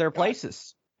back to their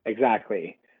places.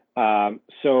 Exactly.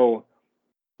 So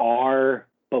are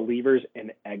believers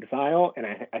in exile? And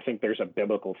I think there's a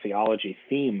biblical theology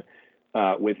theme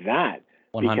with that.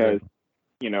 100.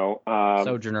 Because,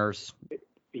 sojourners.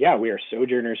 Yeah, we are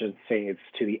sojourners and saints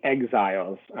to the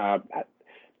exiles.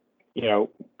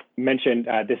 Mentioned,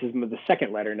 this is the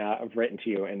second letter now I've written to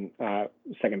you in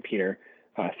 2 Peter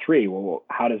 3. Well,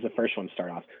 how does the first one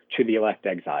start off? To the elect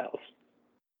exiles.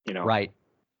 Right.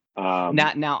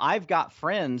 Now I've got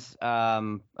friends. I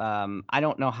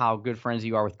don't know how good friends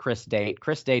you are with Chris Date.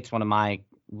 Chris Date's one of my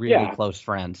really close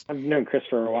friends. I've known Chris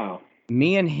for a while.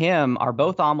 Me and him are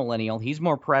both amillennial. He's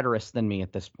more preterist than me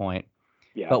at this point.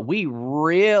 Yeah. But we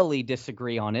really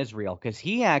disagree on Israel, because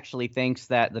he actually thinks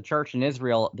that the church in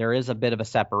Israel, there is a bit of a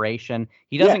separation.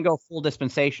 He doesn't go full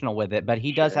dispensational with it, but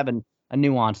he does have a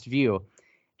nuanced view.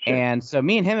 Sure. And so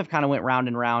me and him have kind of went round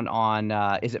and round on,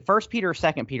 is it 1 Peter or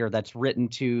 2 Peter that's written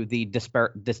to the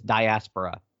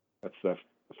diaspora? That's the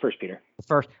 1 Peter. The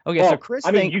first. Okay, well, so Chris,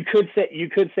 you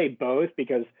could say both,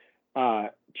 because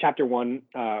chapter 1,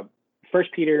 1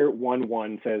 Peter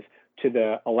 1:1 says, to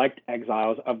the elect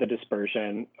exiles of the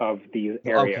dispersion of these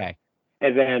areas. Okay.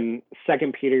 And then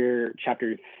 2 Peter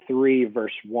chapter 3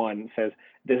 verse 1 says,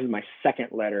 this is my second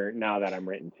letter now that I'm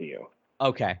written to you.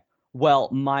 Okay. Well,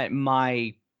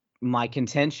 my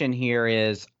contention here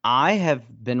is I have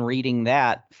been reading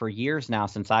that for years now,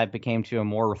 since I became to a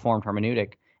more reformed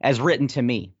hermeneutic, as written to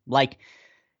me, like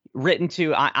written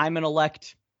to, I'm an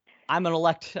elect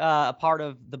part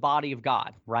of the body of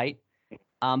God, right?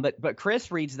 But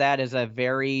Chris reads that as a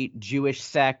very Jewish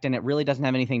sect, and it really doesn't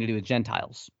have anything to do with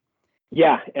Gentiles.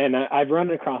 Yeah, and I've run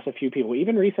across a few people,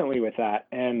 even recently, with that.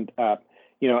 And,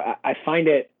 I find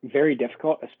it very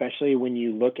difficult, especially when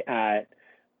you look at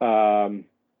 2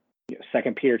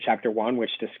 Peter chapter 1,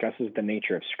 which discusses the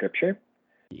nature of Scripture.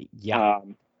 Yeah.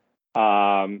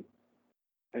 Also,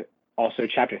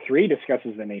 chapter 3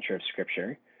 discusses the nature of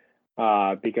Scripture,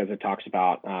 because it talks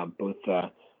about both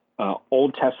the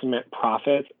Old Testament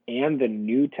prophets and the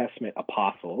New Testament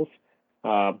apostles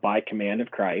by command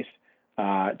of Christ.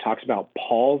 It talks about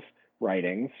Paul's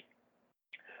writings.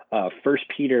 1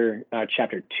 Peter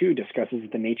chapter 2 discusses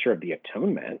the nature of the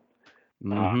atonement,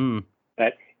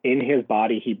 that in his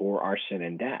body he bore our sin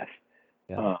and death.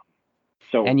 Yeah.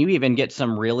 And you even get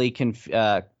some really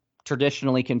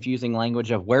traditionally confusing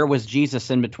language of where was Jesus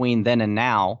in between then and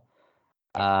now,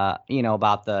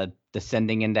 about the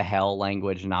descending into hell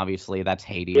language, and obviously that's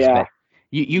Hades. Yeah. But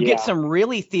you get some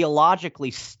really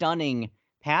theologically stunning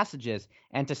passages,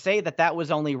 and to say that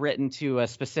was only written to a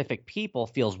specific people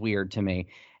feels weird to me.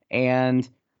 And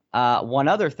one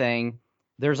other thing,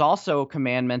 there's also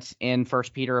commandments in 1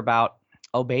 Peter about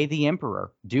obey the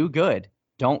emperor, do good,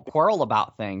 don't quarrel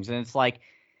about things. And it's like,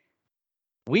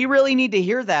 we really need to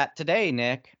hear that today,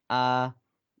 Nick. Am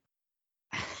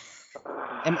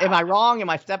I wrong? Am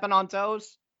I stepping on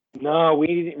toes? No,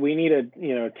 we need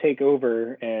to take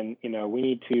over, and we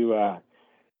need to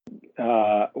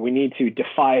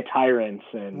defy tyrants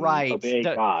and obey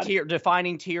God.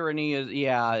 Defining tyranny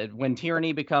is when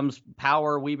tyranny becomes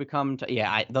power, we become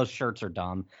those shirts are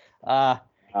dumb.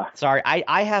 Sorry,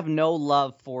 I have no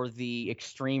love for the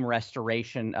extreme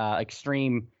restoration,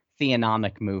 extreme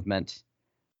theonomic movement.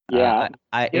 Yeah,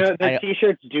 the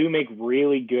t-shirts do make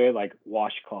really good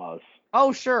washcloths.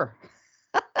 Oh, sure.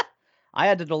 I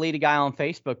had to delete a guy on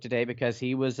Facebook today because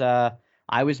he was I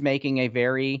was making a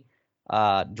very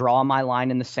draw my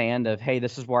line in the sand of, hey,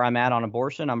 this is where I'm at on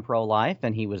abortion. I'm pro-life,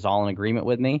 and he was all in agreement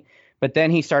with me. But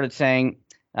then he started saying,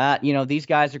 these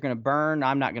guys are going to burn.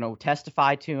 I'm not going to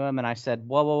testify to them. And I said,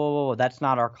 whoa, whoa, whoa, whoa, that's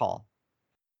not our call.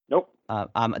 Nope.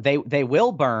 They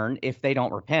will burn if they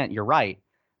don't repent. You're right,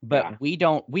 but we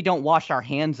don't wash our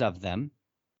hands of them.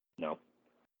 No.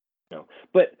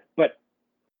 But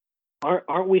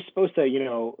aren't we supposed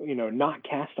to not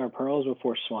cast our pearls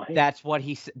before swine? That's what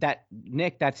he said.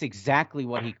 Nick, that's exactly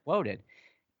what he quoted.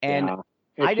 And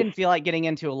I didn't feel like getting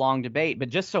into a long debate, but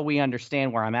just so we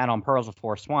understand where I'm at on pearls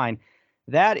before swine,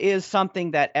 that is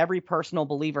something that every personal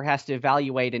believer has to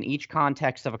evaluate in each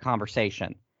context of a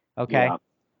conversation. Okay. Yeah.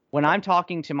 When I'm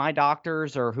talking to my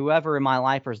doctors or whoever in my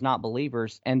life is not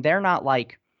believers, and they're not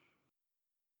like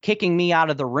kicking me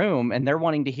out of the room and they're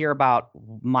wanting to hear about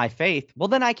my faith, well,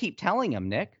 then I keep telling them,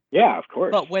 Nick. Yeah, of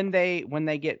course. But when they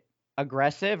get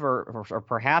aggressive or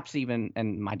perhaps even,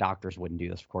 and my doctors wouldn't do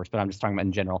this, of course, but I'm just talking about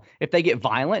in general, if they get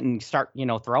violent and start,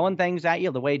 throwing things at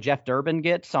you the way Jeff Durbin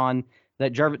gets on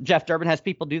that, Jeff Durbin has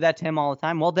people do that to him all the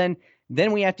time. Well, then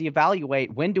we have to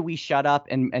evaluate, when do we shut up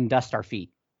and dust our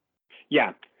feet?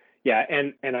 Yeah. Yeah.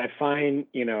 And I find,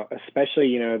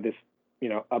 especially, this,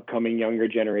 upcoming younger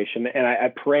generation. And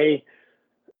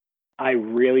I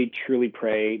really, truly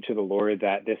pray to the Lord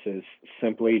that this is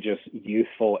simply just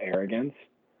youthful arrogance.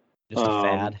 Just a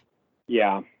fad.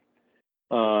 Yeah.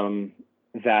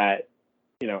 That,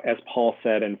 as Paul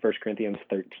said in 1 Corinthians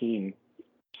 13,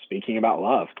 speaking about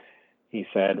love, he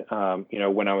said,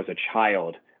 when I was a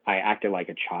child, I acted like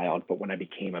a child, but when I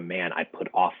became a man, I put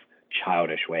off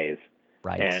childish ways.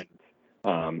 Right.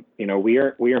 And, we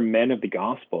are men of the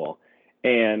gospel.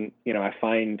 And, I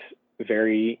find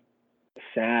very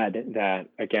sad that,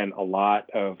 again, a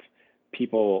lot of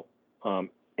people, and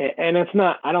it's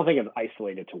not, I don't think it's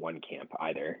isolated to one camp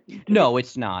either. No,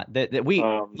 it's not.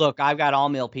 Look, I've got all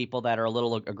male people that are a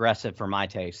little aggressive for my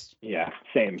taste. Yeah,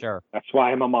 same. Sure. That's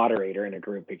why I'm a moderator in a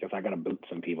group, because I got to boot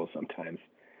some people sometimes.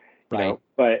 Right.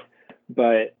 But,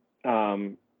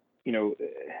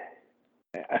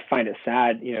 I find it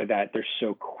sad, that they're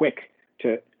so quick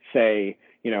to say,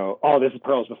 this is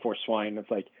pearls before swine.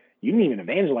 It's like, you didn't even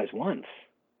evangelize once.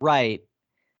 Right.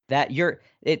 That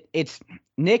it's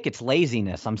Nick, it's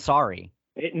laziness. I'm sorry.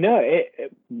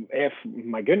 If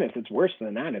my goodness, it's worse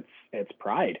than that. It's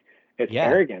pride. It's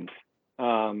arrogance.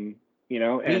 And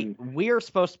we are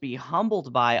supposed to be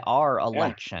humbled by our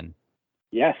election.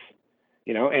 Yes.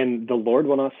 And the Lord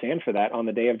will not stand for that on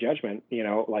the day of judgment.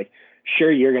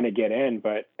 Sure, you're going to get in,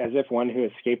 but as if one who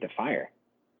escaped a fire.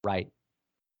 Right.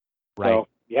 So,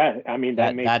 yeah, I mean,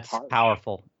 that's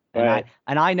powerful. But,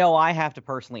 and I know I have to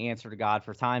personally answer to God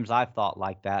for times I've thought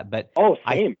like that. But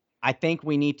same. I think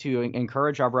we need to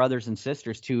encourage our brothers and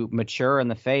sisters to mature in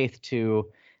the faith,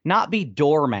 to not be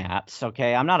doormats.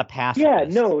 Okay, I'm not a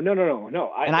pacifist. Yeah, no.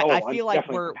 I feel like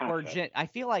I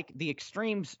feel like the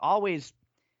extremes always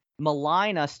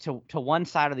malign us to one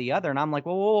side or the other, and I'm like,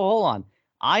 whoa, hold on.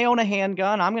 I own a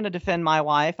handgun. I'm going to defend my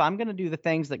wife. I'm going to do the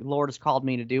things that the Lord has called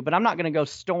me to do, but I'm not going to go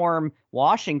storm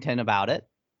Washington about it.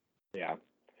 Yeah.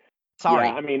 Sorry.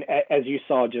 Yeah, I mean, as you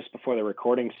saw just before the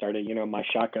recording started, my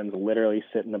shotgun's literally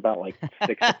sitting about like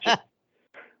 6 inches.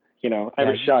 I have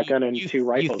a shotgun and 2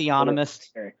 rifles. You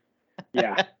theonomist.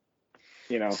 Yeah.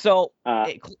 So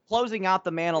closing out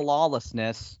the man of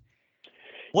lawlessness,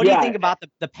 what do you think about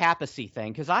the papacy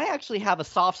thing? Because I actually have a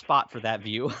soft spot for that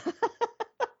view.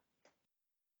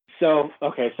 So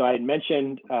I had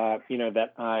mentioned,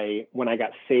 that when I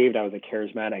got saved, I was a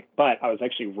charismatic, but I was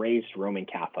actually raised Roman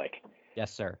Catholic.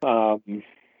 Yes, sir.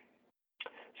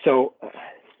 So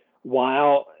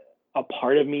while a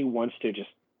part of me wants to just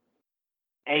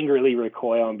angrily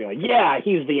recoil and be like, yeah,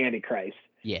 he's the Antichrist.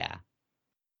 Yeah.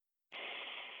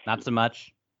 Not so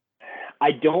much.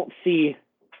 I don't see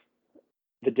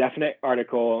the definite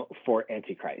article for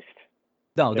Antichrist.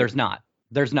 No, there's not.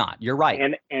 There's not. You're right.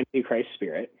 And Antichrist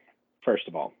spirit, first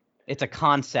of all. It's a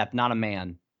concept, not a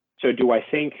man. So do I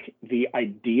think the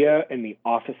idea and the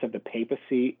office of the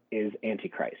papacy is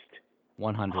Antichrist?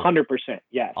 100%,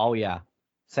 yes. Oh, yeah.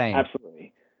 Same.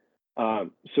 Absolutely.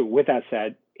 So with that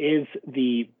said, is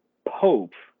the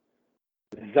Pope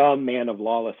the man of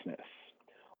lawlessness?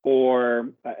 Or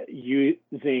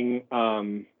using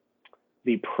the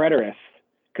preterist?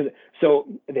 So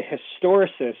the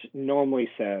historicist normally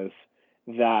says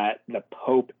that the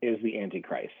Pope is the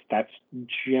Antichrist. That's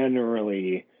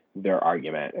generally their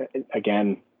argument.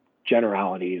 Again,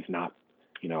 generality is not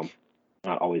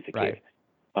always the case.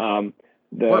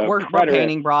 We're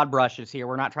painting broad brushes here.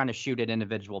 We're not trying to shoot at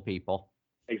individual people.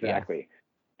 Exactly.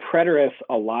 Yeah. Preterists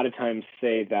a lot of times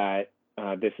say that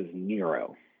this is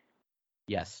Nero.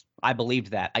 Yes, I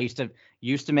believed that. I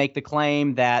used to make the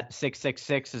claim that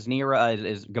 666 is Nero,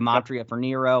 is gematria for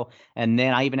Nero, and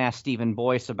then I even asked Stephen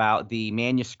Boyce about the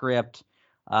manuscript.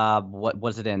 What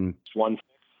was it in? 1.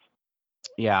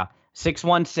 Yeah,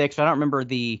 616. I don't remember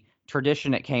the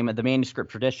tradition it came, the manuscript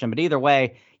tradition, but either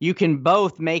way, you can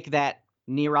both make that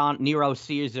Nero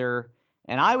Caesar,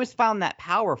 and I always found that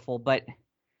powerful, but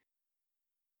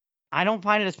I don't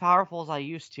find it as powerful as I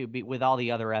used to be with all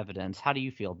the other evidence. How do you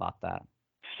feel about that?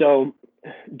 So,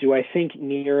 do I think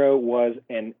Nero was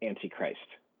an antichrist?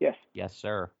 Yes. Yes,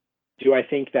 sir. Do I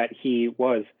think that he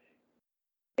was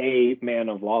a man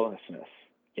of lawlessness?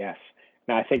 Yes.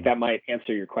 Now, I think that might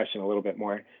answer your question a little bit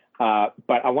more.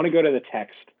 But I want to go to the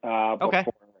text Okay.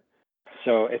 before.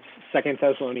 So it's 2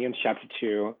 Thessalonians chapter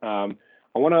 2. I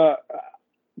want to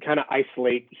kind of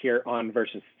isolate here on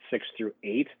verses 6 through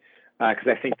 8, because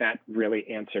I think that really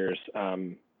answers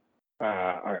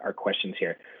our questions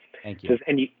here. Thank you. It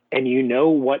says, and you know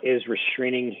what is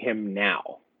restraining him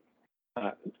now.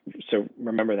 So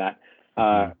remember that.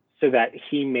 So that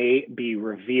he may be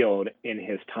revealed in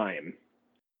his time.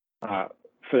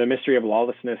 For the mystery of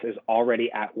lawlessness is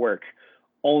already at work.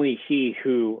 Only he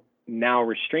who now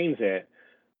restrains it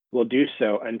will do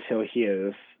so until he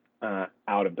is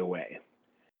out of the way.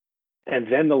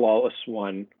 And then the lawless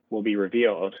one will be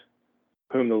revealed,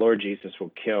 whom the Lord Jesus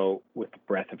will kill with the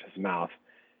breath of his mouth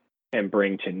and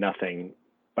bring to nothing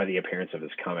by the appearance of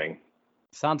his coming.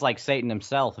 Sounds like Satan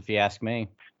himself, if you ask me.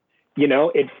 You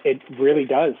know, it really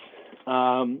does.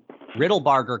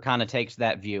 Riddlebarger kind of takes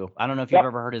that view. I don't know if you've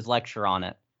ever heard his lecture on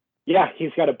it. Yeah,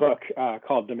 he's got a book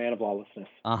called The Man of Lawlessness.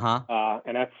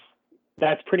 And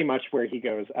that's pretty much where he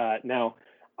goes. Now,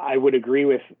 I would agree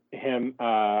with him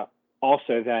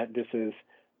also that this is,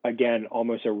 again,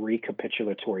 almost a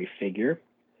recapitulatory figure.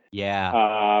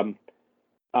 Yeah.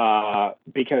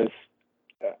 Because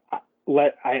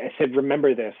I said,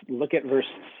 remember this. Look at verse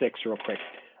 6 real quick.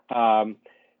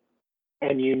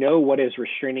 And you know what is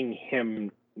restraining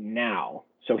him now.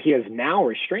 So he is now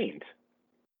restrained.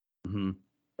 Mm-hmm.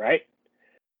 Right?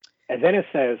 And then it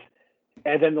says,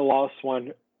 and then the lawless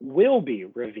one will be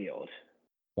revealed.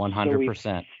 100%.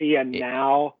 So we see a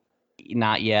now,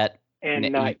 not yet,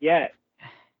 and not yet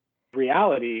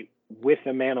reality with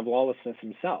the man of lawlessness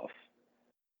himself.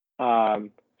 So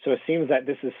it seems that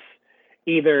this is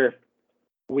either,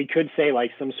 we could say like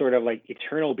some sort of like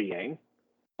eternal being.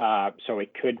 So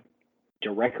it could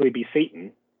directly be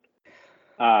Satan.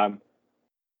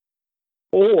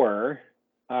 Or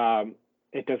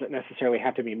it doesn't necessarily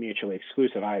have to be mutually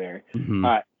exclusive either. Mm-hmm.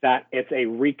 That it's a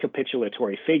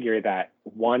recapitulatory figure that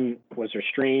one was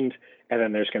restrained, and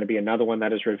then there's going to be another one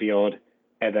that is revealed,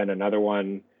 and then another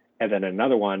one, and then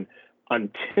another one,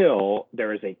 until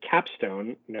there is a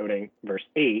capstone, noting verse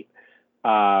 8,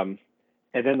 and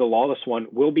then the lawless one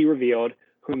will be revealed,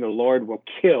 whom the Lord will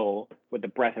kill with the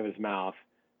breath of his mouth,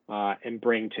 and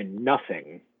bring to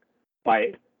nothing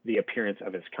by the appearance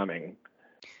of his coming.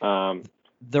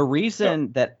 The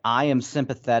reason that I am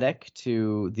sympathetic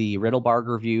to the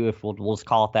Riddlebarger view, if we'll just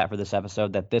call it that for this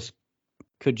episode, that this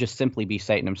could just simply be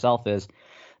Satan himself, is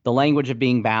the language of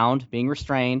being bound, being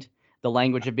restrained, the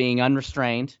language of being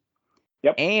unrestrained,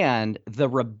 and the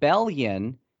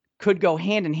rebellion could go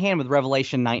hand in hand with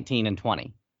Revelation 19 and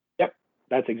 20. Yep,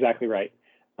 that's exactly right.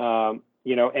 And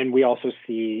we also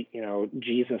see,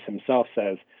 Jesus himself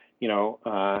says,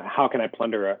 how can I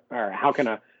how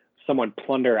can someone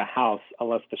plunder a house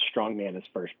unless the strong man is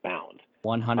first bound?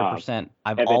 100%.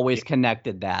 I've always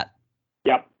connected that.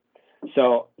 Yep.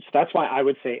 So that's why I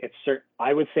would say it's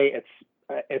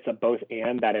a both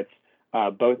and, that it's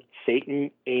both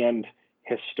Satan and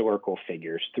historical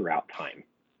figures throughout time.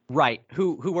 Right.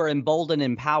 Who were emboldened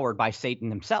and empowered by Satan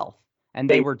himself, and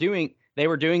they were doing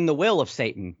the will of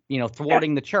Satan,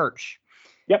 thwarting the church.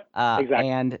 Yep. Exactly.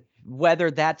 And whether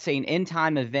that's an end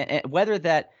time event, whether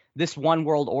that this one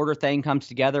world order thing comes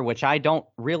together, which I don't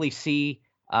really see.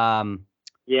 I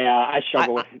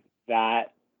struggle with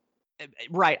that.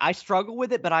 Right. I struggle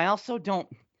with it, but I also don't,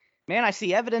 I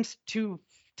see evidence to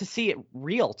see it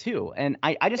real too. And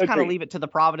I just kind of leave it to the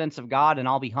providence of God, and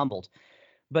I'll be humbled.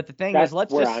 But the thing is,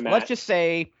 let's just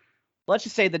say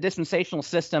the dispensational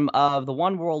system of the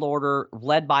one world order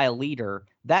led by a leader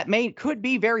that could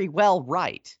be very well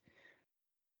right,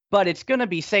 but it's going to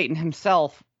be Satan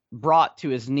himself brought to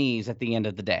his knees at the end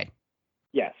of the day.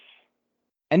 Yes.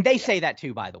 And they say that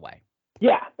too, by the way.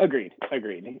 Yeah, agreed. I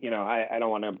don't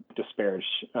want to disparage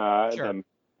them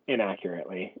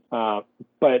inaccurately. But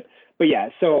yeah,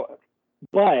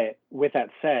 but with that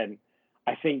said,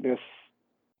 I think this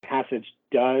passage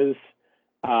does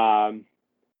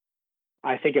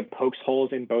I think it pokes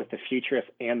holes in both the futurist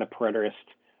and the preterist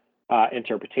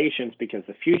interpretations, because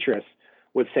the futurists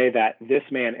would say that this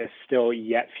man is still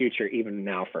yet future even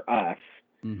now for us,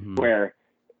 where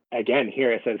again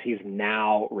here it says he's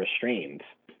now restrained.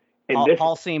 And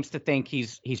Paul seems to think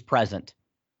he's present.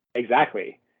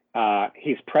 Exactly.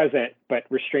 He's present, but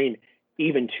restrained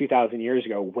even 2,000 years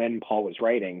ago when Paul was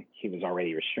writing, he was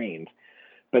already restrained.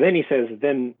 But then he says,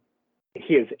 then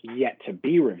he is yet to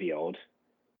be revealed.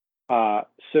 So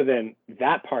then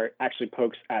that part actually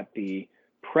pokes at the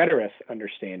preterist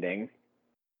understanding.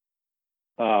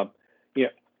 There's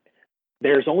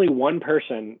only one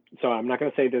person, so I'm not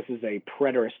going to say this is a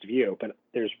preterist view, but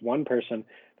there's one person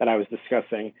that I was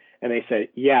discussing, and they said,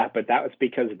 yeah, but that was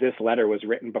because this letter was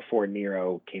written before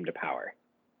Nero came to power.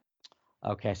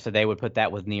 Okay, so they would put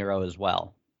that with Nero as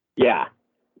well. Yeah.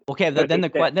 Okay, then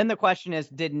the question is,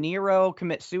 did Nero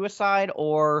commit suicide,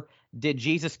 or did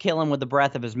Jesus kill him with the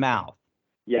breath of his mouth?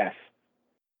 Yes.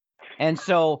 And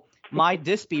so my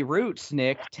Dispy roots,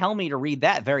 Nick, tell me to read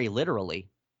that very literally.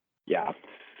 Yeah.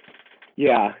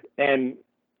 Yeah. And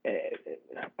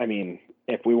I mean,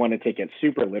 if we want to take it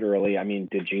super literally, I mean,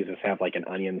 did Jesus have like an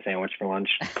onion sandwich for lunch?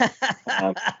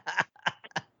 I'm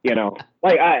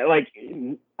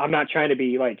not trying to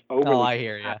be like overly I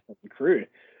hear you. crude,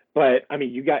 but I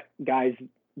mean, you got guys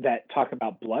that talk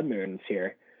about blood moons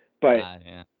here, but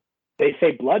they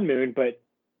say blood moon, but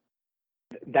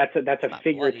that's a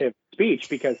figurative speech,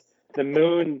 because the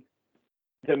moon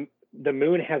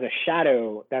has a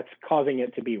shadow that's causing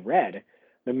it to be red.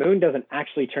 The moon doesn't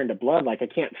actually turn to blood. Like, I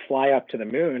can't fly up to the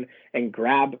moon and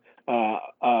grab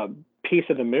a piece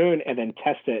of the moon and then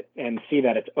test it and see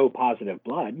that it's O positive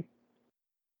blood.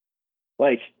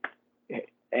 Like,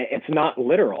 it's not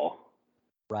literal.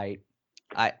 Right.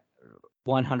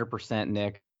 100%,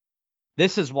 Nick.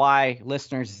 This is why,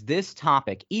 listeners, this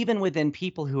topic, even within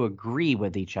people who agree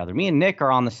with each other, me and Nick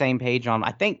are on the same page on,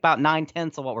 I think, about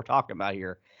 9/10 of what we're talking about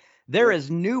here. There is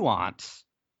nuance,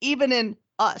 even in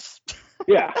us.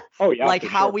 Yeah. Oh, yeah. Like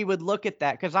how we would look at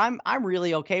that. Because I'm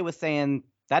really okay with saying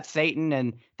that's Satan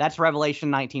and that's Revelation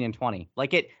 19 and 20.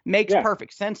 Like, it makes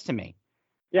perfect sense to me.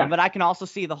 Yeah. But I can also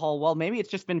see the whole, well, maybe it's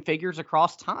just been figures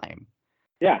across time.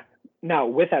 Yeah. Now,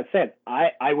 with that said,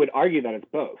 I would argue that it's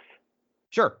both.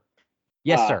 Sure.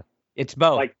 Yes, sir. It's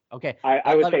both. Like, okay.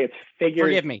 I would say it's figures.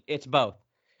 Forgive me. It's both.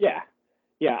 Yeah.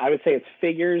 Yeah. I would say it's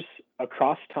figures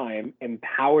across time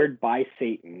empowered by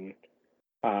Satan,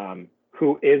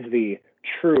 who is the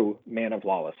true man of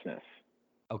lawlessness.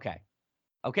 Okay.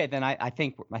 Then I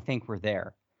think we're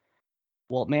there.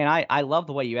 Well, man, I love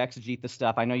the way you exegete the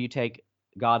stuff. I know you take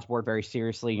God's word very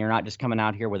seriously. You're not just coming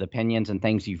out here with opinions and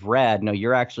things you've read. No,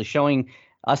 you're actually showing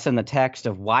us in the text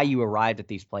of why you arrived at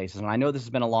these places. And I know this has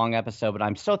been a long episode, but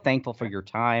I'm so thankful for your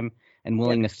time and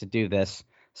willingness to do this.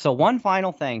 So one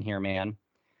final thing here, man,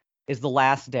 is the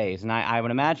last days. And I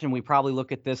would imagine we probably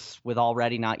look at this with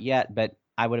already not yet, but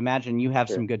I would imagine you have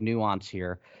some good nuance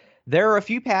here. There are a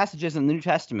few passages in the New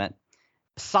Testament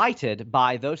cited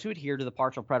by those who adhere to the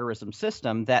partial preterism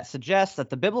system that suggest that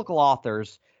the biblical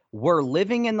authors were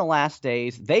living in the last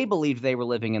days. They believed they were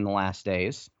living in the last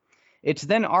days. It's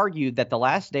then argued that the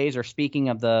last days are speaking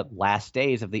of the last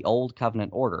days of the old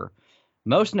covenant order.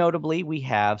 Most notably, we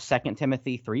have 2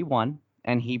 Timothy 3:1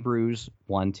 and Hebrews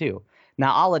 1:2.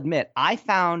 Now, I'll admit, I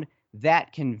found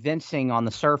that convincing on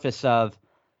the surface of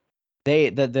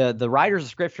the writers of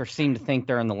Scripture seem to think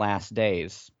they're in the last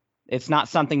days. It's not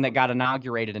something that got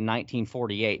inaugurated in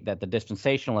 1948 that the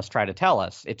dispensationalists try to tell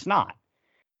us. It's not.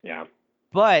 Yeah.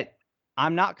 But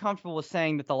I'm not comfortable with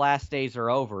saying that the last days are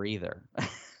over either.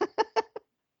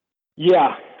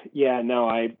 Yeah, no,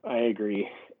 I agree.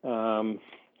 And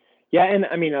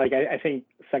I mean, like, I think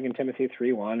 2 Timothy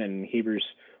 3:1 and Hebrews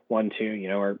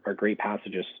 1:2, are great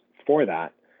passages for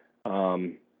that.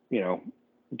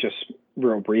 Just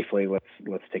real briefly,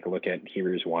 let's take a look at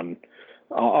Hebrews 1.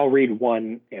 I'll read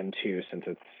 1 and 2 since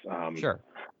it's sure.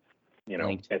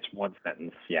 It's one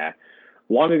sentence. Yeah.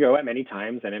 Long ago, at many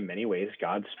times and in many ways,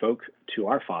 God spoke to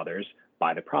our fathers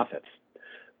by the prophets.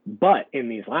 But in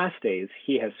these last days,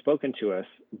 he has spoken to us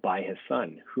by his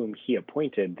Son, whom he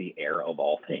appointed the heir of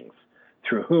all things,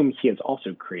 through whom he has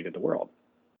also created the world.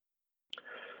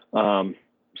 So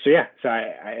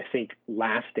I think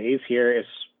last days here is,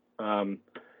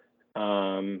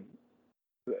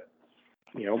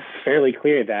 fairly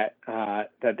clear that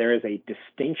there is a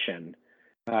distinction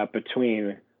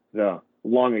between the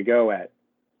long ago at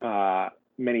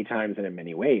many times and in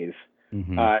many ways.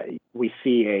 Mm-hmm. We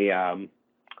see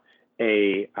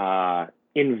a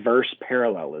inverse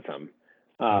parallelism.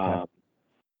 Okay.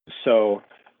 So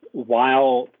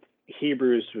while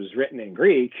Hebrews was written in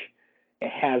Greek,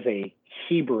 has a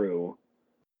Hebrew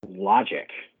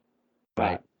logic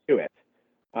Right. to it.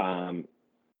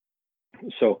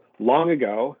 So long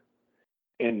ago,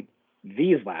 in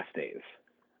these last days,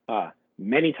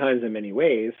 many times in many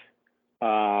ways,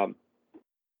 Now.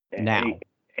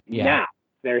 now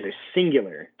there's a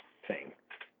singular thing.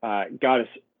 God has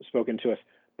spoken to us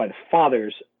by the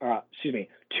fathers,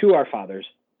 to our fathers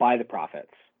by the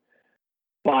prophets,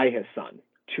 by his Son,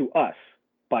 to us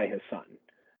by his Son,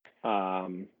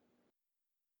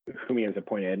 whom he has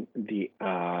appointed the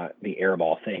heir of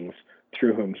all things,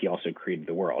 through whom he also created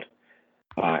the world.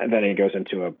 And then it goes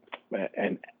into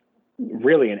an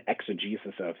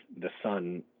exegesis of the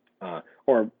Son,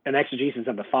 or an exegesis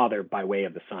of the Father by way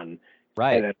of the Son,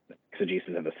 right? And then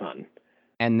exegesis of the Son.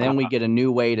 And then we get a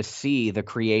new way to see the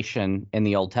creation in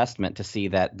the Old Testament, to see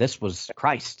that this was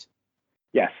Christ.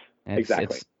 Yes,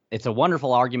 exactly. It's a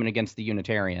wonderful argument against the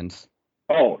Unitarians.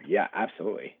 Oh yeah,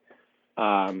 absolutely.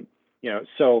 But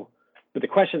the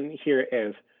question here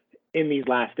is, in these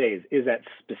last days, is that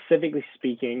specifically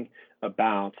speaking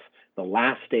about the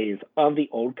last days of the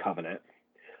Old Covenant,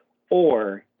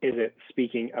 or is it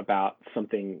speaking about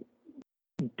something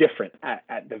different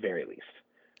at the very least?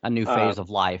 A new phase of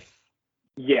life.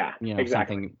 Yeah, exactly.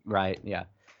 Something, right, yeah.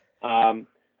 From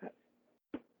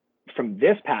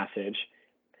this passage,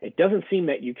 it doesn't seem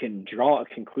that you can draw a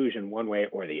conclusion one way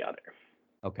or the other.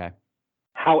 Okay.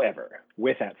 However,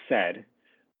 with that said,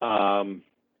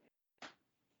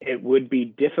 it would be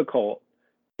difficult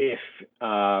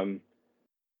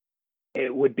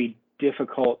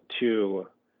to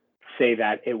say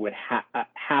that it would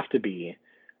have to be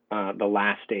the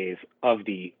last days of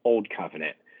the Old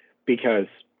Covenant, because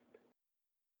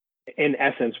in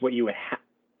essence, what you would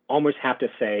almost have to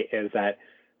say is that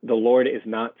the Lord is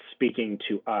not speaking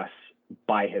to us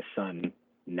by his Son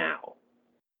now.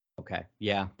 Okay.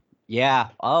 Yeah. Yeah.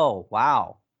 Oh,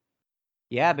 wow.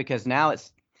 Yeah, because now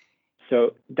it's,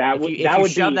 so if you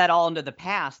shove that all into the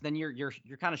past, then you're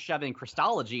kind of shoving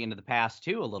Christology into the past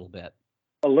too, a little bit.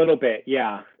 A little bit,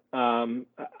 yeah.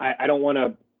 I don't want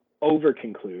to over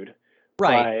conclude,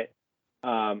 right?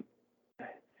 But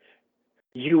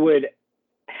you would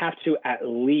have to at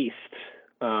least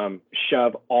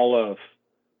shove all of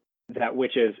that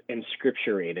which is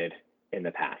inscripturated in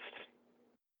the past.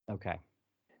 Okay.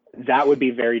 That would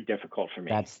be very difficult for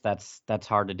me. That's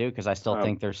hard to do, because I still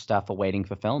think there's stuff awaiting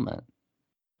fulfillment.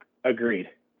 Agreed.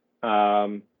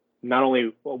 Not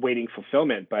only awaiting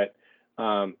fulfillment, but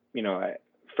 1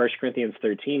 Corinthians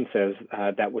 13 says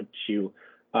that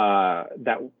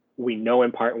we know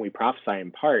in part and we prophesy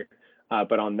in part,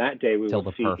 but on that day we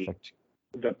will see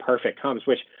the perfect comes,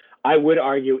 which I would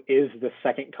argue is the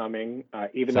second coming,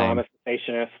 even though I'm a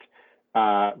cessationist,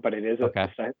 but it is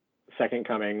a second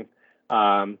coming.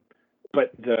 But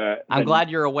I'm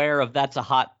glad you're aware of that's a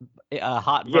hot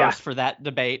verse for that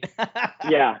debate.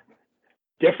 Yeah,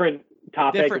 different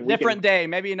topic, different day,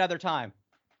 maybe another time.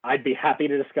 I'd be happy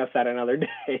to discuss that another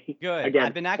day. Good. Again,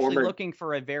 I've been actually looking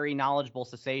for a very knowledgeable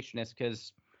cessationist,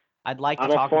 because I'd like to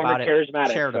talk about it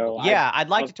charitably. So I'd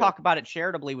like to talk about it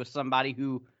charitably with somebody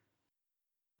who.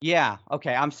 Yeah.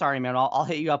 Okay. I'm sorry, man. I'll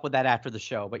hit you up with that after the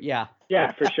show. But yeah.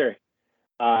 Yeah, for sure.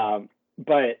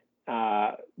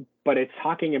 But it's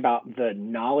talking about the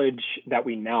knowledge that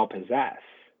we now possess,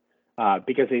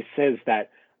 because it says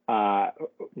that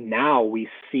now we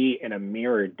see in a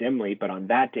mirror dimly, but on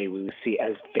that day we will see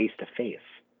as face to face.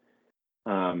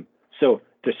 So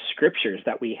the scriptures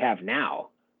that we have now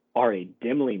are a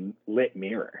dimly lit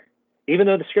mirror. Even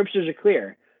though the scriptures are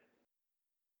clear,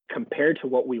 compared to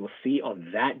what we will see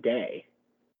on that day,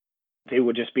 they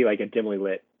would just be like a dimly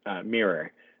lit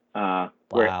mirror.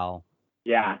 Wow.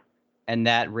 Yeah. And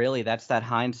that's that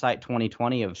hindsight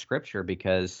 2020 of scripture,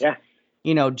 because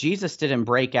Jesus didn't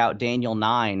break out Daniel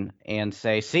 9 and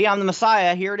say, "See, I'm the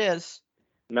Messiah. Here it is."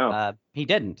 No, he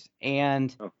didn't.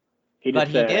 And he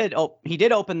did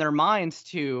open their minds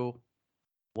to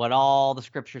what all the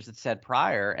scriptures had said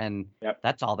prior, and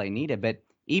that's all they needed. But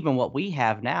even what we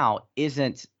have now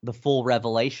isn't the full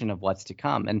revelation of what's to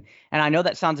come. And I know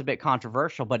that sounds a bit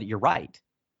controversial, but you're right.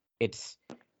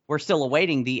 We're still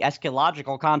awaiting the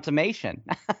eschatological consummation.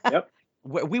 Yep.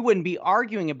 We wouldn't be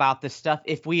arguing about this stuff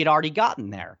if we had already gotten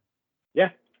there. Yeah,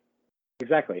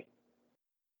 exactly.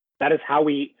 That is how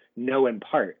we know in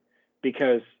part,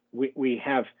 because we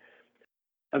have,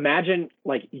 imagine,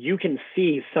 like, you can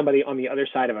see somebody on the other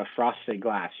side of a frosted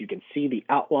glass. You can see the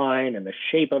outline and the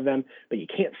shape of them, but you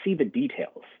can't see the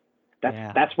details.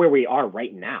 That's where we are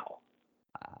right now.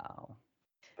 Wow.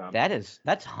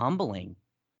 That's humbling.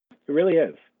 It really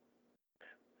is.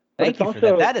 Thank you for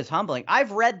that. That is humbling.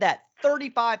 I've read that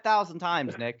 35,000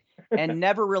 times, Nick. and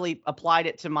never really applied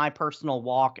it to my personal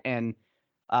walk and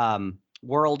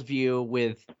worldview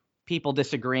with people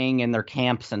disagreeing in their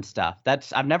camps and stuff.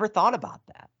 I've never thought about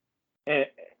that.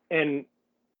 And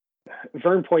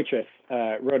Vern Poitras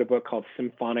wrote a book called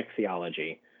Symphonic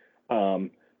Theology.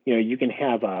 You can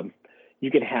have a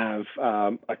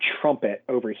trumpet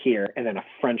over here, and then a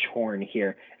French horn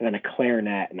here, and then a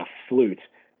clarinet and a flute,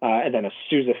 and then a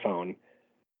sousaphone.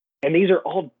 And these are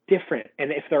all different.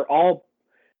 And if they're all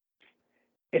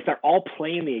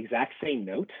playing the exact same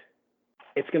note,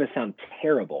 it's going to sound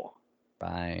terrible.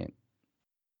 Right.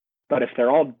 But if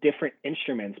they're all different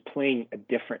instruments playing a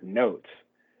different note,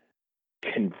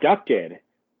 conducted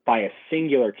by a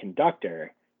singular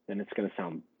conductor, then it's going to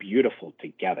sound beautiful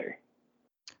together.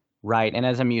 Right. And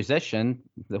as a musician,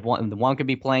 the one could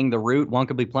be playing the root, one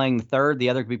could be playing the third, the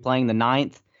other could be playing the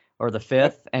ninth or the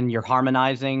fifth, and you're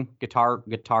harmonizing. Guitar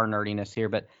nerdiness here,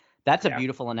 but that's a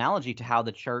beautiful analogy to how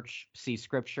the church sees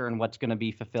Scripture and what's going to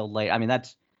be fulfilled later. I mean,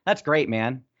 that's great,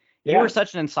 man. You were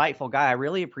such an insightful guy. I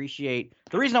really appreciate.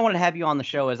 The reason I wanted to have you on the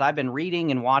show is I've been reading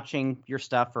and watching your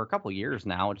stuff for a couple of years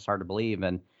now. It's hard to believe,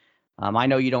 and I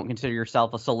know you don't consider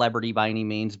yourself a celebrity by any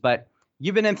means, but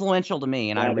you've been influential to me,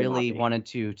 and I really wanted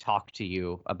to talk to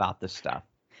you about this stuff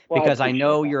because I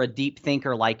know you're a deep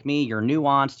thinker like me. You're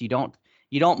nuanced.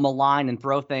 You don't malign and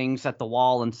throw things at the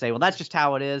wall and say, well, that's just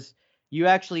how it is. You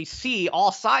actually see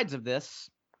all sides of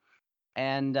this.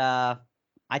 And I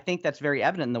think that's very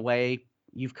evident in the way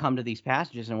you've come to these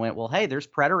passages and went, well, hey, there's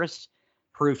preterist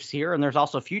proofs here, and there's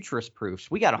also futurist proofs.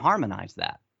 We got to harmonize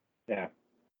that. Yeah.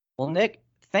 Well, Nick,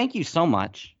 thank you so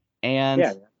much.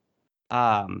 And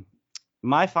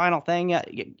my final thing,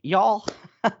 y'all,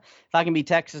 if I can be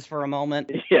Texas for a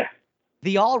moment. Yeah.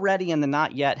 The already and the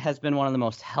not yet has been one of the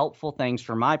most helpful things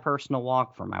for my personal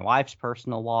walk, for my wife's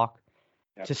personal walk,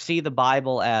 to see the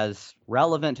Bible as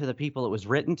relevant to the people it was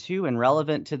written to and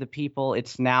relevant to the people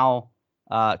it's now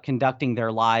conducting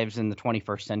their lives in the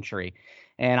 21st century.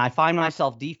 And I find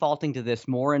myself defaulting to this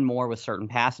more and more with certain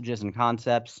passages and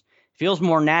concepts. Feels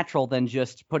more natural than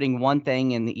just putting one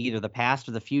thing in either the past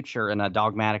or the future in a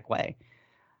dogmatic way.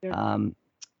 Yeah.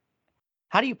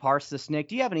 How do you parse this, Nick?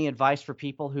 Do you have any advice for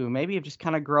people who maybe have just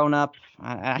kind of grown up?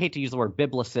 I hate to use the word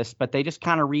biblicist, but they just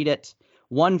kind of read it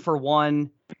one for one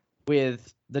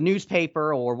with the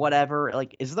newspaper or whatever.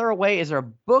 Like, is there a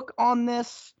book on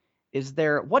this?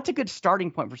 What's a good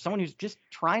starting point for someone who's just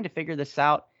trying to figure this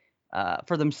out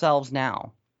for themselves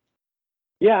now?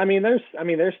 Yeah, I mean, there's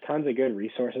tons of good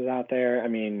resources out there. I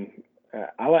mean,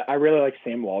 I really like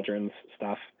Sam Waldron's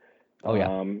stuff. Oh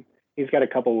yeah. He's got a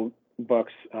couple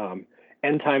books.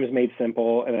 End Times Made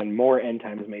Simple, and then More End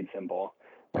Times Made Simple.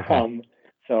 Okay.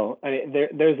 So I mean,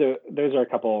 those are a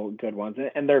couple good ones,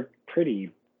 and they're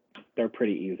pretty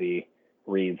easy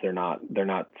reads. They're not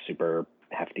super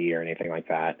hefty or anything like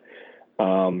that.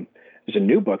 There's a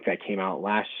new book that came out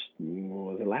last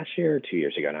year or 2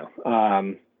 years ago now,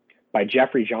 by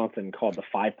Jeffrey Johnson called The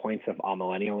 5 Points of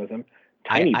Amillennialism.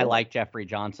 I like Jeffrey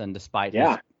Johnson despite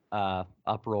his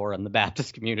uproar in the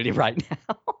Baptist community right now.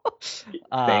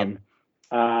 Same.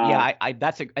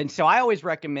 And so I always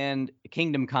recommend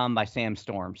Kingdom Come by Sam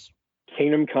Storms.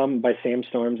 Kingdom Come by Sam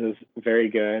Storms is very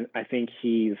good. I think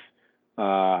he's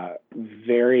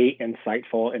very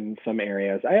insightful in some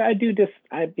areas.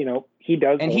 He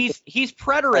does. And he's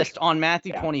preterist on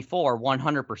Matthew 24,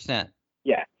 100%.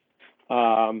 Yeah.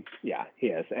 He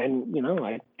is. And,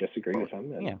 I disagree with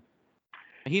him. And,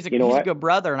 He's a good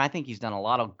brother, and I think he's done a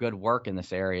lot of good work in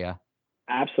this area.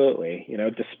 Absolutely.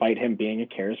 Despite him being a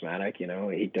charismatic, he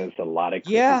does a lot of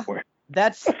good work.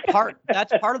 That's part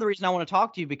of the reason I want to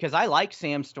talk to you, because I like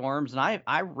Sam Storms, and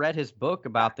I read his book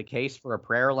about the case for a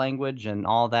prayer language and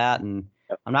all that, and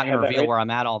I'm not going to reveal where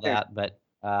I'm at all that, but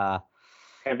I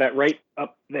have that right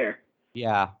up there.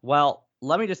 Yeah. Well,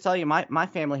 let me just tell you, my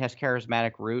family has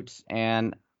charismatic roots,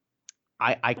 and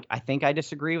I think I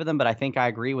disagree with them, but I think I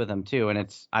agree with them too.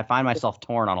 And I find myself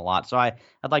torn on a lot. So I'd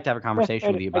like to have a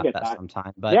conversation with you about that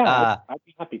sometime. But I'd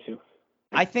be happy to.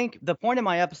 I think the point of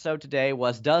my episode today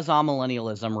was, does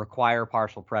amillennialism require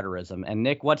partial preterism? And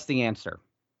Nick, what's the answer?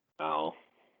 No.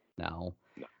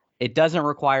 It doesn't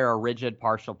require a rigid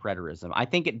partial preterism. I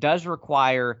think it does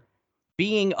require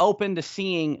being open to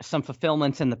seeing some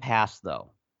fulfillments in the past,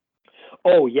 though.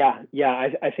 Oh, yeah.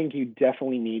 I think you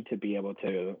definitely need to be able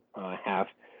to have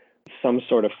some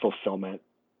sort of fulfillment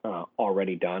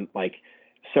already done.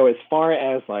 So as far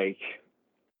as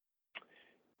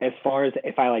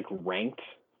if I ranked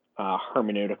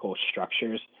hermeneutical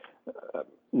structures,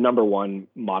 number one,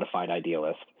 modified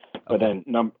idealist, but then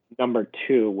number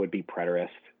two would be preterist.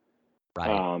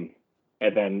 Right.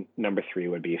 And then number three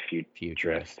would be a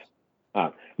futurist.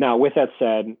 Now, with that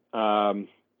said,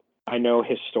 I know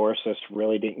historicists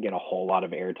really didn't get a whole lot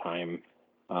of airtime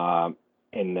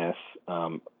in this.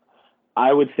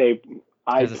 I would say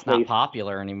because it's not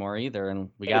popular anymore either, and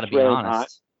we got to be really honest. Not.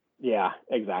 Yeah,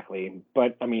 exactly.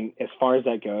 But I mean, as far as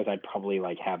that goes, I'd probably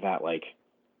have that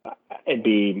it'd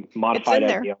be modified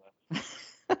idealist,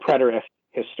 preterist,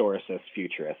 historicist,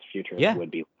 futurist. Futurist would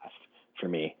be last for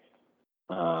me.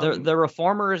 The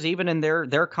reformers, even in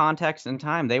their context and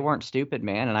time, they weren't stupid,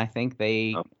 man. And I think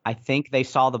they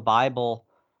saw the Bible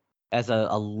as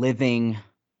a living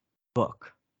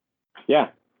book. Yeah.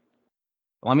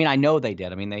 Well, I mean, I know they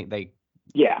did. I mean, they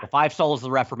yeah. The 5 solas of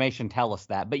the Reformation tell us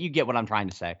that, but you get what I'm trying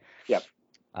to say. Yep.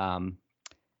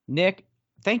 Nick,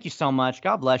 thank you so much.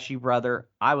 God bless you, brother.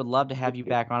 I would love to have you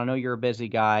back on. I know you're a busy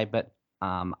guy, but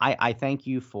I thank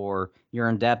you for your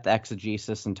in-depth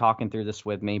exegesis and talking through this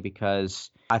with me, because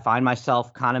I find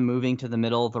myself kind of moving to the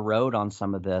middle of the road on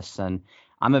some of this. And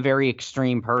I'm a very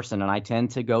extreme person, and I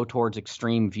tend to go towards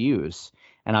extreme views.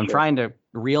 And I'm trying to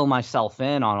reel myself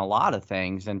in on a lot of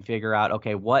things and figure out,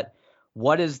 okay, what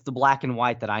is the black and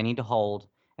white that I need to hold?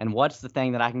 And what's the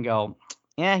thing that I can go,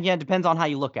 yeah, it depends on how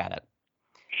you look at it.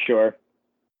 Sure.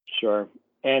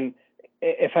 And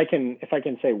if I can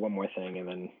say one more thing, and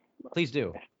then please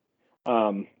do.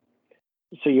 So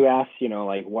you asked,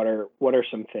 what are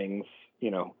some things,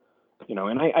 and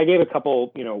I gave a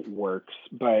couple, works,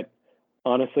 but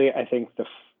honestly, I think the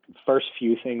first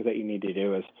few things that you need to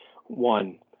do is,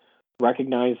 one,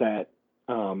 recognize that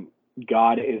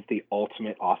God is the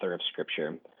ultimate author of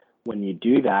Scripture. When you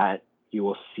do that, you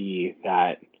will see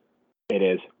that it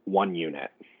is one unit.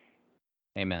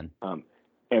 Amen.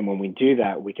 And when we do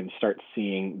that, we can start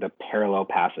seeing the parallel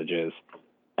passages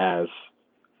as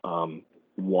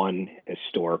one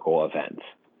historical event,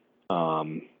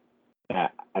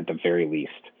 at the very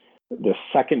least. The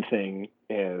second thing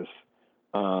is,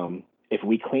 if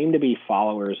we claim to be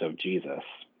followers of Jesus,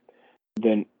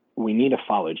 then we need to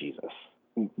follow Jesus.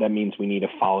 That means we need to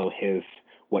follow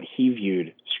what he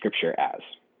viewed Scripture as.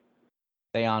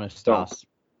 Theonostos.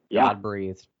 God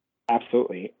breathed.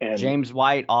 Absolutely. And James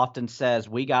White often says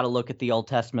we got to look at the Old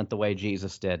Testament the way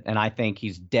Jesus did, and I think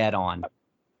he's dead on.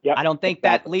 Yep, I don't think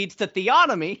that leads to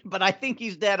theonomy, but I think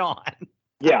he's dead on.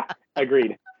 Yeah,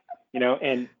 agreed.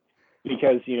 And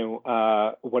because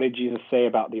what did Jesus say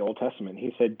about the Old Testament?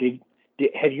 He said,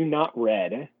 have you not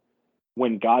read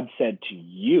when God said to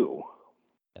you?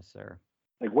 Yes, sir.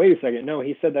 Wait a second. No,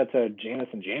 he said that to Jannes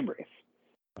and Jambres.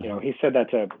 He said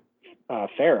that to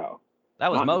Pharaoh.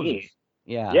 That was Moses. Me.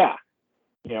 Yeah.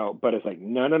 But it's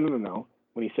no.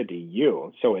 When he said to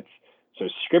you, so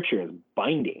Scripture is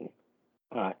binding,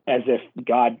 as if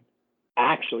God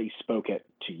actually spoke it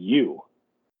to you,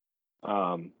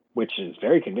 which is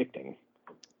very convicting.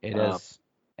 It is.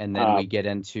 And then we get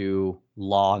into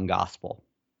law and gospel.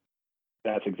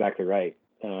 That's exactly right.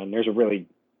 And there's a really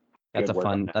that's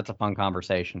a fun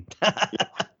conversation.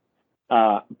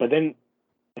 But then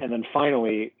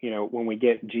finally, when we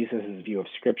get Jesus's view of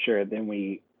Scripture, then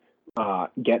we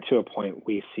get to a point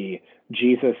we see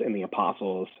Jesus and the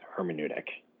apostles' hermeneutic.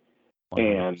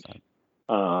 100%.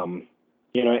 And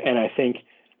and I think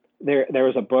there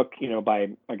was a book, by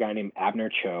a guy named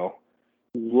Abner Cho.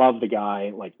 Love the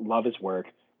guy, love his work,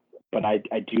 but I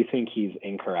do think he's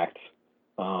incorrect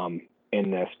in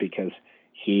this, because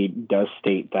he does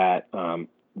state that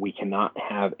we cannot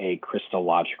have a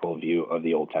Christological view of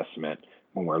the Old Testament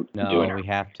when we're doing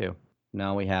it.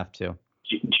 No, we have to.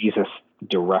 Jesus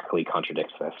directly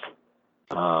contradicts this.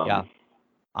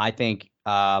 I think,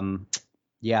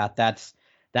 that's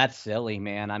silly,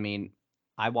 man. I mean,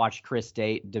 I watched Chris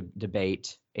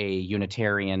debate a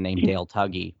Unitarian named Dale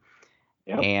Tuggy.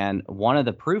 Yep. And one of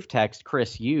the proof texts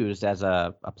Chris used as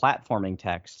a platforming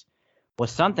text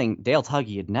was something Dale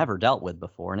Tuggy had never dealt with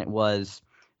before. And it was,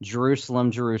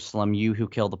 Jerusalem, Jerusalem, you who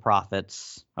kill the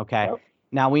prophets. Okay. Yep.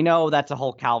 Now we know that's a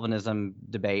whole Calvinism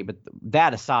debate, but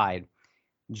that aside,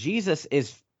 Jesus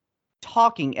is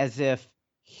talking as if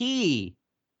he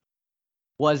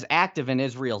was active in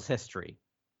Israel's history.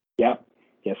 Yep.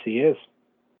 Yes, he is.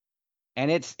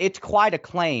 And it's quite a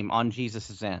claim on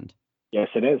Jesus's end. Yes,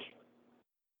 it is.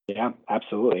 Yeah,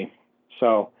 absolutely.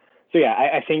 So yeah,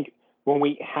 I think when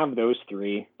we have those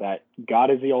three, that God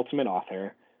is the ultimate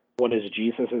author, what is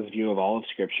Jesus's view of all of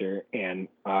Scripture, and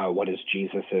what is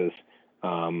Jesus's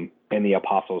and the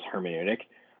apostles' hermeneutic,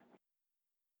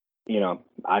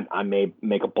 I may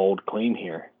make a bold claim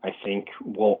here. I think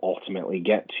we'll ultimately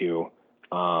get to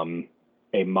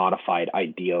a modified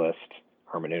idealist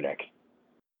hermeneutic.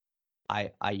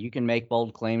 You can make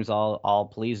bold claims. I'll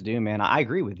please do, man. I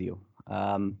agree with you.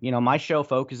 My show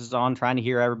focuses on trying to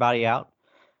hear everybody out,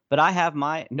 But I have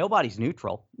nobody's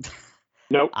neutral.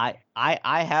 Nope. I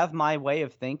have my way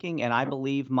of thinking, and I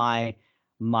believe my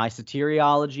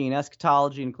soteriology and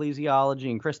eschatology and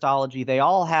ecclesiology and Christology, they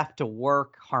all have to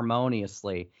work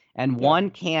harmoniously, and one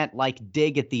can't like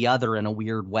dig at the other in a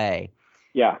weird way.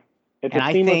 Yeah, it's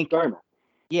a seamless garment.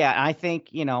 Yeah, and I think,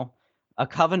 a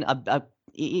covenant,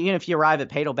 even if you arrive at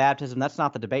paedo-baptism, that's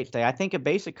not the debate today. I think a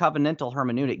basic covenantal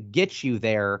hermeneutic gets you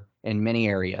there in many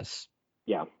areas.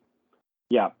 Yeah,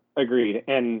 agreed.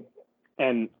 And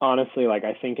honestly, like,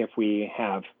 I think if we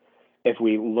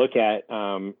look at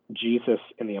Jesus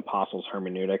and the apostles'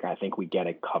 hermeneutic, I think we get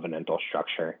a covenantal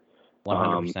structure.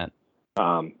 100%.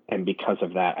 And because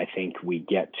of that, I think we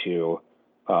get to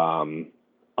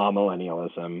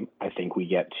amillennialism. I think we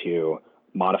get to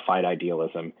modified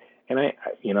idealism. And I'm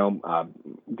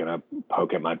gonna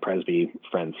poke at my Presby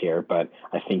friends here, but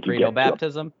I think you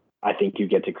Credo-baptism. I think you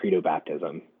get to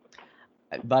credo-baptism.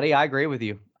 Buddy, I agree with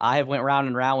you. I have went round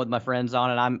and round with my friends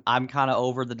on it. I'm kind of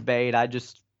over the debate. I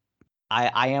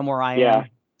am where I am.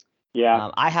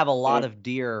 Yeah. I have a lot of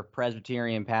dear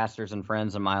Presbyterian pastors and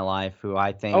friends in my life who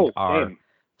I think are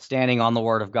standing on the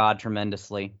Word of God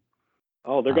tremendously.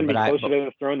 Oh, they're going to be closer to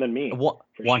the throne than me.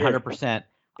 100%. Yeah.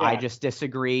 I just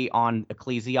disagree on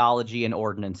ecclesiology and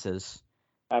ordinances.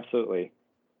 Absolutely.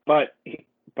 But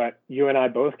you and I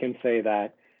both can say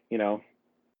that,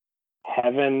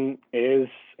 heaven is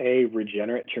a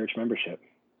regenerate church membership.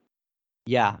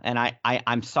 Yeah, and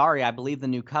I'm sorry, I believe the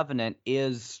new covenant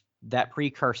is that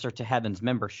precursor to heaven's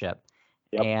membership.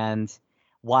 Yep. And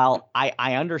while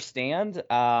I understand,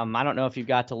 I don't know if you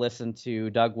got to listen to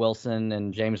Doug Wilson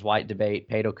and James White debate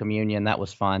Paedo Communion. That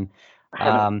was fun. I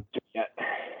haven't yet.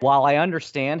 While I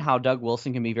understand how Doug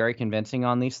Wilson can be very convincing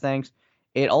on these things,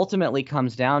 it ultimately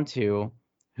comes down to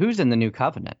who's in the new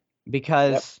covenant.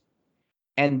 Because,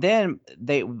 and then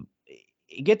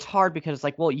it gets hard because it's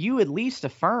like, well, you at least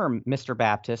affirm, Mr.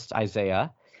 Baptist,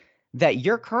 Isaiah, that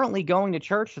you're currently going to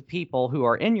church with people who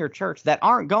are in your church that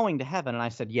aren't going to heaven. And I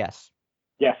said, yes.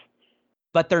 Yes.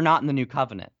 But they're not in the new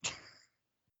covenant.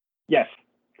 Yes,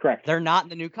 correct. They're not in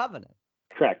the new covenant.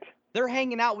 Correct. They're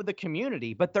hanging out with the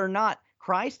community, but they're not.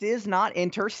 Christ is not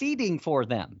interceding for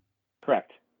them.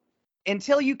 Correct.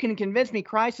 Until you can convince me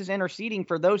Christ is interceding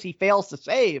for those he fails to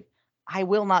save, I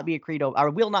will not be a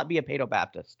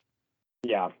Paedo-Baptist.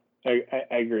 Yeah, I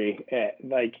agree.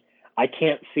 Like, I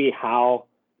can't see how,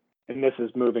 and this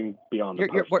is moving beyond the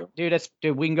personal.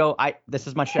 Dude, we can go. This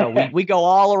is my show. We go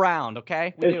all around.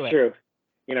 Okay, it's true.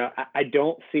 I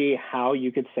don't see how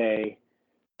you could say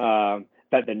that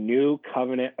the new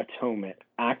covenant atonement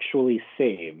actually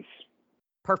saves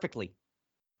perfectly,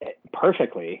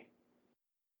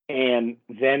 and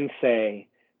then say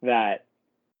that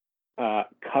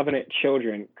covenant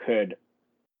children could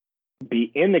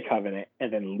be in the covenant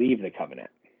and then leave the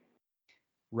covenant.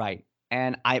 Right.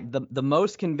 And the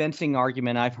most convincing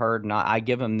argument I've heard, and I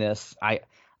give him this,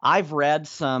 I've read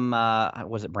some,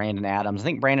 was it Brandon Adams? I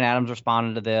think Brandon Adams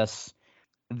responded to this.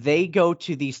 They go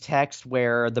to these texts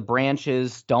where the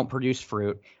branches don't produce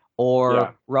fruit,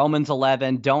 or Romans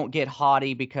 11, don't get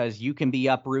haughty because you can be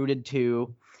uprooted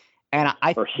too. And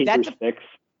or Hebrews 6.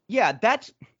 Yeah,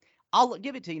 I'll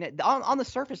give it to you. On the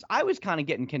surface, I was kind of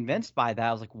getting convinced by that.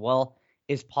 I was like, well,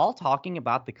 is Paul talking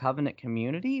about the covenant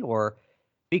community? Or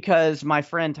because my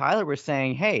friend Tyler was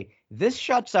saying, hey, this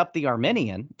shuts up the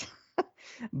Arminian,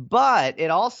 but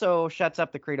it also shuts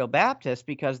up the Credo-Baptist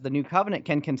because the new covenant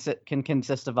can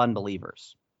consist of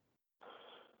unbelievers.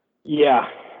 Yeah.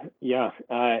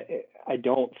 I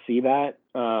don't see that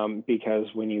because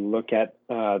when you look at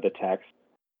the text,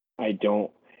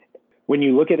 when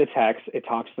you look at the text, it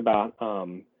talks about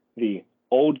the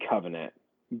old covenant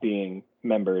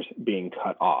members being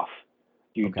cut off.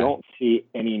 You don't see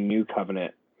any new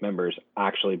covenant members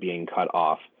actually being cut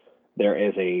off. There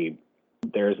is a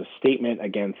statement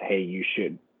against, hey, you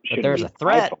should. But there's a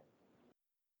threat.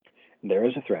 There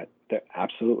is a threat.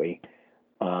 Absolutely.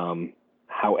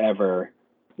 However,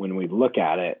 when we look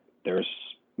at it, there's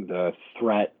the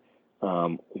threat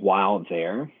while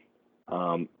there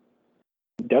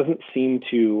doesn't seem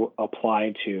to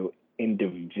apply to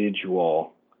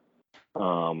individual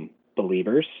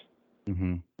believers.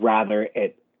 Mm-hmm. Rather,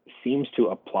 it seems to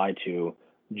apply to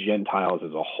Gentiles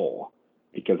as a whole,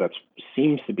 because that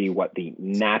seems to be what the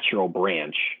natural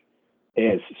branch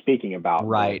is speaking about.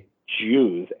 Right.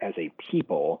 Jews as a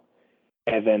people,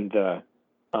 and then the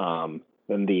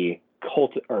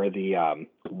cult or the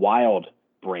wild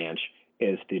branch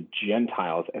is the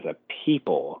Gentiles as a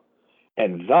people,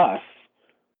 and thus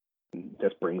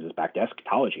this brings us back to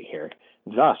eschatology here.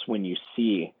 Thus, when you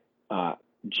see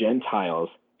Gentiles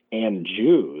and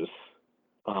Jews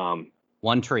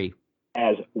One tree.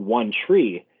 as one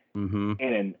tree. Mm-hmm.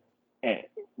 And in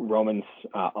Romans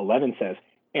 11 says,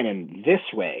 and in this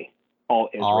way,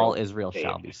 all Israel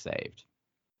shall be saved.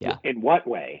 Yeah. In what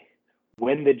way?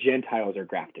 When the Gentiles are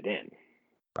grafted in.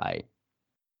 Right.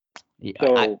 Yeah,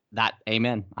 So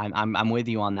amen. I'm with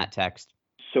you on that text.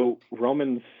 So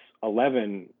Romans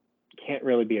 11 can't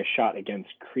really be a shot against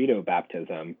credo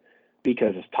baptism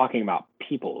because it's talking about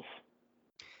peoples.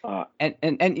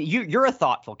 And you're a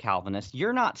thoughtful Calvinist.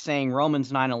 You're not saying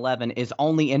Romans 9:11 is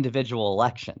only individual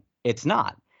election. It's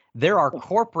not. There's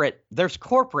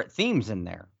corporate themes in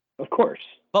there. Of course.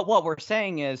 But what we're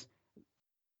saying is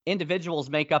individuals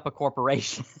make up a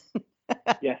corporation.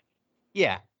 Yes.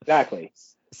 Yeah. Exactly.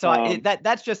 So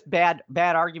that's just bad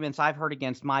arguments I've heard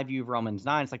against my view of Romans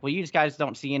 9. It's like, well, you guys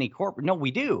don't see any corporate. No, we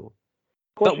do.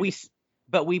 But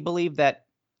we believe that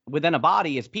within a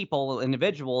body is people,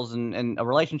 individuals, and a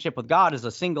relationship with God is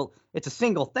a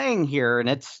single thing here, and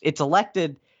it's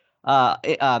elected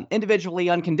individually,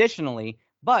 unconditionally.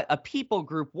 But a people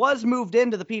group was moved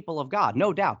into the people of God,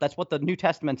 no doubt. That's what the New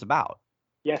Testament's about.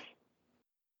 Yes.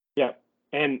 Yeah.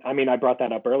 And I mean, I brought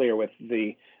that up earlier with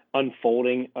the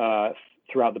unfolding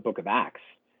throughout the book of Acts.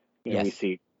 Yes. We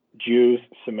see Jews,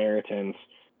 Samaritans,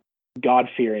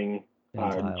 God-fearing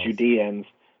Judeans,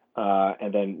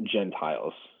 and then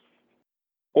Gentiles.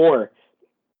 Or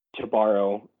to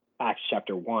borrow Acts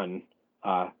chapter 1,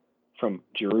 from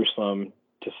Jerusalem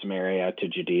to Samaria to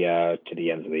Judea to the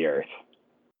ends of the earth.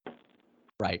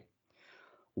 Right.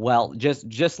 Well,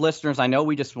 just listeners, I know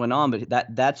we just went on,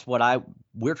 but that's what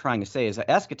we're trying to say is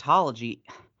that eschatology,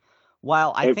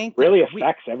 while I think it really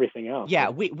affects everything else. Yeah,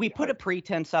 we put a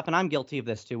pretense up, and I'm guilty of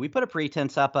this too. We put a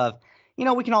pretense up of,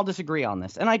 we can all disagree on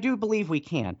this, and I do believe we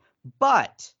can,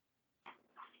 but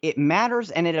it matters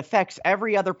and it affects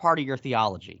every other part of your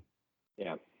theology.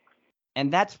 Yeah.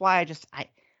 And that's why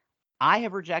I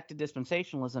have rejected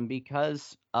dispensationalism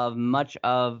because of much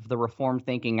of the Reformed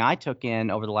thinking I took in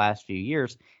over the last few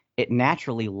years. It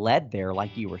naturally led there,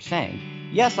 like you were saying.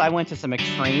 Yes, I went to some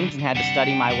extremes and had to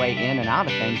study my way in and out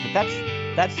of things, but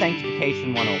that's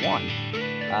sanctification 101.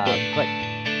 But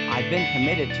I've been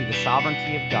committed to the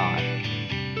sovereignty of God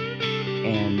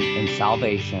and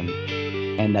salvation,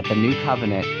 and that the new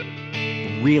covenant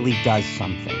really does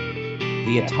something.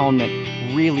 The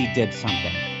atonement really did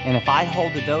something. And if I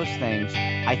hold to those things,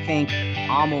 I think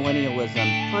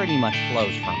amillennialism pretty much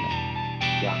flows from it.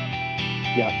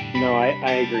 Yeah. No,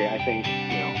 I agree. I think,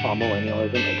 amillennialism,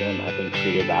 again, I think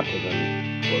credo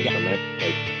baptism flows from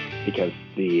it because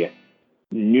the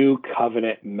new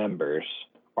covenant members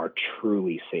are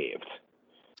truly saved.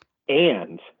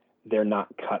 And they're not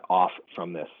cut off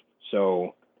from this.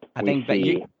 So I think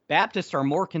Baptists are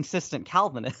more consistent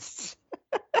Calvinists.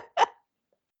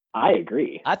 I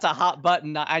agree. That's a hot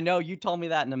button. I know you told me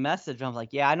that in a message. I was like,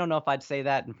 yeah, I don't know if I'd say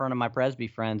that in front of my Presby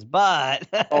friends, but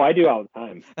oh, I do all the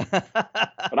time.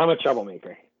 But I'm a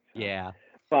troublemaker. Yeah.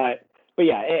 But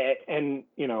yeah, and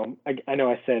I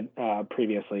know I said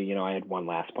previously, I had one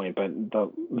last point, but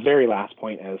the very last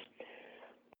point is,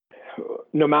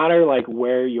 no matter like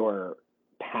where your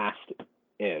past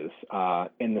is,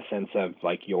 in the sense of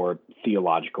like your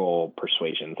theological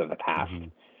persuasions of the past,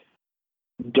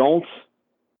 don't.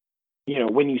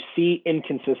 When you see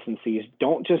inconsistencies,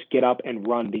 don't just get up and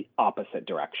run the opposite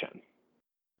direction.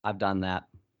 I've done that.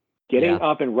 Getting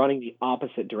up and running the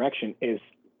opposite direction is,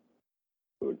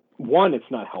 one, it's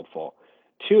not helpful.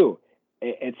 Two,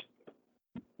 it's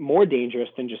more dangerous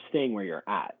than just staying where you're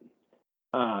at,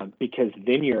 because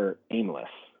then you're aimless.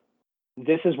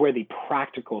 This is where the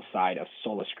practical side of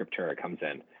sola scriptura comes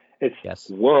in. It's,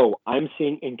 whoa, I'm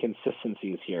seeing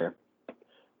inconsistencies here.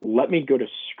 Let me go to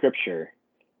Scripture.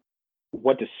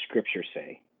 What does Scripture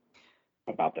say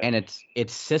about that? And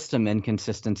it's system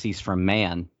inconsistencies from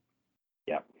man.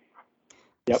 Yep.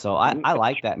 So I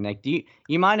like that, Nick. Do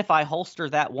you mind if I holster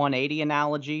that 180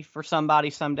 analogy for somebody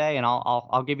someday, and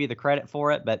I'll give you the credit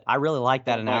for it? But I really like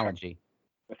that analogy.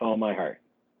 With all my heart.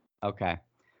 Okay.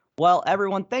 Well,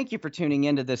 everyone, thank you for tuning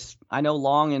into this, I know,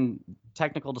 long and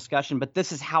technical discussion, but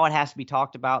this is how it has to be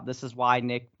talked about. This is why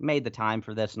Nick made the time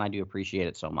for this, and I do appreciate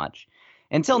it so much.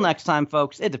 Until next time,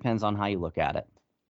 folks, it depends on how you look at it.